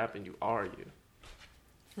when you're rapping, you are you.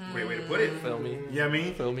 Great way to put it. Feel me? You know what I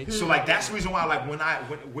mean? Feel me? So like that's the reason why like when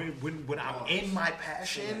I'm in my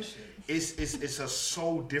passion, it's a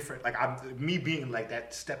so different. Like me being like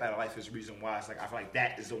that step out of life is the reason why it's like I feel like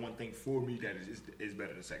that is the one thing for me that is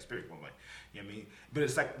better than sex. Period. Like, you know what I mean? But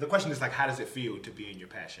it's like the question is like how does it feel to be in your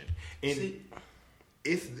passion? And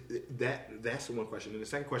if that's the one question. And the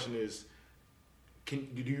second question is, do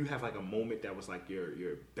you have like a moment that was like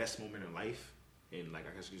your best moment in life? And like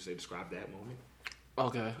I guess you could say describe that moment.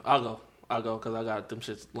 Okay, I'll go because I got them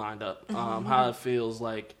shits lined up. How it feels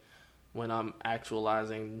like when I'm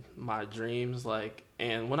actualizing my dreams, like,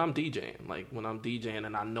 and when I'm DJing,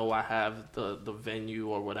 and I know I have the venue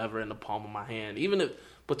or whatever in the palm of my hand, even if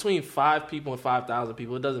between 5 people and 5,000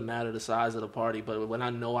 people, it doesn't matter the size of the party, but when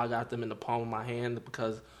I know I got them in the palm of my hand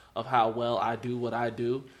because of how well I do what I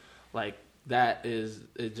do, like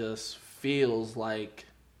it just feels like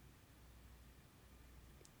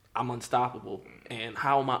I'm unstoppable. And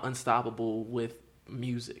how am I unstoppable with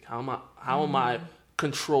music? How am I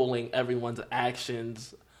controlling everyone's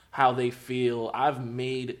actions, how they feel? I've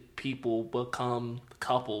made people become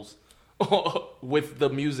couples with the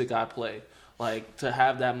music I play. Like, to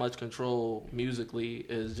have that much control musically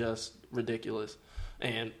is just ridiculous.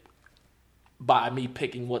 And by me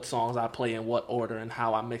picking what songs I play in what order and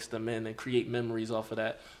how I mix them in and create memories off of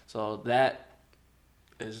that. So that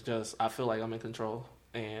is just, I feel like I'm in control.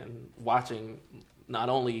 And watching not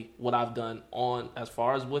only what I've done on as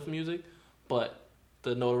far as with music, but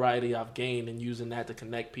the notoriety I've gained and using that to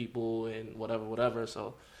connect people and whatever.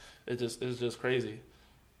 So it's just crazy.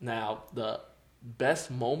 Now, the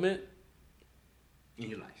best moment in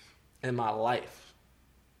your life, in my life,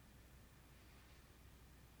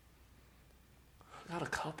 I got a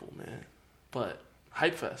couple, man. But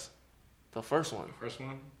Hype Fest, the first one.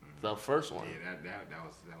 The first one. Yeah, that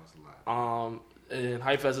was a lot. And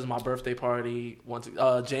Hype Fest is my birthday party.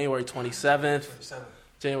 January 27th.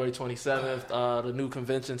 January 27th. The new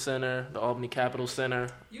convention center, the Albany Capitol Center.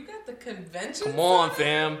 You got the convention? Come on,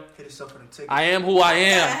 fam. Hit us up for the tickets. I am who I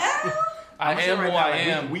am. I am who I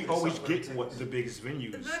am. We always get the biggest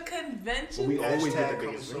venues. The convention. We always get the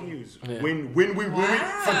biggest venues. Yeah. When we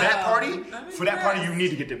for that party, you need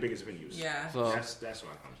to get the biggest venues. Yeah. So that's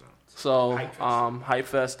what it comes down. So Hype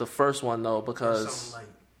Fest, the first one though, because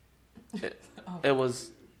it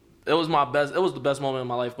was my best. It was the best moment in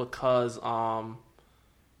my life because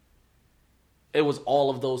it was all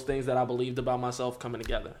of those things that I believed about myself coming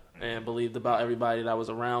together and believed about everybody that was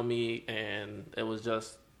around me, and it was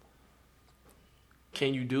just,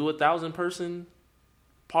 can you do 1,000-person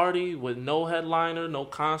party with no headliner, no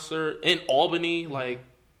concert in Albany? Like,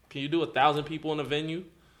 can you do 1,000 people in a venue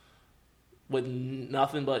with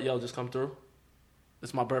nothing but, yo, just come through?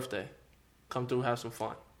 It's my birthday. Come through, have some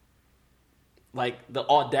fun. Like, the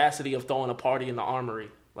audacity of throwing a party in the Armory.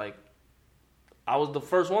 Like, I was the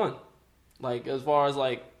first one. Like, as far as,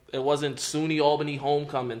 like, it wasn't SUNY Albany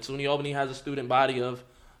homecoming. SUNY Albany has a student body of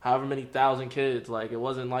however many thousand kids. Like, it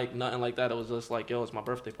wasn't, like, nothing like that. It was just like, yo, it's my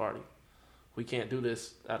birthday party. We can't do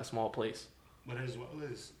this at a small place. But it is what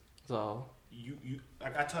it is. So. You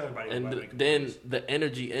like I tell everybody. And then the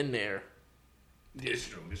energy in there. It's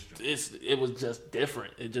true. It was just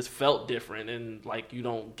different. It just felt different, and like you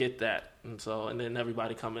don't get that, and then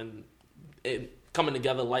everybody coming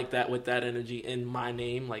together like that with that energy in my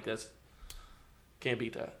name, like that's can't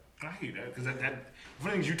beat that. I hear that because that one of the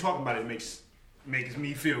things you talk about it makes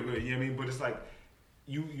me feel good. You know what I mean? But it's like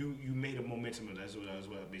you made a momentum of that as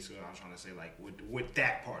well. Basically, what I was trying to say, like with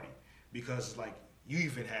that party, because like. You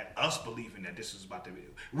even had us believing that this was about to be.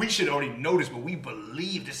 We should already know this, but we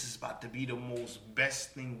believe this is about to be the most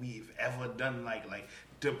best thing we've ever done. Like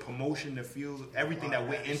the promotion, the feels, everything that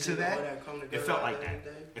went into that. It felt like that.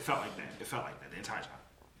 It felt like that the entire time.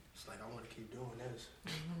 It's like I want to keep doing this.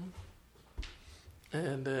 Mm-hmm.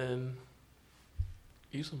 And then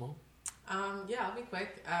you, Simone. Yeah, I'll be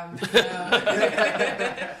quick.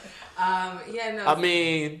 Yeah, no. I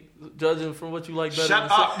mean, judging from what you like better. Shut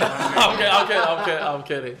up. Okay. I'm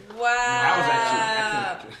kidding. Wow. I was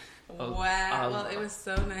actually. Wow. Well, it was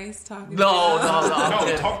so nice talking to you. No,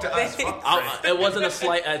 talk to us. It wasn't a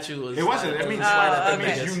slight at you. It wasn't. It means slight at me.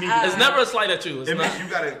 Okay. It's never a slight at you. It means you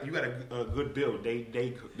got a good build.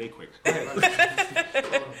 They quick. Go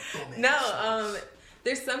ahead. No,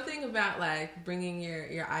 there's something about like bringing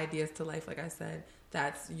your ideas to life. Like I said,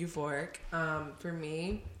 that's euphoric. For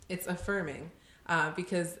me, it's affirming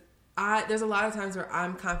because there's a lot of times where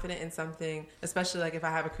I'm confident in something, especially like if I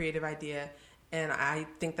have a creative idea and I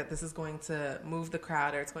think that this is going to move the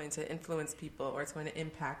crowd or it's going to influence people or it's going to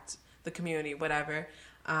impact the community, whatever.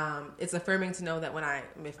 It's affirming to know that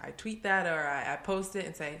if I tweet that or I post it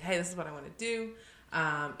and say, hey, this is what I want to do,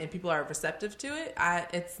 and people are receptive to it,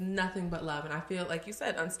 it's nothing but love. And I feel, like you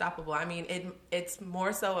said, unstoppable. I mean, it's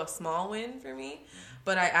more so a small win for me,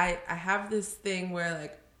 but I have this thing where,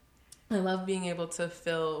 like, I love being able to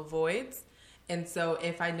fill voids. And so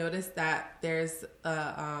if I notice that there's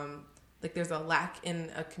a lack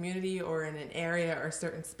in a community or in an area or a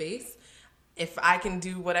certain space, if I can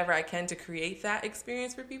do whatever I can to create that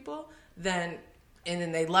experience for people, then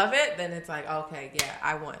they love it, then it's like, okay, yeah,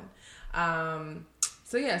 I won.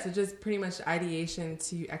 So just pretty much ideation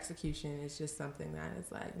to execution is just something that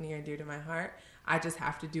is like near and dear to my heart. I just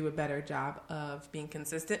have to do a better job of being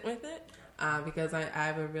consistent with it, because I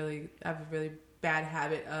have a really bad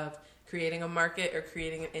habit of creating a market or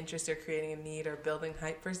creating an interest or creating a need or building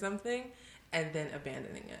hype for something and then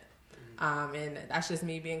abandoning it. And that's just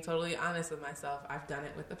me being totally honest with myself. I've done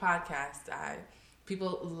it with the podcast.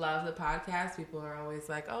 People love the podcast. People are always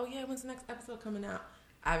like, oh yeah, when's the next episode coming out?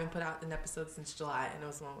 I haven't put out an episode since July, and it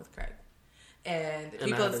was the one with Craig. And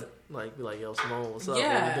people be like, yo, Simone, what's up?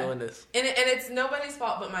 Yeah. Why are we doing this? And it's nobody's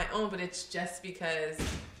fault but my own, but it's just because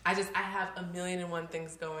I have 1,000,001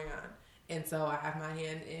 things going on. And so I have my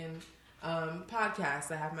hand in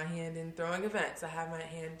podcasts. I have my hand in throwing events. I have my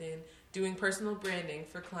hand in doing personal branding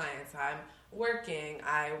for clients. I'm working.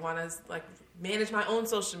 I want to manage my own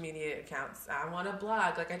social media accounts. I want to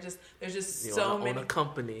blog. There's just you so many. Own a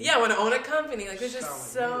company. Yeah, I want to own a company. There's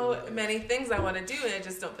just so many things I want to do, and I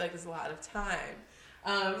just don't feel like there's a lot of time.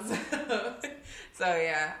 You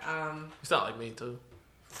sound like me too.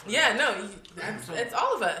 Yeah, no, it's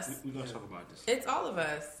all of us. We're gonna talk about this. It's all of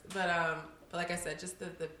us, but like I said, just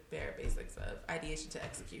the bare basics of ideation to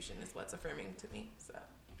execution is what's affirming to me. So,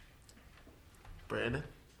 Brandon,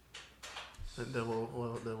 and then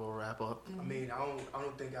we'll wrap up. I mean, I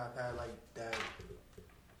don't think I've had like that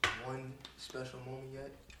one special moment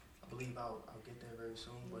yet. I believe I'll get there very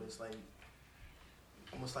soon, but it's like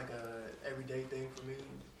almost like a everyday thing for me.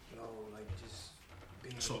 You know, like just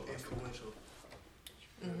being influential.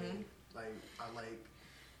 You know what I mean? Like I like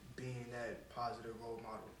being that positive role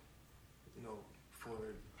model, you know, for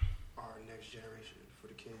our next generation, for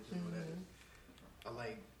the kids and all that.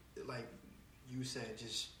 I like you said,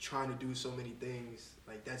 just trying to do so many things.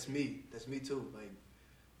 Like that's me too. Like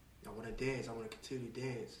I want to dance. I want to continue to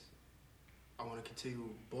dance. I want to continue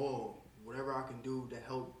to ball. Whatever I can do to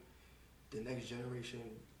help the next generation,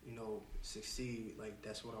 you know, succeed. Like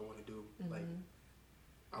that's what I want to do. Like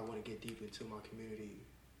I want to get deep into my community.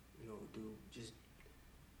 You know,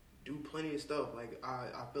 do plenty of stuff. Like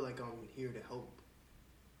I feel like I'm here to help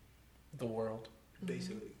the world,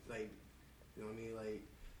 basically. Like, you know what I mean? Like,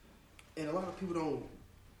 and a lot of people don't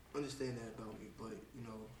understand that about me, but you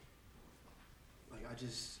know, like I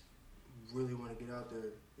just really want to get out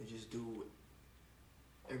there and just do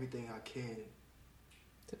everything I can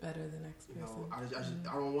to better the next person. You know,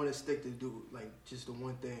 I don't want to stick to do like just the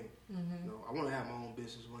one thing. You know, I want to have my own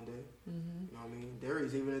business one day. You know what I mean? There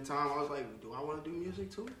is even a time I was like, do I want to do music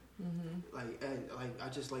too? Like I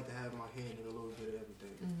just like to have my hand in a little bit of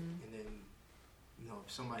everything. And then, you know,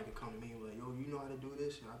 if somebody could come to me and be like, yo, you know how to do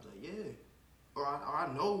this? And I'd be like, yeah. Or I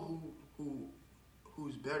know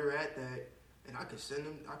who's better at that, and I could send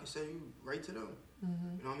you right to them.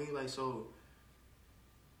 You know what I mean? Like, so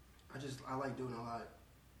I like doing a lot.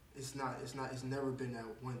 It's never been that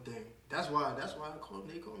one thing. That's why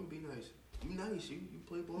they call me B-Nyc. You nice. You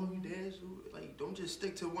play ball, you dance. Like, don't just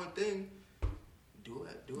stick to one thing. Do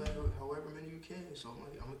it however many you can. So I'm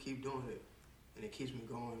gonna keep doing it, and it keeps me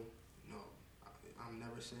going. You know, I'm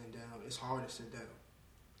never sitting down. It's hard to sit down.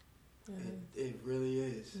 It really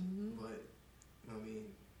is. But you know what I mean.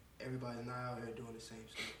 Everybody's not out here doing the same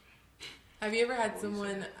stuff. Have you ever had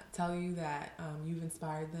someone tell you that you've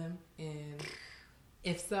inspired them? And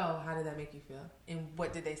if so, how did that make you feel? And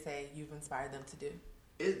what did they say you've inspired them to do?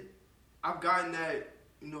 I've gotten that,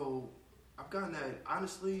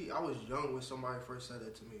 honestly, I was young when somebody first said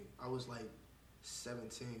that to me. I was like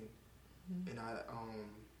 17. And I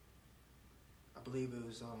believe it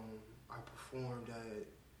was, I performed at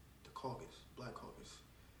the Black Caucus,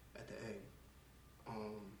 at the Egg.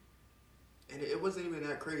 And it wasn't even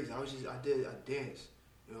that crazy. I danced,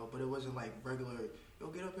 you know, but it wasn't like regular,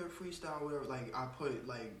 get up here, freestyle, whatever. Like, I put,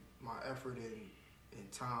 like, my effort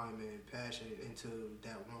and time and passion into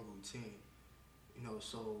that one routine, you know.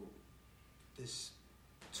 So this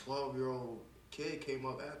 12-year-old kid came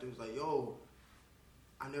up after, was like, yo,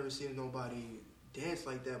 I never seen nobody dance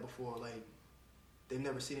like that before. Like, they've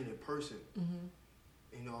never seen it in person.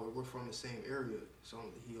 You know, we're from the same area. So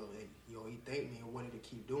he thanked me and wanted to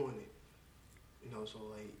keep doing it. You know, so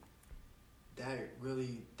like, that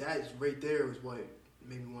right there is what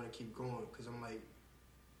made me want to keep going. Because I'm like,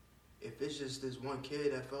 if it's just this one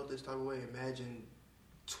kid that felt this type of way, imagine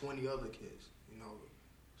 20 other kids, you know.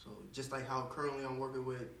 So just like how currently I'm working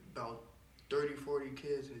with about 30, 40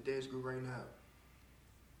 kids in the dance group right now.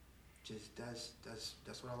 Just that's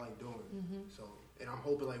what I like doing. So, and I'm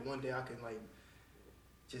hoping like one day I can like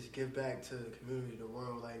just give back to the community, the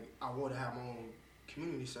world. Like I want to have my own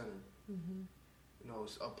community center. You know,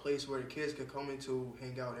 it's a place where the kids can come into,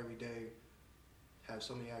 hang out every day, have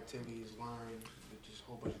so many activities, learn, just a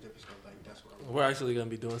whole bunch of different stuff. Like that's what I want. We're actually gonna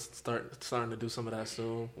be starting to do some of that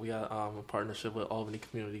soon. We got a partnership with Albany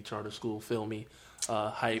Community Charter School, Feel Me,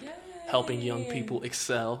 Hype, helping young people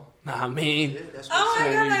excel. Know what I mean? Yeah, that's Oh my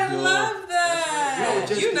God, I love that.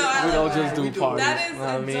 We don't just do parties. That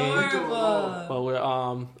is adorable. But we're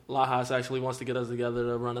Lajas actually wants to get us together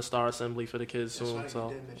to run a star assembly for the kids soon. Right, So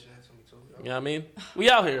you did mention that to me too. you know what I mean? We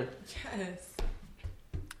out here. Yes.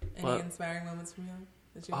 Any But- inspiring moments from him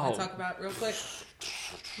that you want to talk about real quick?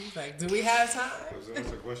 He's like, do we have time?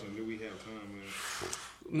 That's a question. Do we have time, man?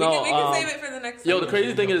 No, we can save it for the next. Yo, the segment.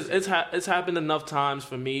 crazy thing is, it's happened enough times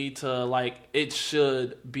for me to like it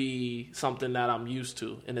should be something that I'm used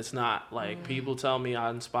to, and it's not. Like people tell me I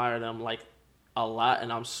inspire them like a lot,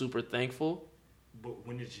 and I'm super thankful. But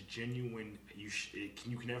when it's genuine, you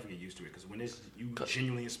can never get used to it because when you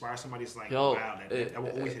genuinely inspire somebody, it's like wow, that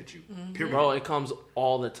will always hit you. Period. Bro, it comes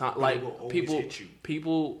all the time. Like it will always people, hit you.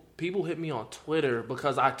 people hit me on Twitter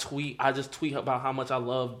because I just tweet about how much I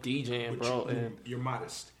love DJing, bro. And You're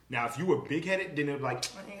modest. Now, if you were big headed, then it's like,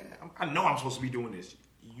 I know I'm supposed to be doing this.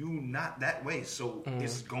 You not that way, so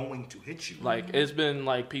it's going to hit you. like it's been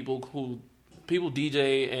like people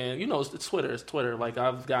DJ, and you know it's Twitter. Like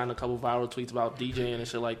I've gotten a couple viral tweets about DJing and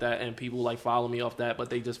shit like that, and people like follow me off that, but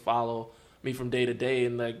they just follow me from day to day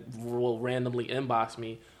and like will randomly inbox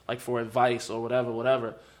me like for advice or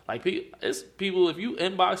whatever. Like it's people, if you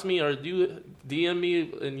inbox me or you DM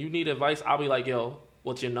me and you need advice, I'll be like, yo,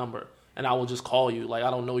 what's your number? And I will just call you. Like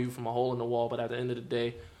I don't know you from a hole in the wall, but at the end of the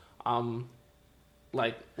day, I'm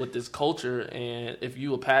like with this culture, and if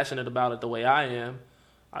you are passionate about it the way I am,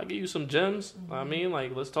 I'll give you some gems. I mean,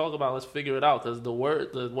 like, let's talk about it. Let's figure it out. Because the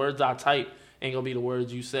words I type ain't going to be the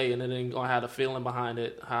words you say. And it ain't going to have a feeling behind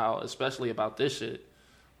it. How, especially about this shit.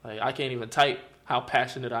 Like, I can't even type how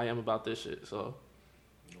passionate I am about this shit. So,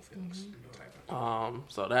 No feelings.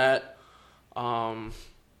 so that,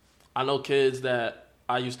 I know kids that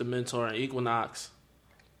I used to mentor in Equinox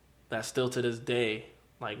that still to this day,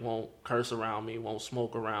 like, won't curse around me, won't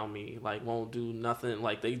smoke around me, like, won't do nothing.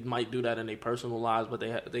 Like, they might do that in their personal lives, but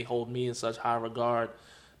they hold me in such high regard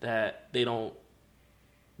that they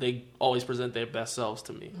always present their best selves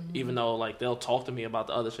to me. Even though, like, they'll talk to me about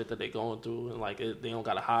the other shit that they're going through, and, like, they don't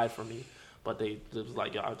got to hide from me. But they just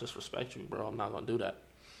like, yo, I just respect you, bro. I'm not going to do that.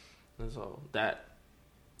 And so, that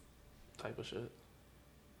type of shit.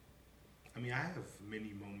 I mean, I have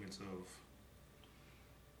many moments of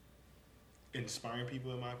inspiring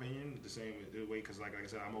people, in my opinion, the same way, because like I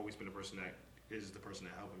said, I've always been the person that is the person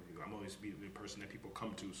that helping people. I'm always be the person that people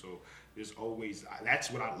come to. So there's always,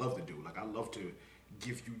 that's what I love to do. Like I love to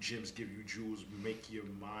give you gems, give you jewels, make your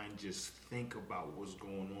mind just think about what's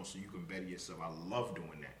going on so you can better yourself. I love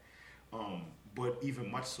doing that. But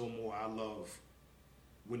even much so more, I love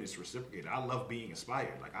when it's reciprocated. I love being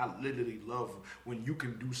inspired. Like I literally love when you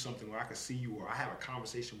can do something where I can see you or I have a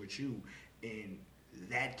conversation with you, and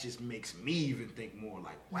that just makes me even think more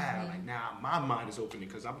like, wow, like now my mind is opening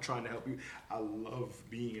because I'm trying to help you. I love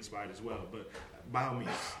being inspired as well. But by all means,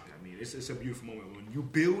 I mean, it's a beautiful moment when you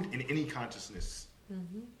build in any consciousness.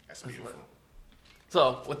 That's beautiful.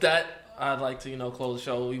 So with that, I'd like to, close the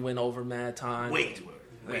show. We went over mad time. Wait.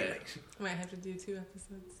 Might have to do 2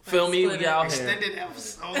 episodes. Feel me? We out here. Extended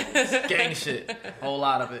episodes. Gang shit. Whole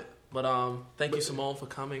lot of it. But thank you, Simone, for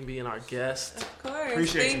coming, being our guest. Of course.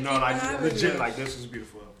 Appreciate Thank you. you No, for like having legit, me. like this was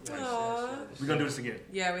beautiful. Aww. We're gonna do this again.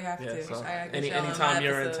 Yeah, we have to. So I gotta get y'all on my anytime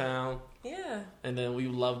you're in episode. town. Yeah. And then we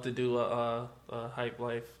would love to do a Hype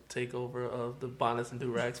Life takeover of the Bonnets and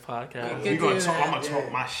Durags podcast. We I'm gonna do that.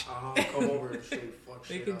 talk my shit. Come over and straight fuck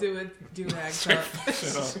We shit can up. do a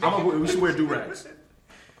durag talk. We should wear do-rags.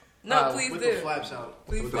 No, please with do. the flaps out.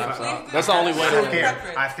 Please, With please, the please flaps do. That's the only way I to don't do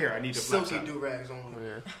care. I need the flaps Silky out. do-rags only.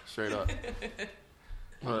 Yeah, straight up.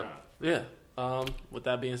 But yeah, with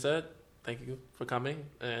that being said, thank you for coming,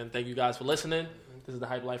 and thank you guys for listening. This is the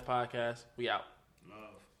Hype Life Podcast. We out.